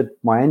understood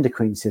my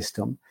endocrine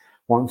system,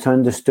 once I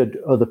understood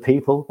other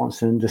people,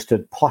 once I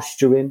understood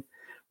posturing,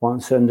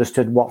 once I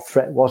understood what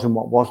threat was and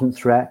what wasn't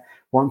threat,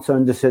 once I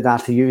understood how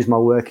to use my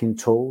working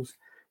tools,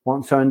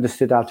 once I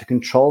understood how to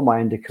control my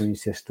endocrine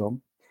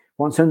system,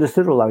 once I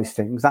understood all those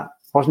things, that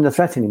wasn't a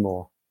threat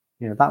anymore.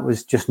 That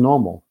was just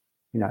normal.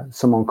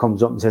 Someone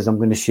comes up and says, I'm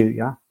going to shoot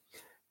you.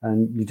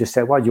 And you just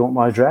say, well, do you want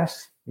my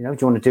address? Do you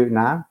want to do it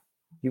now?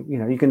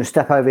 You're going to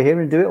step over here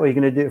and do it, or you're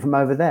going to do it from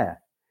over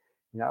there?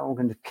 I'm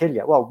going to kill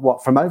you. Well,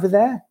 what, from over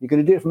there? You're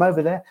going to do it from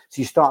over there?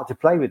 So you start to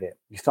play with it.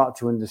 You start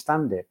to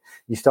understand it.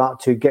 You start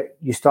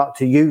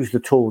to use the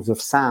tools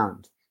of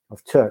sound,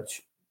 of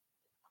touch,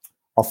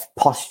 of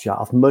posture,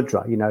 of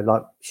mudra,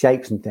 like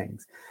shapes and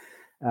things.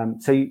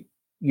 So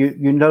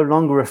you're no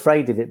longer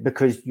afraid of it,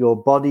 because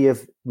your body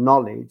of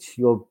knowledge,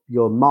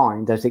 your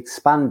mind has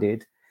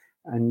expanded,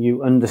 and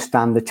you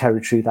understand the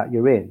territory that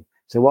you're in.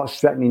 So what's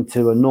threatening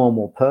to a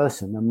normal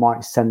person and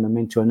might send them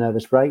into a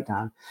nervous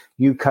breakdown,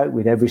 you cope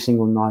with every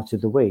single night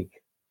of the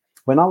week.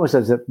 When I was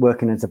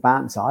working as a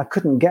bouncer, I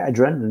couldn't get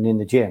adrenaline in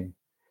the gym,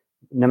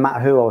 no matter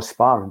who I was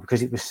sparring,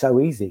 because it was so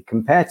easy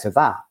compared to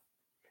that.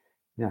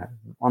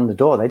 On the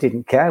door, they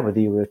didn't care whether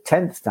you were a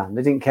 10th dan.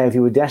 They didn't care if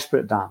you were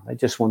desperate dan. They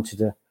just wanted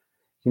to,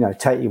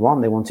 take you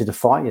on. They wanted to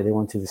fight you. They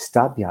wanted to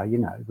stab you.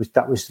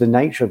 That was the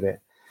nature of it.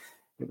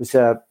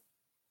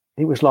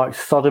 It was like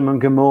Sodom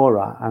and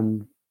Gomorrah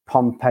and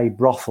Pompeii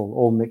brothel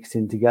all mixed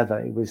in together.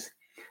 It was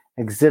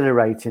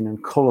exhilarating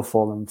and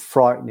colourful and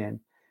frightening.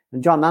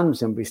 And John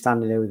Anderson would be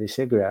standing there with his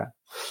cigarette,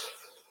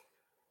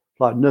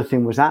 like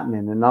nothing was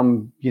happening. And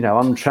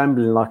I'm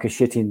trembling like a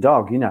shitting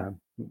dog. It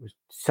was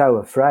so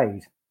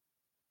afraid.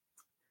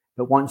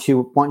 But once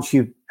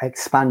you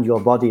expand your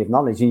body of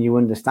knowledge and you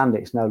understand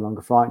it, it's no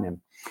longer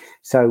frightening.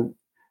 So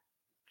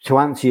to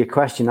answer your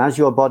question, as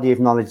your body of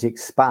knowledge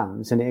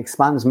expands, and it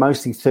expands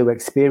mostly through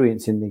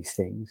experiencing these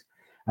things,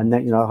 and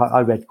then,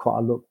 I read quite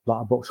a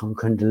lot of books on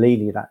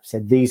Kundalini that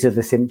said, these are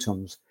the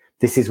symptoms.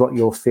 This is what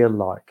you'll feel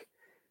like.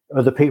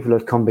 Other people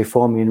had come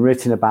before me and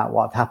written about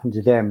what happened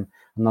to them,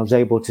 and I was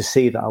able to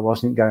see that I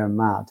wasn't going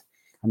mad,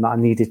 and that I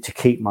needed to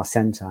keep my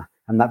center,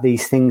 and that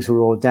these things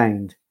were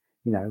ordained.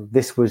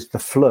 This was the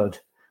flood,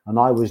 and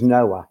I was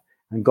Noah,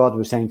 and God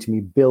was saying to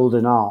me, build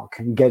an ark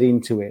and get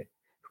into it,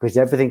 because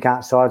everything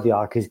outside the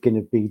ark is going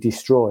to be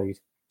destroyed.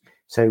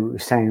 So it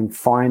was saying,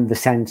 find the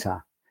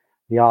center.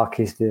 The ark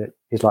is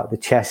like the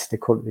chest. They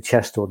call it the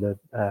chest, or the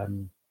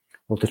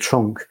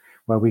trunk,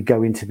 where we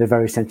go into the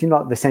very center,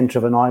 like the center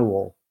of an eye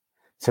wall.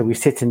 So we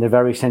sit in the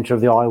very center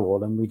of the eye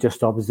wall and we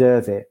just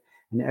observe it,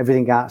 and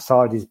everything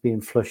outside is being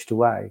flushed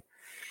away.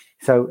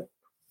 So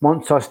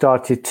once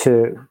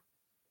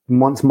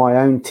my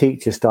own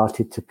teacher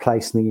started to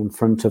place me in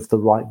front of the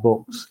right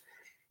books,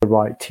 the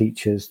right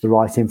teachers, the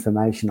right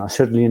information, I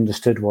suddenly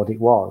understood what it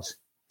was.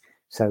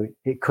 So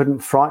it couldn't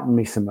frighten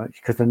me so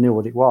much, because I knew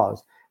what it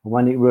was. And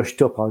when it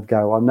rushed up, I'd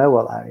go, I know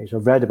what that is.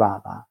 I've read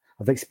about that.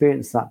 I've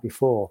experienced that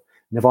before.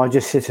 And if I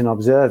just sit and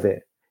observe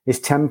it, it's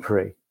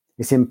temporary.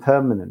 It's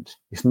impermanent.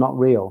 It's not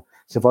real.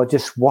 So if I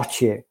just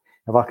watch it,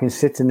 if I can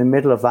sit in the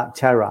middle of that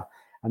terror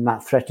and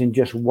that threat and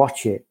just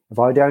watch it, if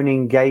I don't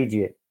engage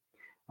it,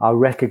 I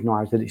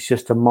recognize that it's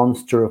just a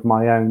monster of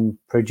my own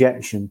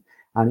projection,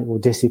 and it will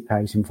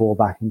dissipate and fall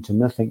back into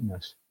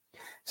nothingness.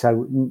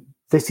 So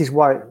this is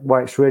why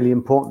it's really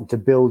important to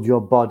build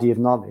your body of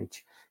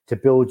knowledge, to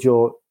build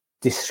your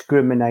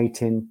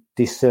discriminating,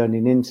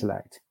 discerning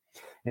intellect.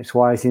 It's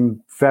why it's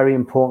very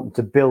important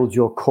to build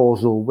your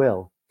causal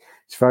will.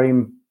 It's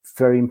very,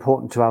 very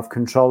important to have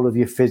control of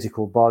your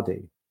physical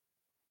body.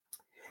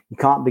 You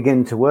can't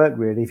begin to work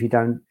really if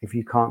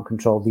you can't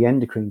control the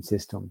endocrine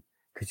system,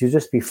 because you'll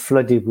just be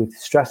flooded with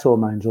stress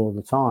hormones all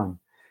the time.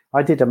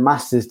 I did a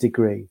master's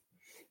degree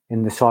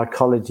in the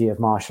psychology of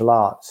martial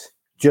arts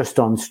just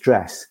on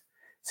stress,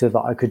 so that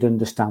I could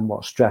understand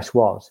what stress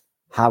was,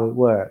 how it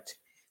worked.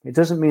 It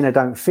doesn't mean I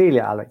don't feel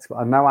it, Alex, but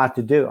I know how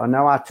to do it. I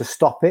know how to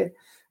stop it.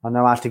 I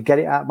know how to get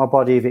it out of my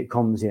body if it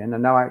comes in. I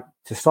know how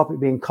to stop it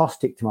being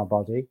caustic to my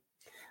body.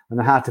 I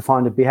know how to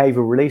find a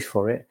behavioral release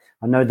for it.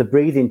 I know the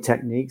breathing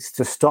techniques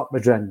to stop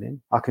adrenaline.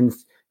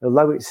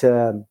 Although it's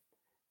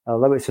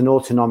an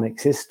autonomic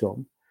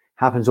system,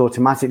 happens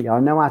automatically, I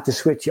know how to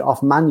switch it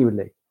off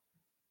manually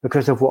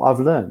because of what I've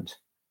learned.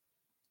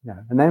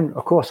 And then,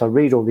 of course, I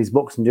read all these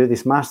books and do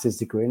this master's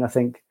degree, and I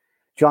think,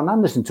 John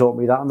Anderson taught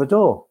me that on the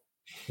door.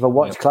 If I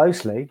watch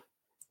closely,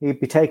 he'd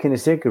be taking a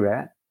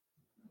cigarette.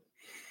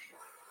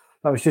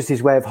 That was just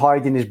his way of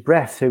hiding his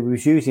breath. So he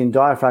was using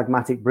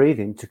diaphragmatic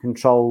breathing to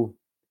control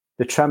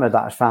the tremor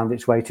that had found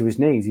its way to his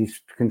knees.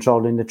 He's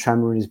controlling the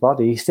tremor in his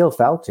body. He still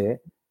felt it.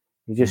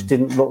 He just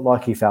didn't look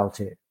like he felt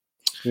it.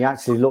 He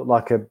actually looked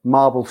like a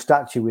marble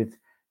statue with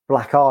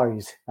black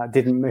eyes that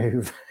didn't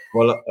move.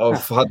 Well,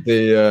 I've had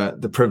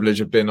the privilege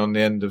of being on the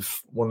end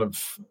of one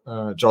of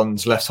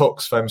John's left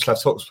hooks, famous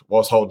left hooks,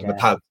 whilst holding the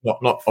pad.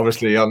 Not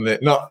obviously on the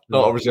not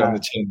obviously on the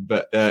chin,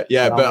 but But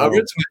I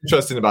read something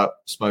interesting about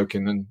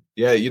smoking, and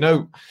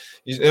when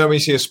you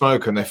see a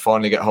smoker and they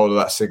finally get hold of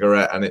that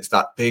cigarette, and it's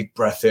that big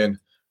breath in,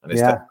 and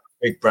it's that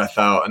big breath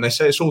out, and they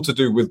say it's all to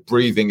do with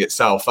breathing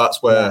itself.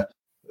 That's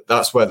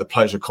where the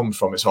pleasure comes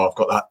from. It's I've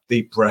got that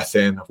deep breath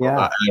in, I've got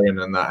that air in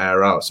and that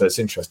air out. So it's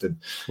interesting.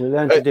 We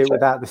learn to do it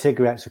without the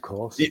cigarettes, of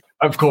course.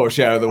 Of course,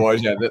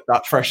 otherwise,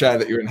 that fresh air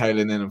that you're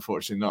inhaling in,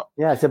 unfortunately, not.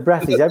 Yeah, the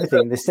breath is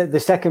everything. The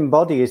second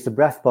body is the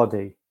breath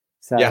body.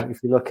 So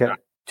if you look at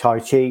Tai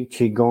Chi,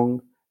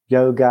 Qigong,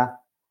 yoga,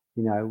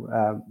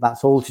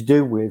 that's all to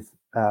do with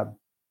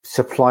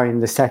supplying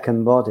the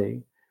second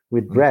body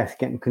with breath,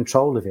 getting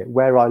control of it.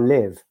 Where I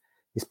live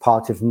is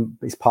part of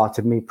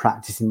me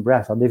practicing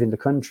breath. I live in the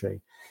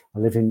country. I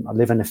live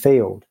in a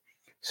field,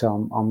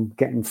 so I'm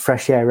getting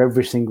fresh air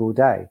every single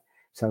day.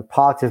 So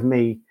part of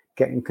me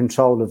getting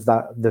control of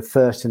that, the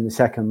first and the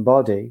second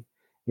body,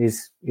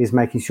 is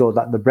making sure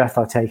that the breath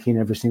I take in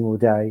every single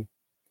day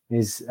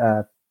is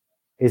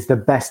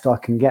the best I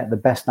can get, the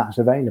best that's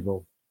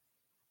available.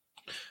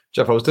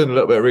 Geoff, I was doing a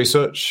little bit of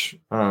research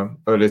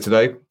earlier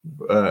today,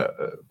 a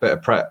bit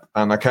of prep,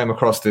 and I came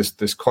across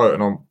this quote,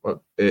 and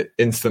it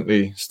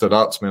instantly stood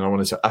out to me, and I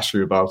wanted to ask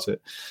you about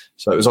it.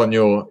 So it was on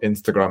your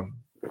Instagram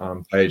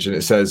page, and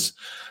it says,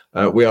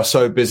 "We are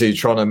so busy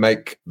trying to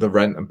make the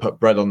rent and put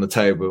bread on the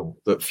table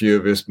that few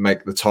of us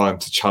make the time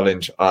to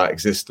challenge our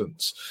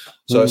existence."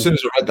 So as soon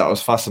as I read that, I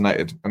was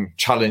fascinated and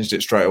challenged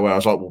it straight away. I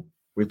was like, "Well,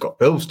 we've got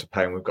bills to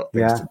pay and we've got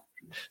things to do."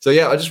 So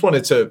I just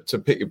wanted to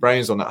pick your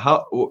brains on that.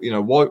 How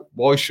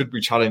why should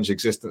we challenge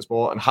existence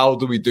more, and how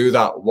do we do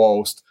that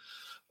whilst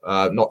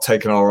not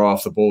taking our eye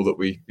off the ball that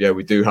we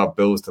do have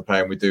bills to pay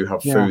and we do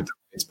have food that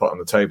needs put on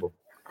the table.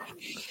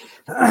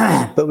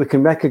 But we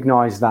can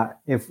recognize that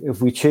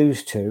if we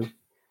choose to,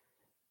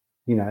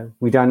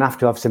 we don't have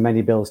to have so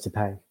many bills to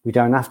pay. We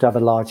don't have to have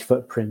a large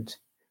footprint.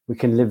 We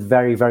can live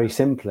very, very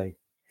simply.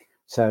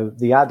 So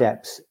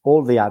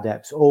all the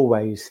adepts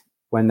always,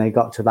 when they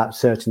got to that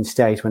certain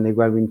stage, when they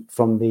were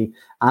from the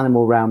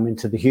animal realm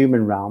into the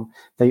human realm,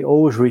 they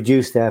always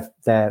reduce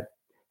their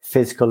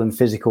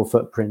physical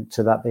footprint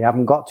so that they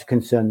haven't got to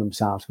concern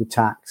themselves with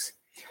tax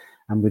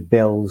and with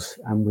bills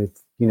and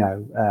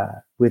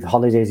with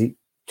holidays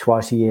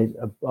twice a year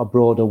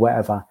abroad or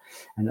whatever,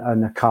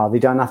 and a car. They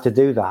don't have to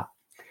do that.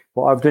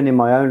 What I've done in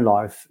my own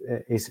life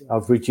is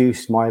I've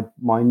reduced my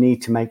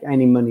need to make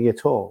any money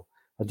at all.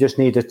 I just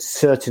need a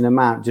certain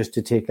amount just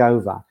to tick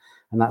over.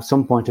 And at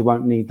some point, I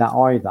won't need that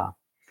either.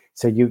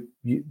 So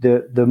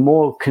the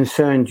more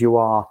concerned you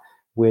are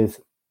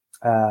with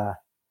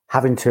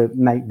having to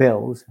make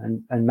bills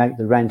and make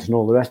the rent and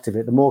all the rest of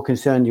it, the more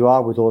concerned you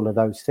are with all of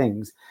those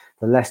things,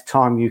 the less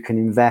time you can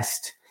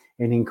invest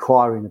in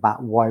inquiring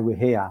about why we're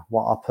here,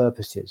 what our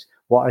purpose is,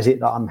 what is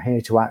it that I'm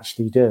here to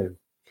actually do.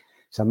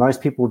 So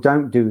most people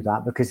don't do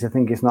that because they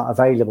think it's not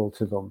available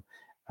to them.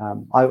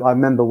 I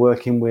remember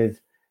working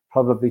with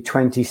probably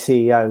 20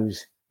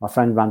 CEOs. My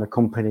friend ran a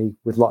company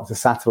with lots of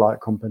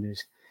satellite companies.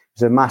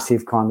 It was a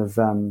massive kind of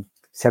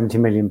 £70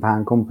 million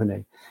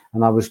company.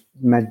 And I was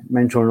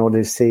mentoring all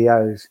these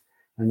CEOs,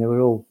 and they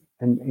were all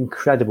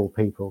incredible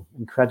people,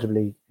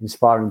 incredibly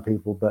inspiring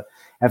people. But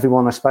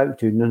everyone I spoke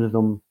to, none of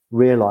them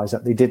realized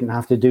that they didn't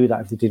have to do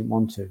that if they didn't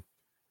want to.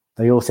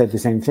 They all said the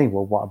same thing.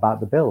 Well, what about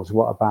the bills?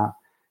 What about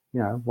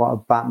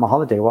my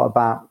holiday? What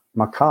about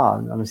my car?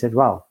 And I said,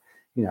 well,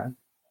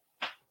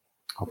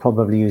 I'll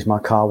probably use my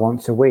car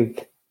once a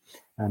week.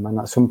 And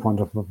at some point,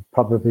 I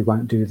probably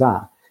won't do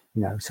that.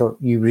 So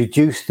you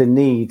reduce the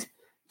need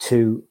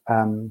to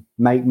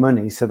make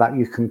money so that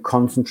you can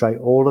concentrate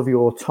all of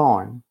your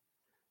time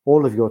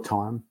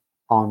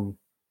on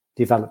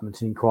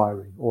development and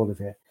inquiry, all of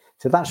it.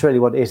 So that's really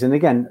what it is. And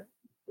again,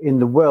 in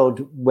the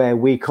world where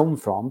we come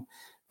from,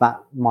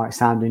 that might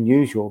sound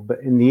unusual, but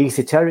in the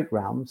esoteric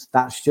realms,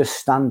 that's just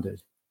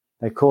standard.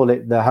 They call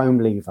it the home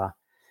lever.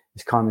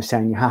 It's kind of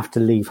saying you have to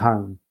leave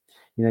home.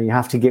 You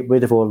have to get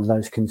rid of all of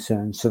those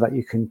concerns so that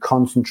you can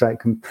concentrate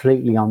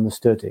completely on the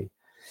study.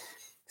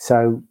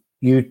 So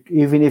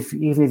even if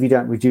you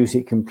don't reduce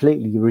it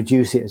completely, you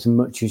reduce it as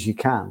much as you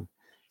can,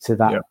 so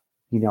that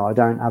I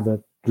don't have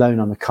a loan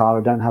on the car,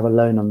 I don't have a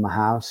loan on my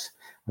house,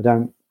 I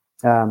don't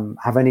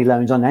have any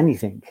loans on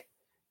anything.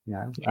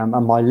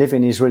 And my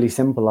living is really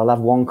simple. I'll have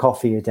one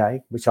coffee a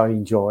day, which I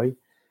enjoy.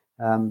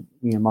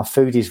 My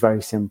food is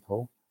very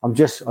simple. I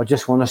just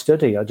want to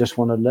study. I just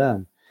want to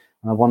learn.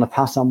 And I want to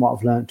pass on what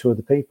I've learned to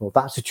other people.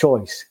 That's a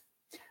choice.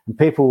 And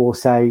people will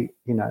say,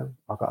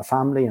 I've got a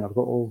family and I've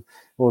got all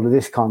of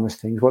this kind of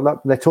things. Well,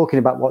 look, they're talking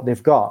about what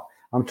they've got.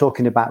 I'm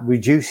talking about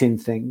reducing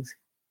things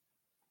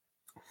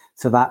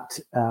so that,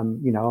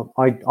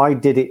 I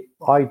did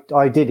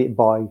it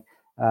by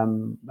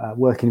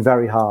working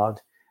very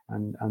hard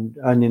and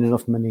earning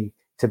enough money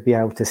to be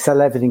able to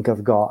sell everything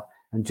I've got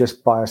and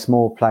just buy a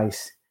small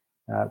place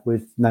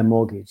with no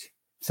mortgage.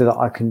 So that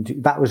I can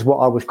do, that was what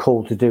I was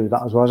called to do.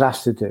 That was what I was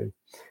asked to do.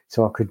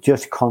 So I could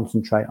just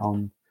concentrate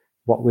on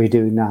what we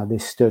do now,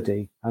 this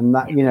study. And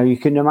that, you know, you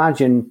can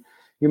imagine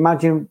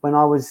when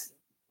I was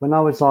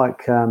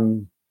like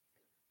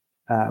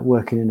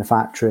working in a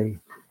factory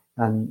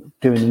and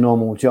doing a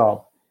normal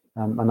job,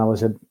 and I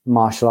was a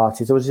martial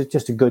artist. I was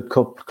just a good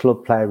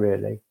club player,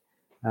 really.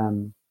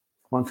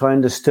 Once I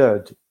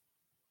understood,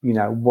 you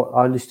know, what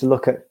I used to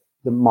look at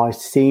my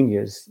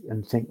seniors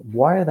and think,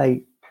 why are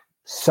they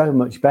so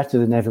much better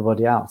than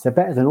everybody else? They're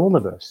better than all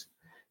of us.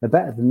 They're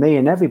better than me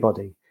and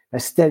everybody.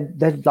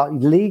 They're like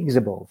leagues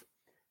above.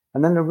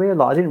 And then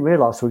I didn't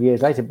realize till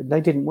years later, but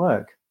they didn't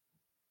work.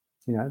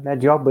 You know, their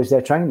job was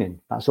their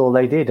training. That's all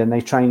they did. And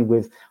they trained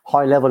with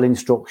high level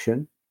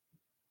instruction.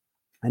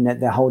 And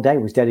their whole day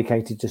was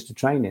dedicated just to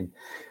training.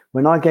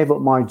 When I gave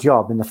up my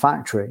job in the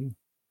factory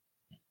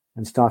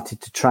and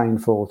started to train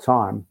full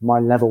time, my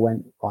level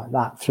went like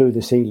that through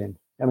the ceiling.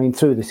 I mean,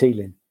 through the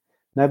ceiling.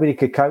 Nobody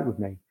could cope with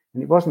me.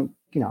 And it wasn't,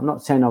 you know, I'm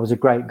not saying I was a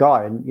great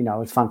guy and, you know, I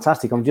was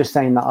fantastic. I'm just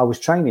saying that I was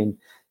training.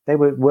 They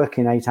were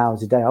working 8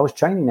 hours a day. I was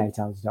training 8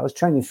 hours a day. I was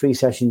training 3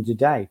 sessions a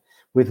day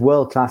with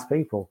world-class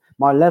people.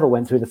 My level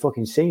went through the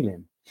fucking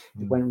ceiling.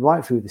 It went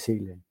right through the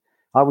ceiling.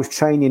 I was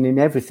training in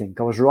everything.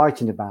 I was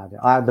writing about it.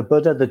 I had the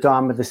Buddha, the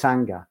Dharma, the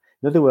Sangha.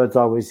 In other words,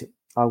 I was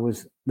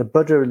the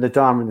Buddha and the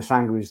Dharma and the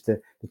Sangha is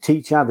the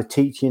teacher, the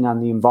teaching,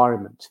 and the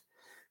environment.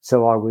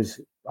 So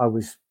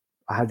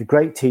I had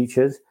great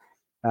teachers.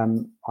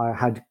 I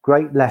had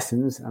great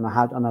lessons, and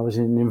I was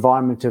in an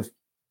environment of,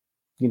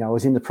 you know, I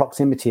was in the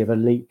proximity of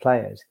elite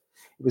players.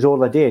 It was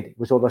all I did. It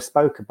was all I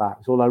spoke about. It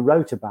was all I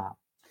wrote about.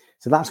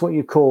 So that's what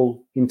you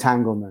call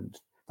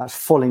entanglement. That's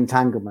full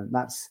entanglement.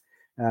 That's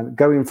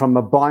going from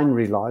a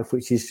binary life,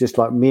 which is just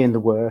like me and the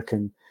work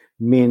and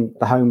me and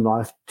the home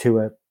life,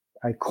 to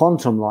a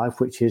quantum life,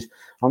 which is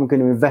I'm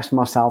going to invest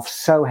myself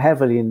so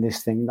heavily in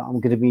this thing that I'm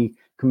going to be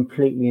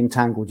completely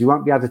entangled. You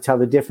won't be able to tell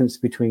the difference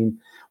between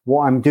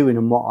what I'm doing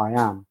and what I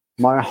am.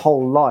 My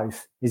whole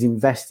life is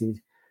invested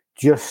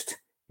just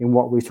in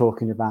what we're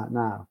talking about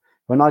now.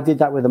 When I did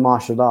that with the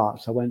martial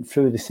arts, I went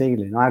through the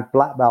ceiling. I had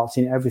black belts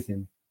in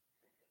everything.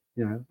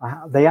 You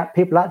know,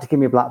 people had to give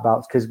me black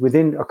belts because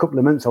within a couple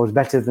of months I was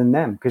better than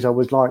them, because I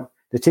was like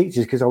the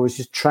teachers, because I was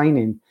just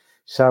training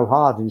so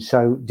hard and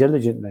so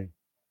diligently.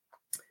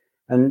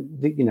 And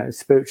you know,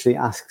 spiritually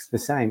asks the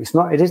same.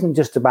 It isn't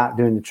just about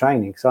doing the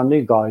training. Because I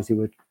knew guys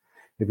who've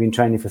been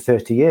training for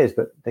 30 years,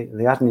 but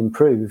they hadn't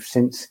improved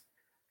since,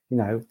 you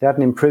know, they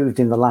hadn't improved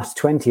in the last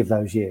 20 of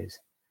those years.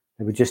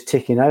 They were just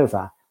ticking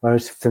over.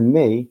 Whereas for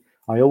me,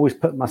 I always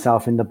put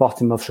myself in the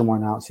bottom of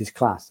someone else's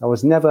class. I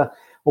was never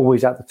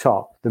always at the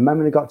top. The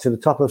moment I got to the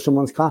top of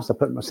someone's class, I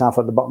put myself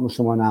at the bottom of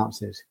someone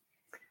else's.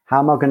 How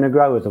am I going to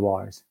grow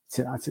otherwise?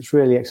 It's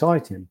really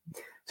exciting.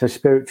 So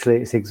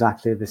spiritually, it's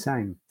exactly the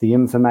same. The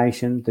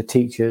information, the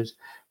teachers,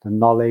 the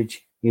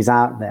knowledge is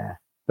out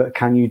there. But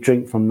can you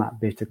drink from that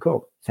bitter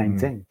cup? Same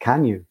thing.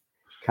 Can you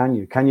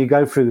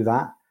go through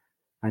that?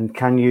 And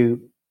can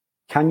you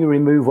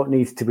remove what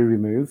needs to be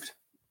removed?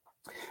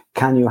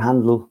 Can you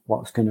handle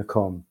what's going to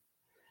come?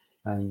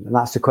 And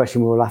that's the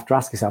question we'll have to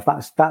ask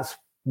ourselves. That's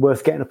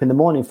worth getting up in the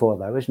morning for,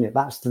 though, isn't it?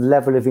 That's the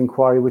level of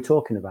inquiry we're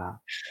talking about.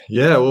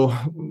 Yeah,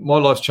 well, my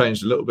life's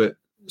changed a little bit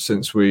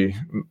since we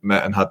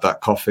met and had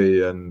that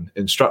coffee and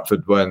in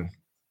Stratford, when,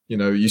 you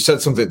know, you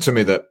said something to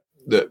me that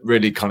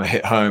really kind of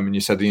hit home. And you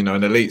said, you know,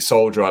 an elite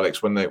soldier,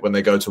 Alex, when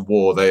they go to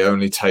war, they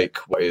only take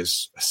what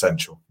is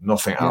essential,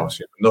 nothing else.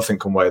 You know, nothing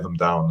can weigh them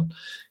down. And,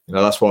 you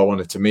know, that's why I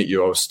wanted to meet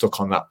you. I was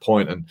stuck on that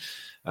point. And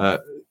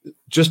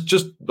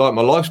just like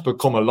my life's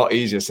become a lot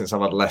easier since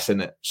I've had less in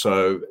it.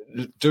 So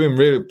doing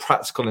really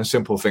practical and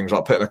simple things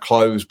like putting a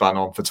clothes ban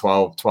on for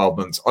 12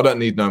 months. I don't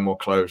need no more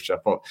clothes,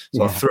 Geoff.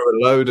 So I threw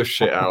a load of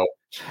shit out.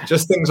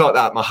 Just things like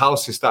that. My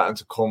house is starting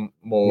to come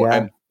more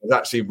empty. There's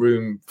actually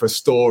room for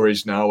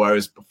storage now,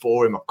 whereas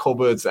before in my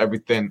cupboards,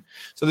 everything.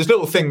 So there's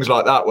little things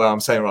like that where I'm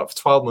saying, right, for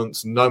 12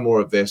 months, no more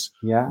of this,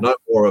 no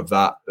more of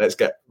that. Let's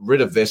get rid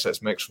of this.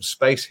 Let's make some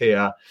space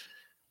here.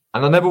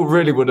 And I never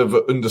really would have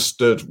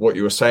understood what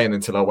you were saying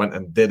until I went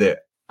and did it.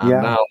 And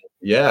now,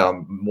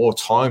 I'm more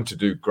time to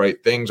do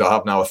great things. I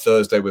have now a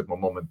Thursday with my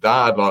mum and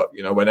dad, like,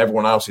 you know, when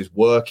everyone else is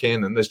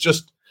working, and there's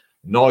just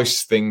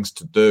nice things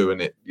to do.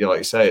 And it, you know, like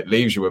you say, it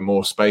leaves you with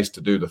more space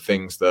to do the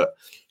things that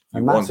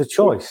you want. And that's a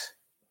choice.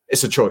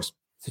 It's a choice.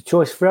 It's a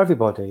choice for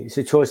everybody. It's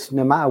a choice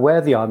no matter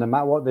where they are, no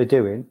matter what they're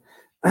doing.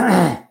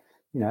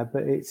 You know,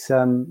 but it's,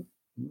 you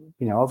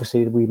know,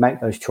 obviously we make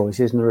those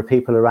choices and there are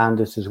people around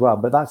us as well,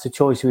 but that's a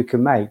choice we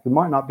can make. We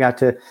might not be able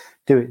to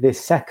do it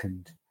this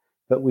second,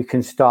 but we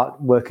can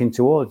start working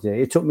towards it.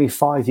 It took me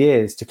 5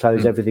 years to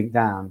close everything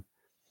down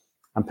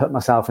and put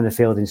myself in a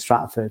field in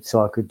Stratford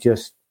so I could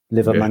just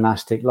live a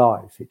monastic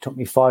life. It took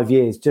me 5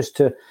 years just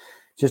to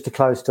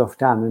close stuff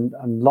down,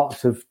 and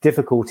lots of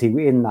difficulty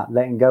in that,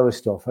 letting go of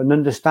stuff and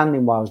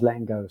understanding why I was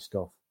letting go of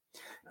stuff.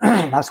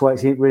 That's why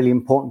it's really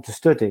important to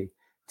study,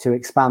 to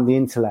expand the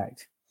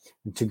intellect,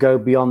 and to go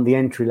beyond the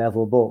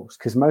entry-level books,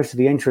 because most of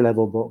the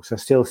entry-level books are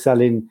still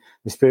selling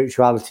the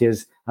spirituality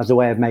as a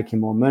way of making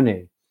more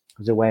money,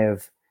 as a way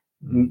of,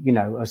 you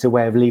know, as a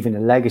way of leaving a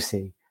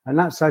legacy. And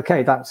that's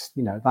okay. That's,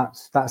 you know,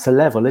 that's a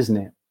level, isn't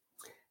it?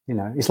 You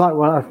know, it's like,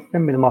 well, I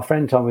remember my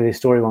friend told me this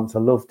story once. I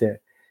loved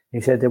it.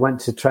 He said they went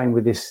to train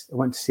with this. I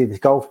went to see this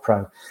golf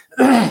pro,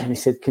 and he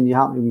said, "Can you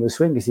help me with my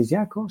swing?" He says,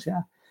 "Yeah, of course,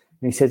 yeah."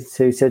 And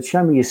he said,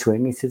 "Show me your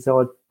swing." He said,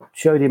 so I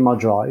showed him my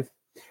drive,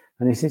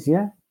 and he said,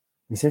 "Yeah."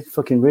 He said,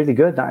 "Fucking really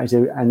good. That is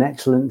an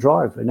excellent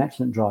drive, an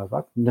excellent drive."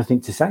 I've nothing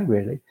to say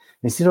really. And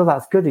he said, "Oh,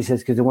 that's good." He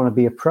says, "Because I want to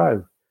be a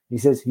pro." He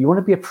says, "You want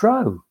to be a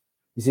pro?"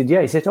 He said, "Yeah."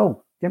 He said,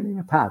 "Oh, get me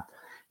a pad."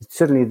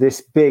 Suddenly, this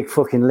big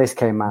fucking list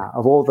came out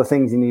of all the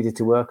things he needed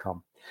to work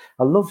on.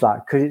 I love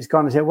that because it's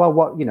kind of say, well,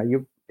 what, you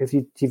know, if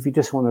you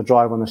just want to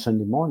drive on a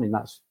Sunday morning,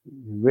 that's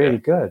really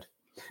good.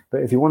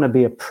 But if you want to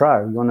be a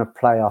pro, you want to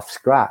play off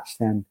scratch,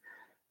 then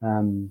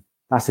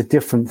that's a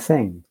different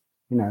thing,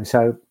 you know.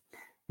 So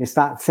it's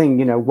that thing,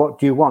 you know, what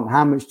do you want?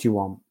 How much do you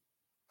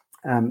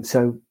want?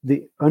 So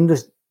the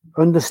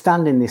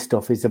understanding this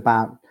stuff is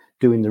about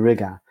doing the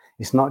rigor.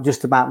 It's not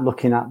just about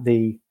looking at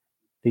the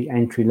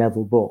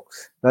entry-level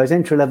books. Those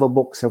entry-level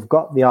books have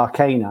got the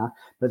arcana,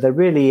 but they're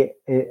really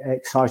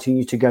exciting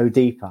you to go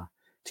deeper,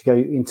 to go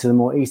into the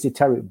more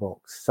esoteric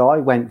books. So I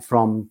went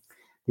from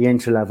the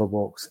entry-level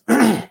books,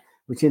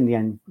 which in the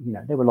end, you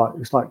know, they were like,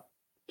 it's like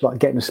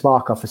getting a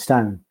spark off a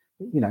stone.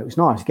 You know, it's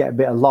nice to get a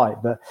bit of light,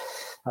 but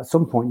at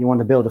some point you want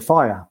to build a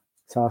fire.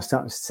 So I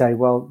started to say,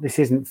 well, this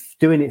isn't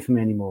doing it for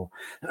me anymore.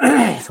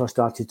 So I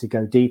started to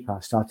go deeper. I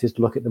started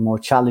to look at the more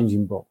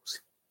challenging books.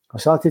 I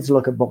started to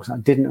look at books I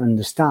didn't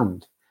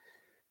understand.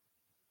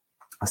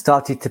 I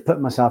started to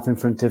put myself in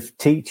front of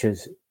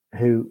teachers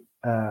who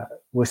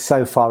were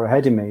so far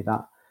ahead of me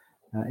that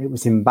it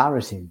was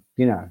embarrassing,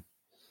 you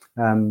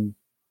know.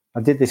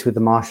 I did this with the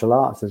martial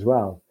arts as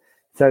well.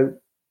 So,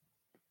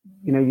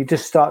 you know, you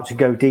just start to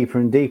go deeper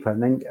and deeper,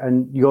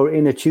 and your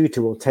inner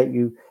tutor will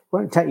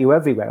won't take you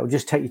everywhere. It'll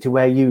just take you to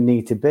where you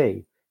need to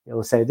be.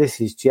 It'll say,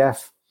 this is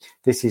Geoff.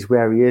 This is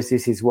where he is.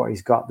 This is what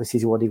he's got. This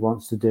is what he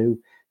wants to do.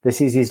 This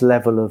is his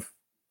level of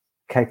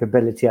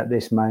capability at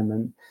this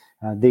moment.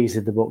 These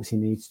are the books he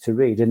needs to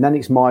read. And then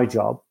it's my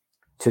job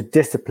to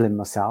discipline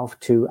myself,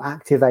 to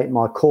activate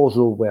my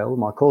causal will,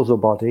 my causal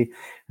body,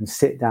 and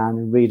sit down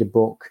and read a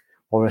book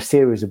or a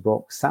series of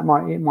books. It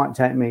might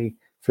take me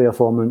 3 or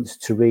 4 months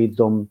to read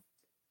them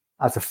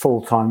as a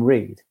full-time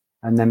read,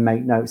 and then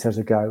make notes as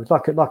I go,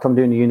 like I'm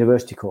doing a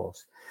university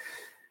course,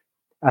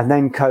 and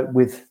then cope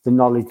with the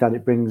knowledge that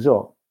it brings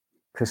up.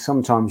 Because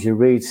sometimes you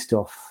read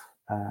stuff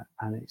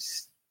and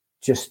it's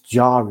just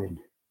jarring.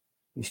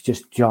 It's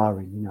just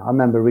jarring. You know, I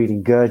remember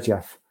reading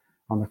Gurdjieff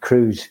on a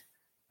cruise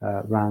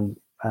around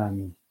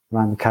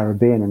the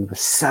Caribbean, and was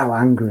so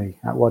angry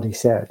at what he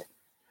said.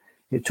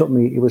 It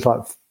was like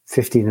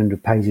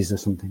 1,500 pages or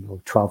something, or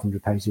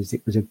 1,200 pages.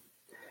 It was a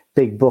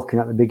big book, and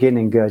at the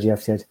beginning,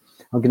 Gurdjieff said,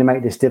 "I'm going to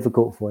make this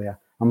difficult for you.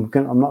 I'm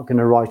not going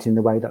to write in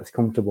the way that's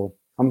comfortable.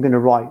 I'm going to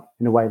write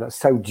in a way that's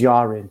so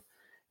jarring,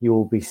 you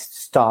will be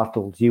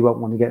startled. You won't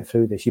want to get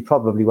through this. You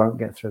probably won't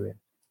get through it."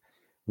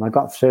 And I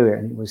got through it,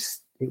 and it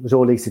was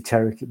all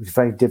esoteric. It was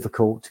very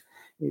difficult.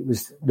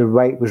 The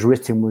way it was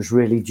written was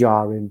really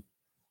jarring.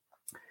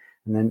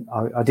 And then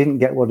I didn't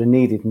get what I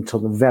needed until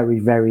the very,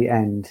 very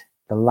end,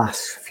 the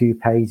last few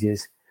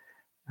pages.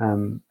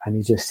 And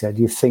he just said,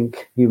 "You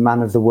think, you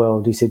man of the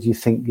world," he said, "you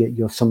think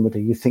you're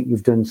somebody, you think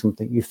you've done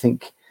something, you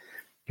think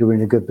you're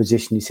in a good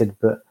position." He said,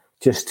 "But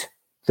just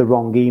the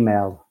wrong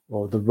email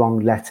or the wrong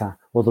letter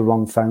or the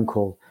wrong phone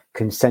call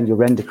can send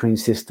your endocrine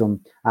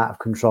system out of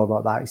control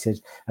like that." He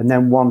said, "And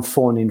then one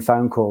phone-in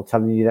phone call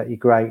telling you that you're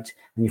great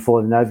and you're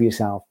falling over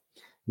yourself."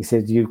 He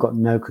said, "You've got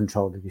no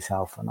control of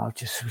yourself." And I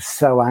just was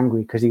so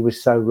angry because he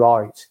was so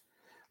right.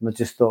 And I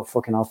just thought,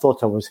 I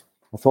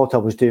thought I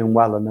was doing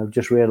well, and I've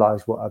just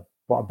realised what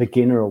a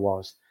beginner I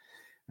was.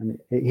 And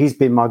he's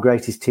been my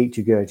greatest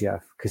teacher,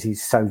 Gurdjieff, because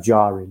he's so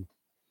jarring.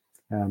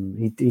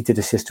 He did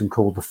a system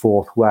called the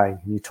Fourth Way,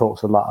 and he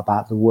talks a lot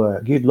about the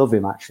work. You'd love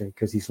him, actually,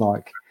 because he's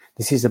like,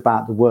 this is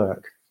about the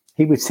work.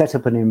 He would set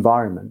up an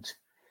environment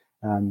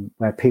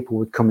where people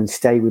would come and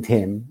stay with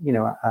him, you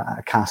know, at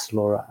a castle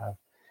or a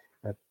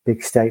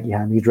big stately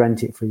home. He'd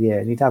rent it for a year,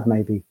 and he'd have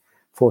maybe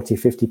 40,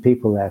 50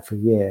 people there for a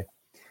year.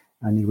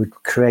 And he would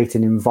create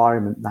an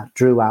environment that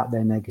drew out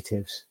their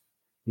negatives.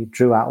 He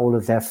drew out all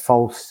of their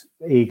false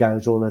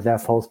egos, all of their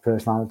false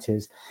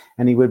personalities,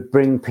 and he would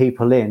bring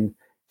people in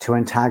to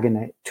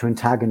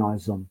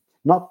antagonize them.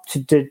 Not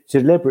to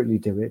deliberately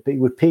do it, but he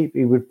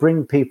would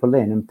bring people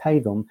in and pay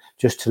them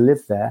just to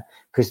live there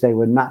because they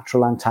were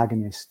natural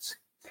antagonists.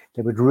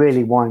 They would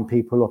really wind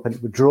people up, and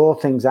it would draw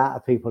things out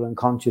of people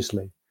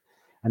unconsciously.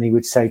 And he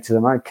would say to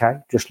them, "Okay,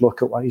 just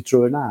look at what he's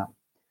drawing out.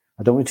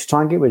 I don't want you to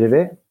try and get rid of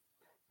it.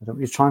 I don't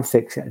want you to try and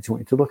fix it. I just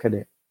want you to look at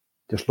it.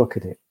 Just look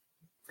at it."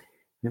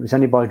 And it was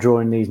only by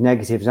drawing these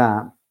negatives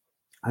out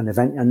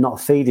and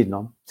not feeding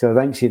them. So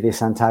eventually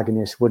this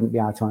antagonist wouldn't be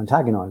able to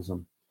antagonize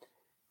them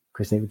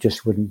because they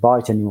just wouldn't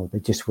bite anymore. They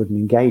just wouldn't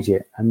engage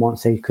it. And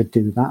once they could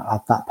do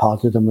that, that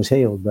part of them was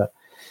healed. But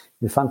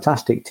he was a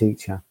fantastic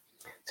teacher.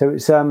 So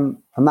it's and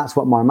that's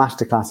what my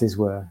masterclasses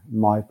were,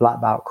 my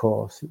black belt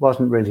course. It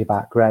wasn't really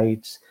about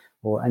grades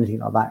or anything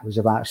like that. It was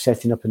about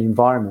setting up an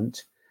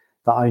environment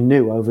that I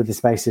knew over the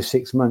space of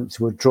 6 months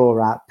would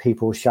draw out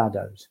people's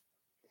shadows.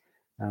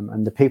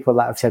 And the people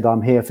that have said,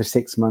 I'm here for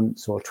 6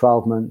 months or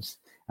 12 months,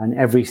 and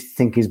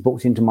everything is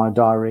booked into my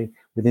diary,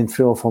 within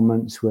 3 or 4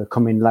 months, we're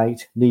coming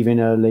late, leaving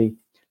early,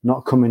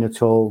 not coming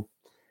at all.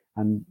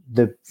 And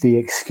the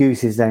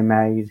excuses they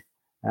made,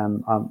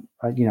 and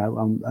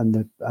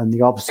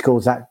the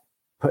obstacles that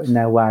put in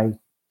their way,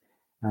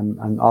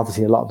 and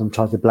obviously a lot of them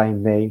tried to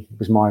blame me. It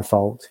was my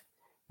fault,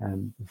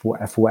 for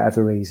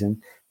whatever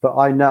reason. But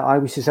I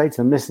used to say to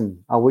them,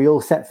 listen, are we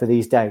all set for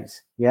these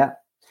dates? Yeah.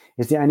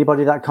 Is there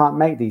anybody that can't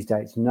make these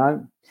dates?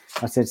 No.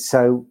 I said,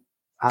 so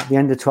at the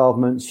end of 12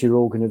 months, you're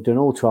all going to have done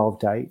all 12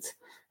 dates.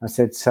 I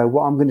said, so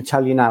what I'm going to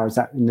tell you now is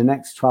that in the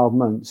next 12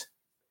 months,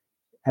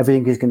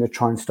 everything is going to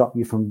try and stop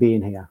you from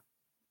being here.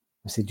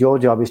 I said, your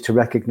job is to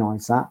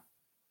recognize that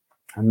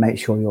and make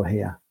sure you're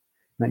here.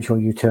 Make sure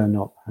you turn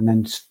up. And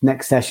then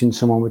next session,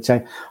 someone would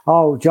say,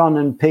 oh, John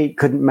and Pete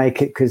couldn't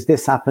make it because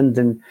this happened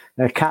and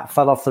their cat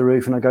fell off the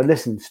roof. And I go,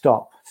 listen,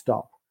 stop.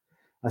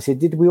 I said,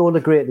 did we all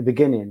agree at the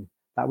beginning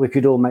that we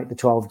could all make the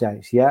 12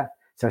 days? Yeah.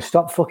 So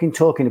stop fucking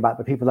talking about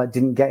the people that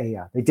didn't get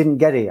here. They didn't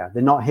get here.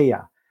 They're not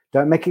here.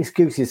 Don't make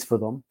excuses for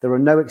them. There are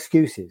no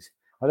excuses.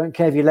 I don't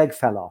care if your leg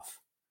fell off.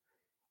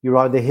 You're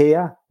either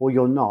here or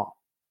you're not.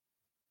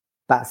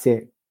 That's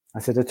it. I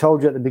said, I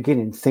told you at the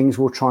beginning, things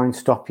will try and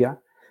stop you.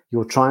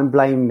 You'll try and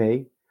blame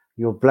me.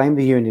 You'll blame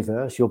the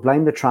universe. You'll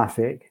blame the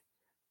traffic,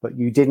 but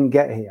you didn't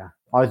get here.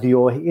 Either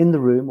you're in the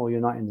room or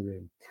you're not in the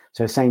room.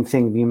 So same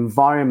thing. The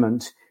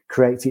environment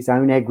creates its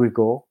own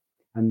egregore,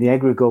 and the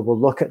egregore will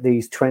look at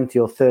these 20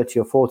 or 30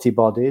 or 40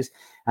 bodies,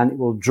 and it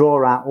will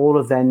draw out all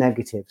of their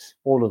negatives,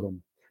 all of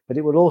them. But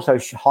it will also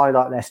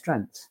highlight their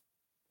strengths.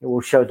 It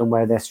will show them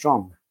where they're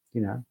strong,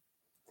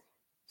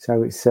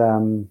 So it's,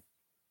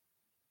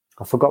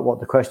 I forgot what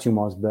the question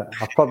was, but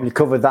I've probably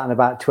covered that and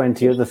about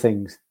 20 other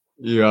things.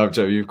 You have,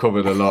 Joe. You've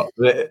covered a lot.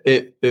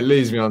 It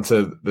leads me on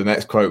to the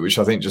next quote, which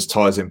I think just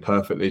ties in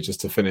perfectly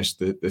just to finish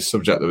this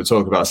subject that we're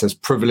talking about. It says,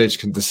 privilege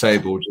can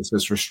disable just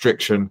as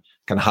restriction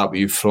can help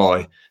you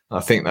fly. And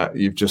I think that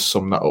you've just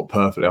summed that up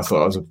perfectly. I thought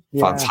that was a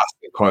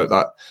fantastic quote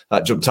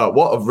that jumped out.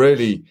 What I've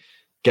really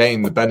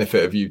gained the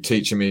benefit of you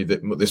teaching me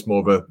that this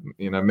more of a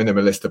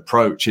minimalist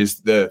approach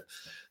is the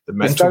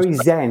mental. It's very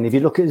Zen. If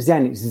you look at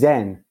Zen, it's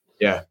Zen.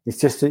 Yeah. It's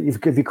just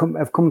if you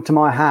come to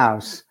my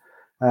house,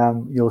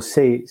 you'll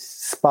see it's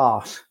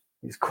sparse,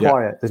 it's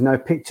quiet. Yeah. There's no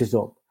pictures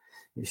up.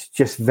 It's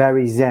just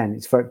very Zen.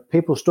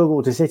 People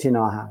struggle to sit in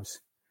our house.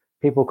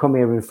 People come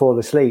here and fall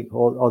asleep,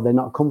 or they're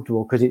not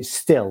comfortable because it's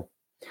still.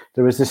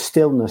 There is a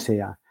stillness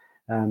here,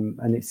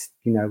 and it's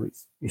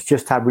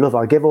just how we love it.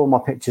 I give all my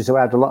pictures away.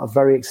 I had a lot of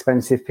very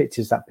expensive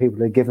pictures that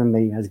people have given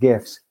me as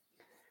gifts,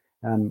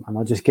 and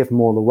I just give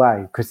them all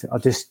away because I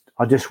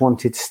just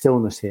wanted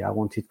stillness here. I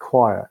wanted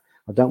quiet.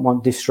 I don't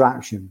want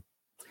distraction.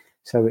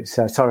 So it's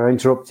sorry I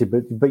interrupted,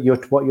 but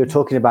what you're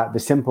talking about, the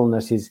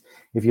simpleness is,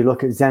 if you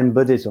look at Zen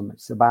Buddhism,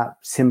 it's about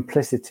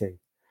simplicity.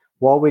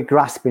 While we're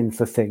grasping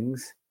for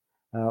things,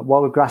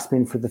 while we're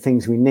grasping for the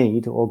things we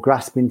need, or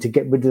grasping to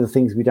get rid of the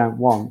things we don't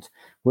want,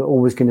 we're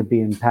always going to be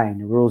in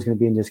pain, and we're always going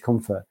to be in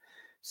discomfort.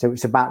 So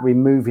it's about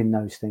removing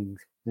those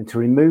things, and to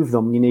remove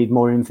them, you need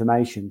more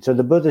information. So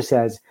the Buddha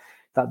says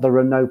that there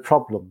are no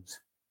problems.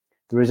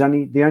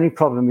 The only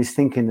problem is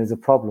thinking there's a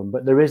problem,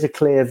 but there is a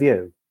clear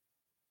view.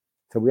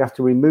 So we have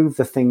to remove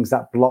the things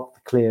that block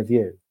the clear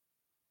view.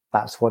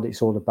 That's what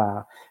it's all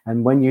about.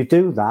 And when you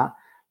do that,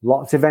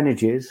 lots of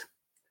energies,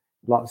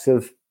 lots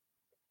of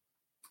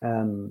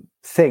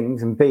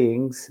things and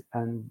beings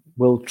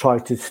will try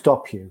to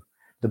stop you.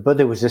 The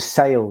Buddha was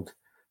assailed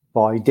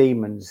by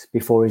demons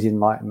before his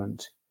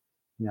enlightenment.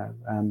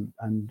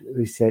 And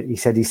he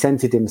said he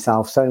centered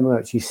himself so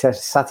much, he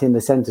sat in the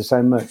center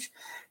so much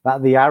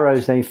that the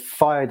arrows they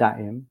fired at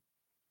him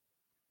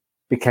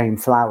became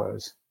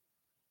flowers.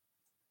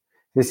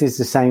 This is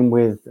the same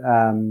with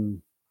I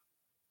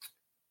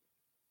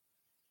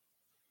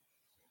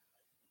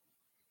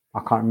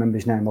can't remember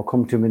his name. I'll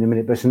come to him in a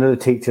minute. But it's another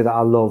teacher that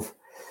I love.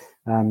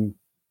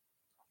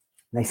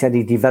 They said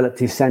he developed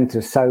his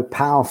center so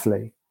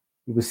powerfully.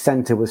 His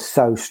center was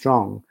so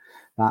strong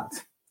that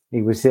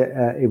it was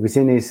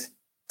in his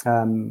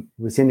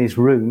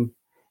room,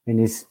 in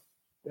his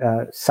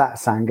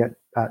satsang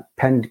at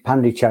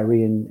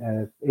Pondicherry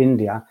in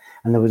India,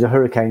 and there was a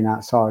hurricane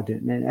outside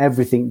it, and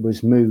everything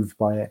was moved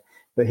by it.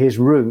 But his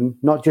room,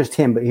 not just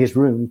him, but his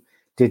room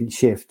didn't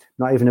shift.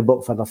 Not even a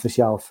book fell off the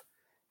shelf.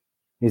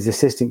 His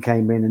assistant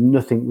came in and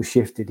nothing was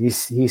shifted.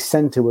 His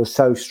center was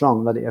so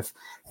strong that it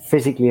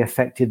physically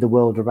affected the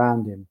world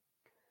around him.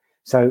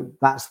 So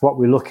that's what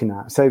we're looking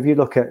at. So if you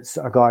look at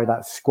a guy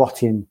that's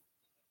squatting,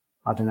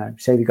 I don't know,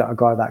 say you've got a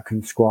guy that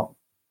can squat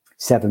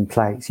 7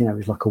 plates,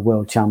 he's like a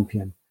world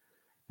champion.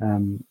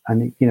 And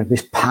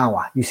this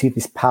power, you see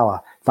this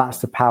power, that's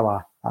the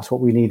power. That's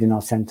what we need in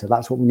our center.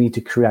 That's what we need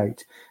to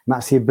create. And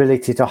that's the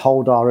ability to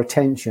hold our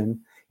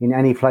attention in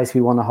any place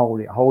we want to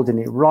hold it, holding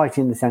it right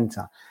in the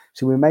center.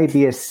 So we may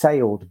be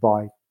assailed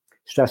by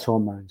stress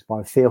hormones,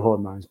 by fear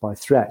hormones, by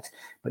threat,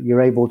 but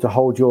you're able to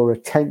hold your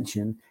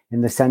attention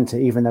in the center,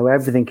 even though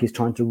everything is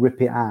trying to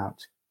rip it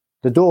out.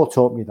 The door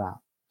taught me that.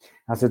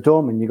 As a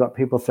doorman, you've got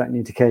people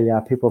threatening to kill you,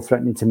 people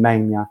threatening to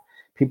maim you,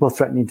 people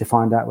threatening to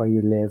find out where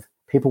you live,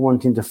 people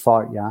wanting to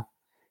fight you.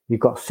 You've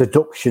got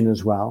seduction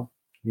as well,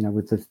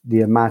 with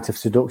the amount of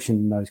seduction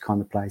in those kind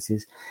of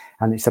places.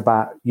 And it's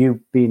about you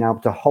being able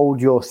to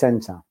hold your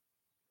center,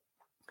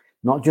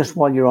 not just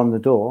while you're on the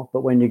door,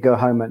 but when you go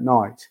home at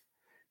night,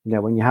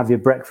 when you have your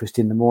breakfast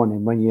in the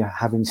morning, when you're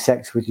having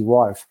sex with your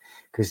wife,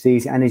 because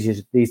these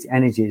energies,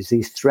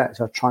 these threats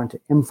are trying to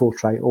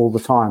infiltrate all the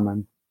time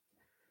and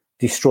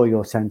destroy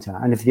your center.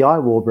 And if the eye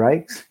wall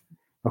breaks,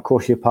 of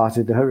course, you're part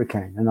of the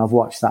hurricane. And I've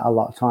watched that a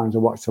lot of times. I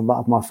watched a lot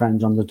of my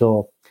friends on the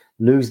door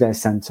lose their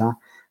center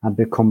and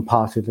become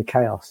part of the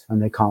chaos,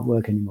 and they can't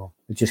work anymore.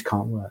 It just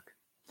can't work.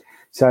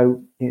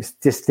 So it's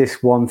just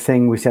this one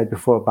thing we said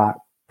before about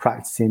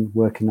practicing,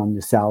 working on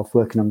yourself,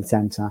 working on the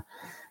center,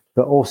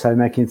 but also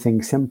making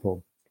things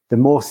simple. The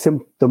more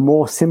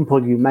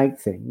simple you make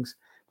things,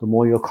 the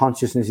more your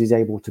consciousness is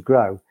able to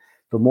grow.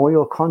 The more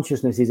your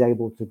consciousness is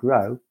able to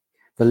grow,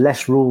 the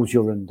less rules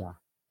you're under.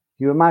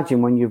 You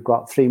imagine when you've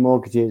got 3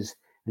 mortgages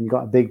and you've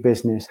got a big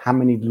business, how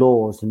many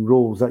laws and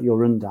rules that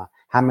you're under,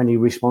 how many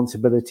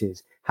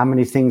responsibilities, how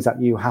many things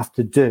that you have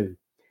to do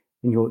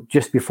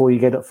just before you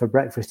get up for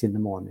breakfast in the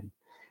morning.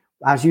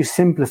 As you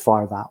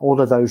simplify that,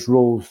 all of those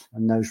rules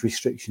and those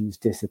restrictions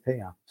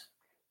disappear.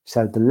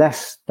 So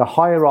the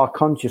higher our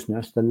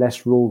consciousness, the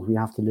less rules we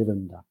have to live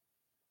under.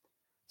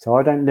 So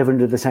I don't live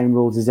under the same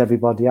rules as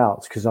everybody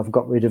else, because I've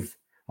got rid of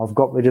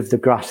the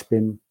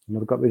grasping, and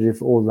I've got rid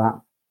of all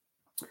that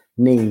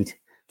need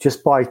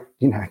just by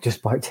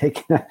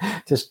taking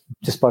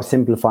just by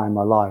simplifying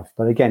my life.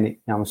 But again,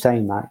 I'm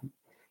saying that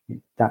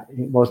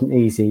it wasn't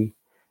easy,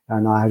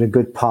 and I had a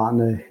good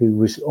partner who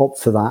was up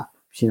for that.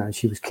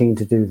 She was keen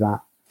to do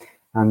that,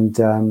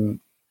 and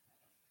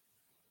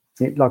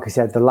like I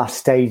said, the last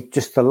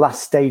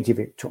stage of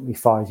it took me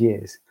 5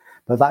 years,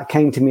 but that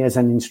came to me as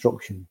an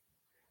instruction.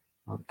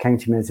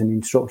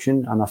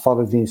 And I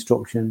followed the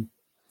instruction,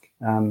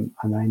 and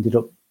I ended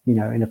up,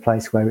 in a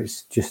place where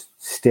it's just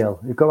still.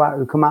 We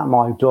come out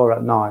my door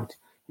at night,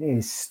 it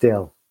is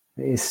still.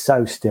 It is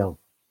so still.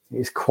 It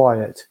is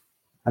quiet,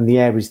 and the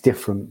air is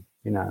different,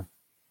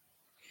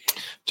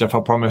 Geoff, I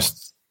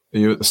promised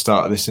you at the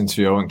start of this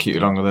interview I won't keep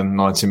you longer than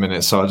 90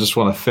 minutes, so I just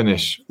want to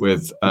finish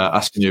with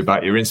asking you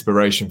about your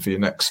inspiration for your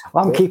next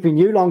book. I'm keeping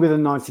you longer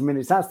than 90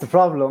 minutes. That's the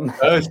problem.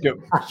 That's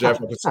good. Geoff,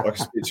 I could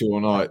speak to you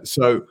all night.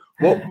 So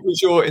what was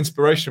your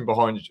inspiration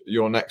behind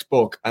your next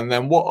book? And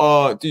then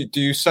do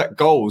you set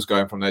goals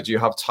going from there? Do you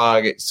have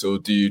targets, or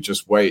do you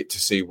just wait to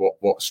see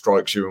what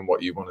strikes you and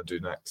what you want to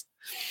do next?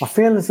 I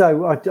feel as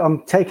though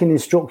I'm taking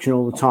instruction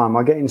all the time.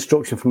 I get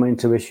instruction from my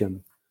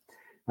intuition.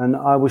 And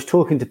I was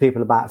talking to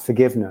people about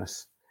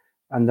forgiveness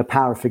and the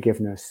power of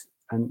forgiveness,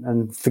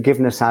 and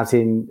forgiveness as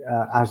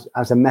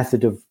a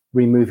method of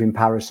removing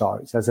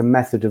parasites, as a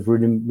method of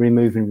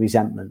removing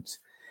resentment,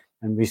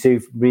 and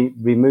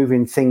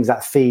removing things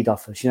that feed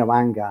off us,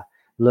 anger,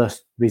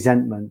 lust,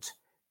 resentment,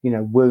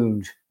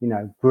 wound,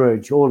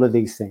 grudge, all of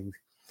these things.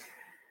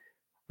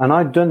 And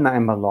I'd done that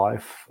in my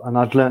life, and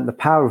I'd learned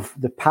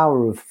the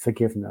power of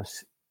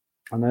forgiveness,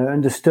 and I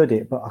understood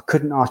it, but I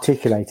couldn't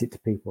articulate it to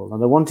people.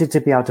 And I wanted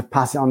to be able to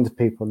pass it on to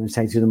people and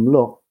say to them,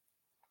 look,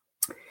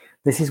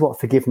 this is what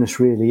forgiveness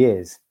really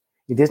is.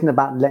 It isn't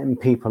about letting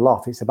people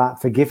off. It's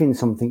about forgiving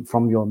something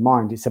from your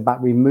mind. It's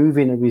about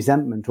removing a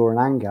resentment or an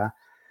anger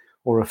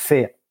or a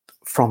fear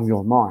from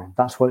your mind.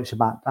 That's what it's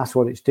about. That's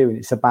what it's doing.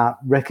 It's about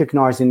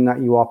recognizing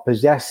that you are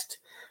possessed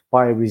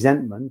by a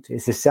resentment.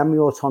 It's a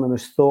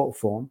semi-autonomous thought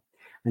form,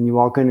 and you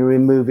are going to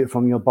remove it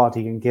from your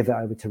body and give it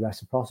over to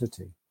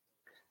reciprocity.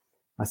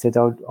 I said,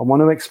 I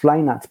want to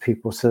explain that to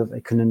people so that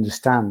they can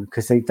understand,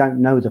 because they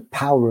don't know the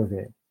power of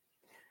it.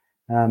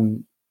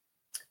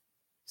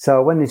 So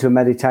I went into a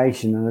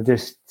meditation, and I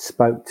just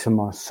spoke to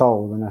my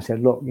soul, and I said,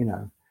 look,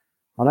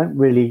 I can't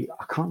really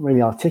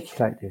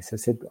articulate this. I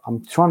said,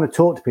 I'm trying to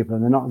talk to people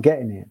and they're not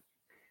getting it.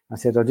 I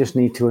said, I just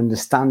need to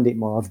understand it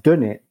more. I've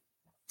done it,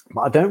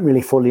 but I don't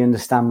really fully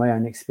understand my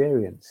own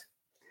experience.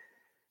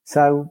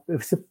 So it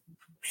was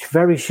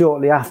very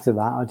shortly after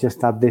that, I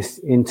just had this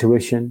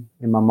intuition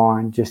in my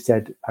mind, just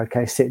said,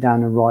 okay, sit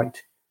down and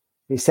write.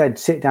 It said,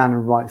 sit down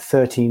and write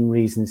 13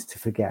 reasons to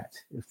forget,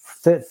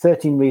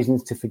 13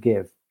 reasons to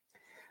forgive.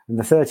 And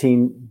the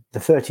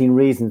 13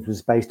 reasons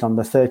was based on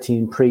the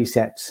 13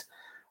 precepts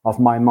of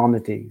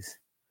Maimonides.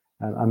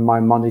 And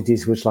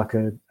Maimonides was like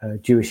a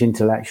Jewish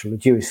intellectual, a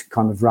Jewish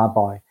kind of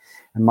rabbi.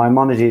 And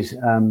Maimonides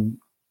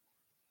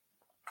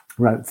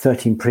wrote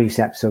 13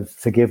 precepts of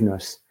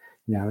forgiveness.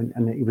 And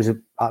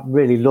I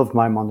really loved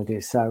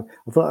Maimonides. So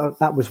I thought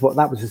that was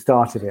the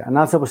start of it. And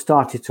as I was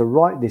starting to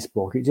write this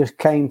book, it just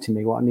came to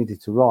me what I needed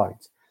to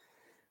write.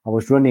 I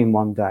was running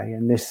one day,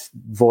 and this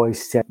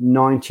voice said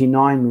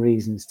 99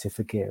 reasons to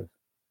forgive.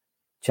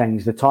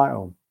 Change the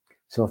title.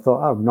 So I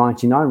thought,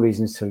 99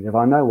 reasons to forgive.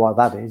 I know what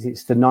that is.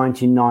 It's the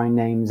 99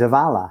 names of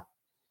Allah.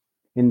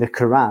 In the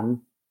Quran,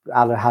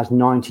 Allah has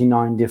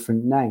 99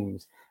 different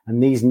names,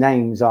 and these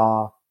names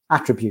are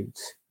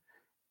attributes.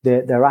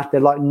 they're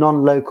like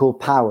non-local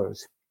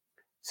powers.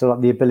 So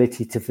like the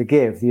ability to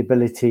forgive, the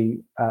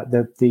ability,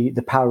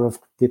 the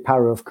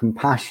power of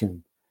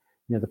compassion,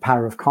 the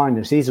power of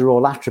kindness. These are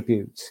all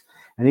attributes,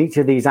 and each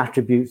of these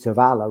attributes of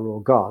Allah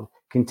or God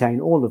contain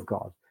all of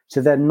God.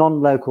 So they're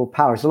non-local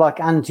powers. They're like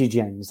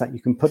antigens that you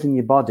can put in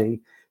your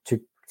body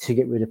to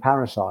get rid of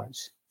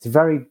parasites. It's a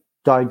very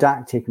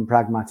didactic and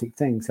pragmatic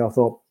thing. So I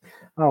thought,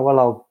 oh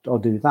well, I'll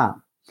do that.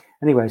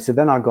 Anyway, so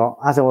then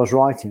as I was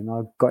writing,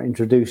 I got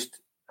introduced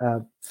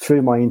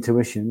through my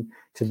intuition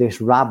to this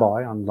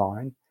rabbi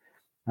online,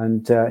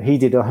 and he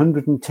did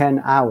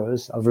 110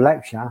 hours of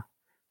lecture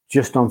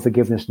just on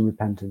forgiveness and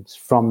repentance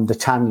from the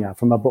Tanya,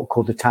 from a book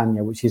called the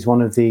Tanya, which is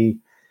one of the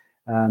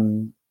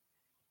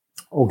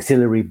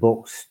auxiliary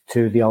books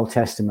to the Old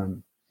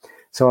Testament.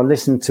 So I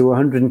listened to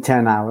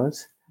 110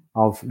 hours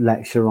of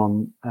lecture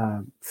on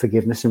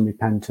forgiveness and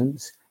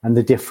repentance and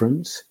the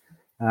difference.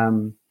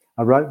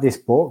 I wrote this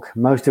book,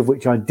 most of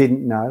which I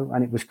didn't know,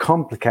 and it was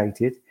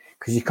complicated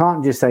because you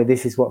can't just say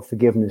this is what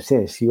forgiveness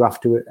is. You have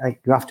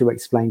to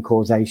explain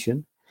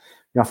causation.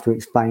 You have to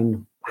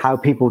explain how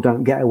people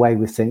don't get away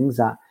with things,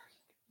 that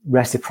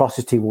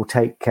reciprocity will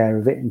take care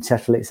of it and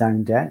settle its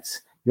own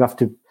debts.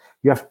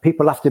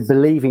 People have to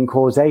believe in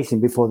causation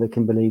before they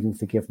can believe in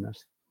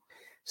forgiveness.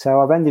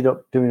 So I've ended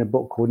up doing a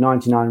book called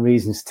 99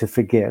 Reasons to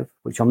Forgive,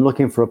 which I'm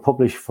looking for a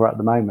publisher for at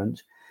the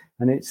moment.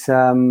 And it's,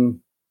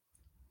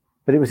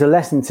 but it was a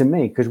lesson to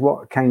me because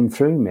what came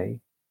through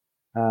me,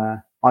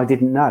 I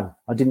didn't know.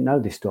 I didn't know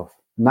this stuff.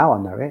 Now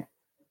I know it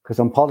because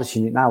I'm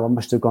polishing it now. I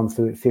must have gone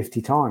through it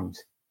 50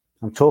 times.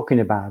 I'm talking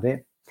about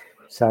it.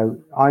 So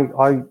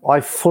I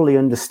fully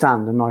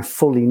understand and I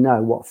fully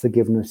know what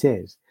forgiveness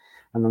is.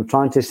 And I'm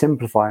trying to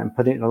simplify it and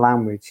put it in a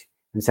language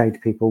and say to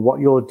people, what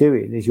you're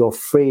doing is you're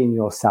freeing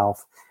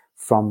yourself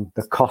from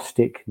the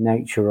caustic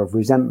nature of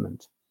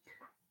resentment.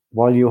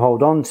 While you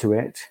hold on to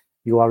it,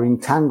 you are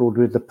entangled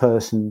with the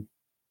person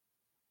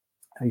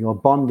and you're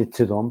bonded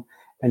to them.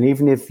 And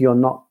even if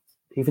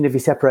you're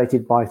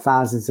separated by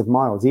thousands of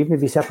miles, even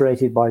if you're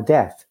separated by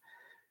death,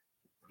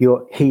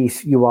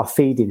 you are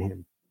feeding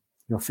him.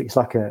 It's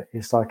like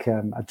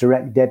a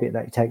direct debit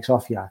that it takes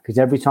off you, because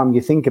every time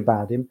you think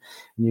about him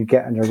and you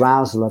get an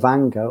arousal of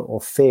anger or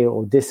fear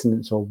or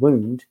dissonance or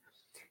wound,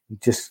 it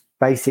just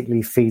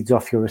basically feeds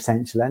off your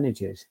essential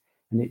energies,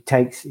 and it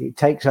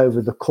takes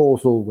over the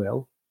causal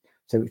will,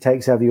 so it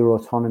takes over your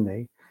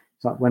autonomy.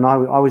 It's like when I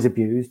was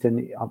abused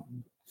and I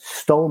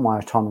stole my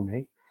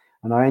autonomy,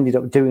 and I ended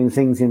up doing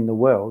things in the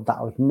world that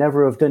I would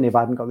never have done if I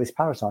hadn't got this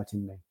parasite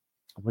in me.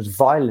 I was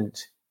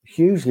violent,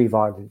 hugely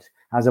violent,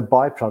 as a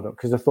byproduct,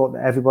 because I thought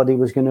that everybody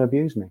was going to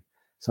abuse me.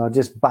 So I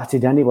just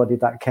batted anybody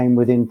that came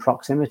within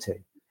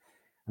proximity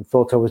and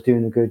thought I was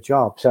doing a good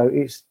job. So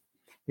it's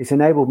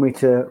enabled me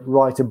to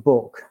write a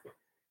book.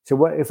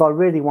 So if I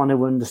really want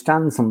to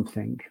understand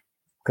something,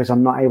 because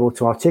I'm not able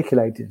to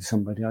articulate it to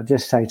somebody, I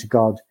just say to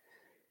God,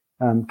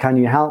 can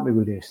you help me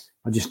with this?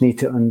 I just need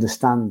to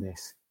understand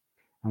this.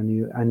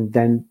 And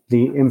then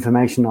the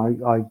information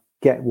I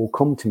get will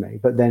come to me.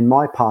 But then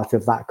my part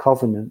of that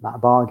covenant,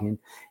 that bargain,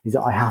 is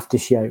that I have to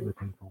share it with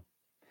people.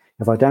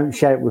 If I don't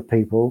share it with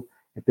people,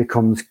 it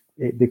becomes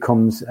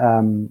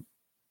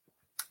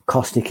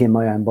caustic in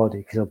my own body,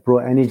 because I've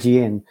brought energy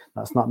in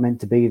that's not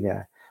meant to be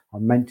there.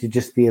 I'm meant to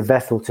just be a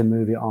vessel to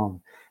move it on.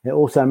 It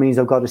also means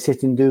I've got to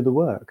sit and do the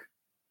work.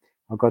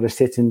 I've got to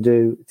sit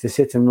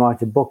and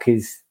write a book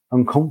is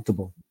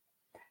uncomfortable.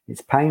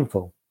 It's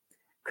painful.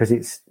 Because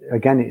it's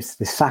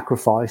the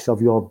sacrifice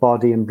of your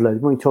body and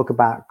blood. When we talk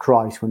about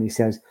Christ, when he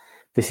says,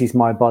 "This is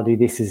my body,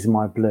 this is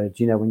my blood,"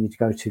 when you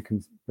go to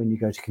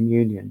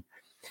communion,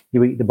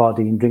 you eat the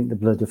body and drink the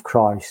blood of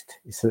Christ.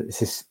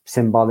 It's a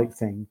symbolic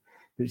thing,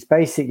 but it's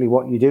basically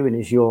what you're doing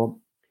is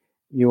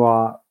you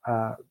are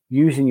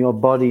using your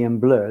body and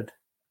blood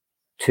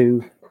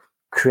to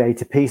create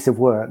a piece of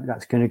work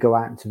that's going to go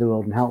out into the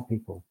world and help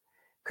people.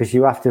 Because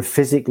you have to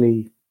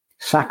physically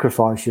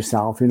sacrifice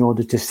yourself in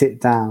order to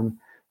sit down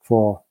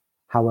for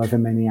however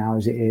many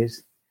hours it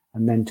is,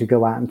 and then to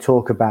go out and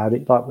talk about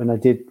it. Like when I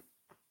did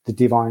the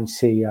Divine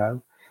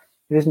CEO,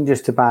 it isn't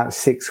just about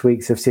 6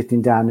 weeks of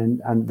sitting down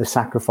and the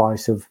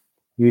sacrifice of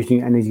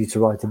using energy to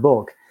write a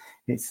book.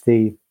 It's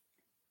the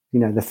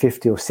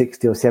 50 or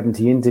 60 or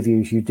 70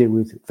 interviews you do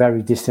with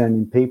very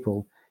discerning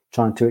people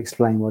trying to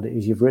explain what it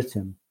is you've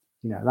written.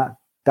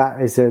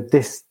 That is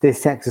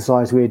this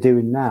exercise we're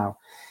doing now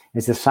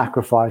is a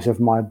sacrifice of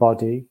my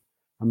body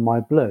and my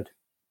blood.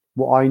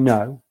 What I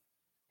know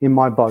in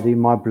my body,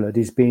 my blood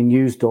is being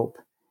used up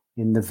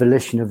in the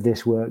volition of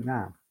this work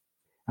now.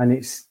 And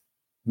it's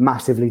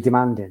massively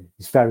demanding.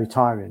 It's very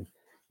tiring.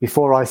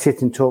 Before I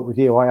sit and talk with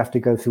you, I have to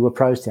go through a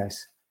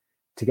process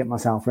to get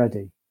myself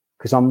ready,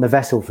 because I'm the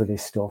vessel for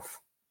this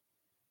stuff.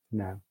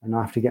 And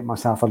I have to get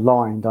myself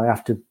aligned. I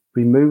have to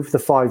remove the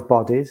 5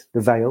 bodies, the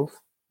veils,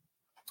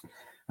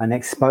 and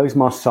expose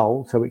my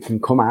soul so it can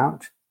come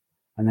out.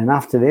 And then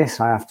after this,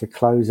 I have to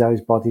close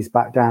those bodies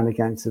back down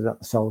again so that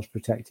the soul's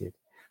protected.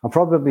 I'm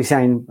probably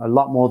saying a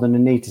lot more than I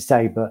need to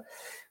say, but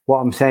what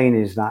I'm saying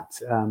is that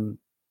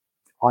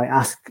I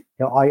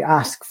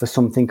ask for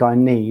something I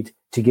need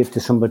to give to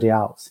somebody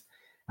else,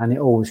 and it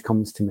always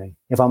comes to me.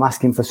 If I'm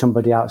asking for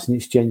somebody else and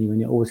it's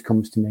genuine, it always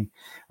comes to me.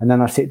 And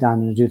then I sit down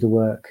and I do the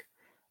work,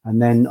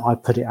 and then I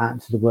put it out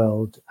into the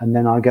world, and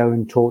then I go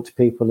and talk to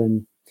people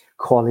and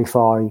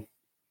qualify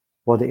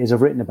what it is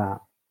I've written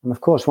about. And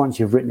of course, once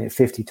you've written it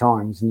 50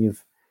 times and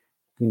you've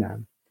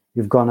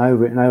gone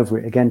over it and over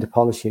it again to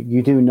polish it,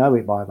 you do know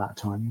it by that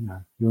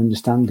time. You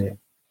understand it.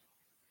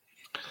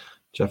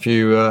 Geoff,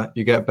 you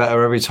get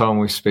better every time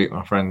we speak,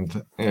 my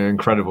friend. You're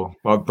incredible.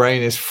 My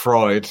brain is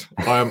fried.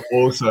 I am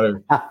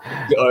also.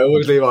 I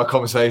always leave our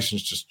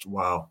conversations just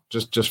wow,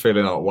 just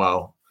feeling like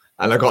wow.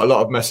 And I got a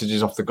lot of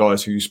messages off the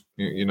guys who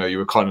you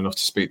were kind enough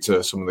to speak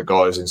to some of the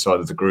guys inside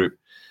of the group.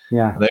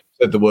 Yeah, and they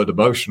said the word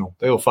emotional.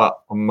 They all felt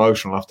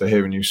emotional after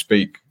hearing you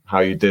speak. How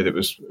you did it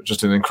was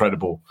just an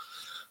incredible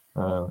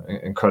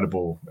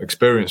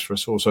experience for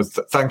us all. So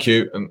thank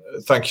you, and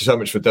thank you so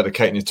much for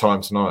dedicating your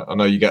time tonight. I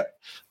know you get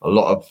a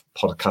lot of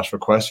podcast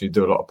requests. You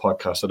do a lot of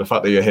podcasts, so the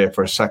fact that you're here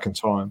for a second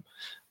time,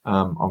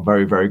 I'm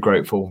very, very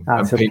grateful.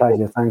 That's a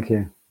pleasure. Thank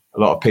you. A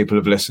lot of people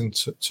have listened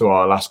to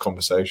our last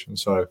conversation,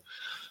 so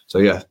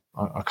yeah,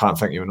 I can't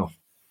thank you enough.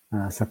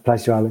 It's a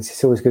pleasure, Alex.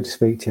 It's always good to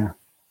speak to you.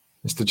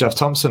 Mr. Geoff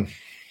Thompson,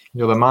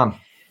 you're the man.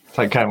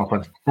 Take care, my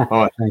friend.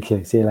 Bye. Thank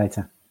you. See you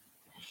later.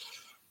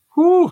 Woo.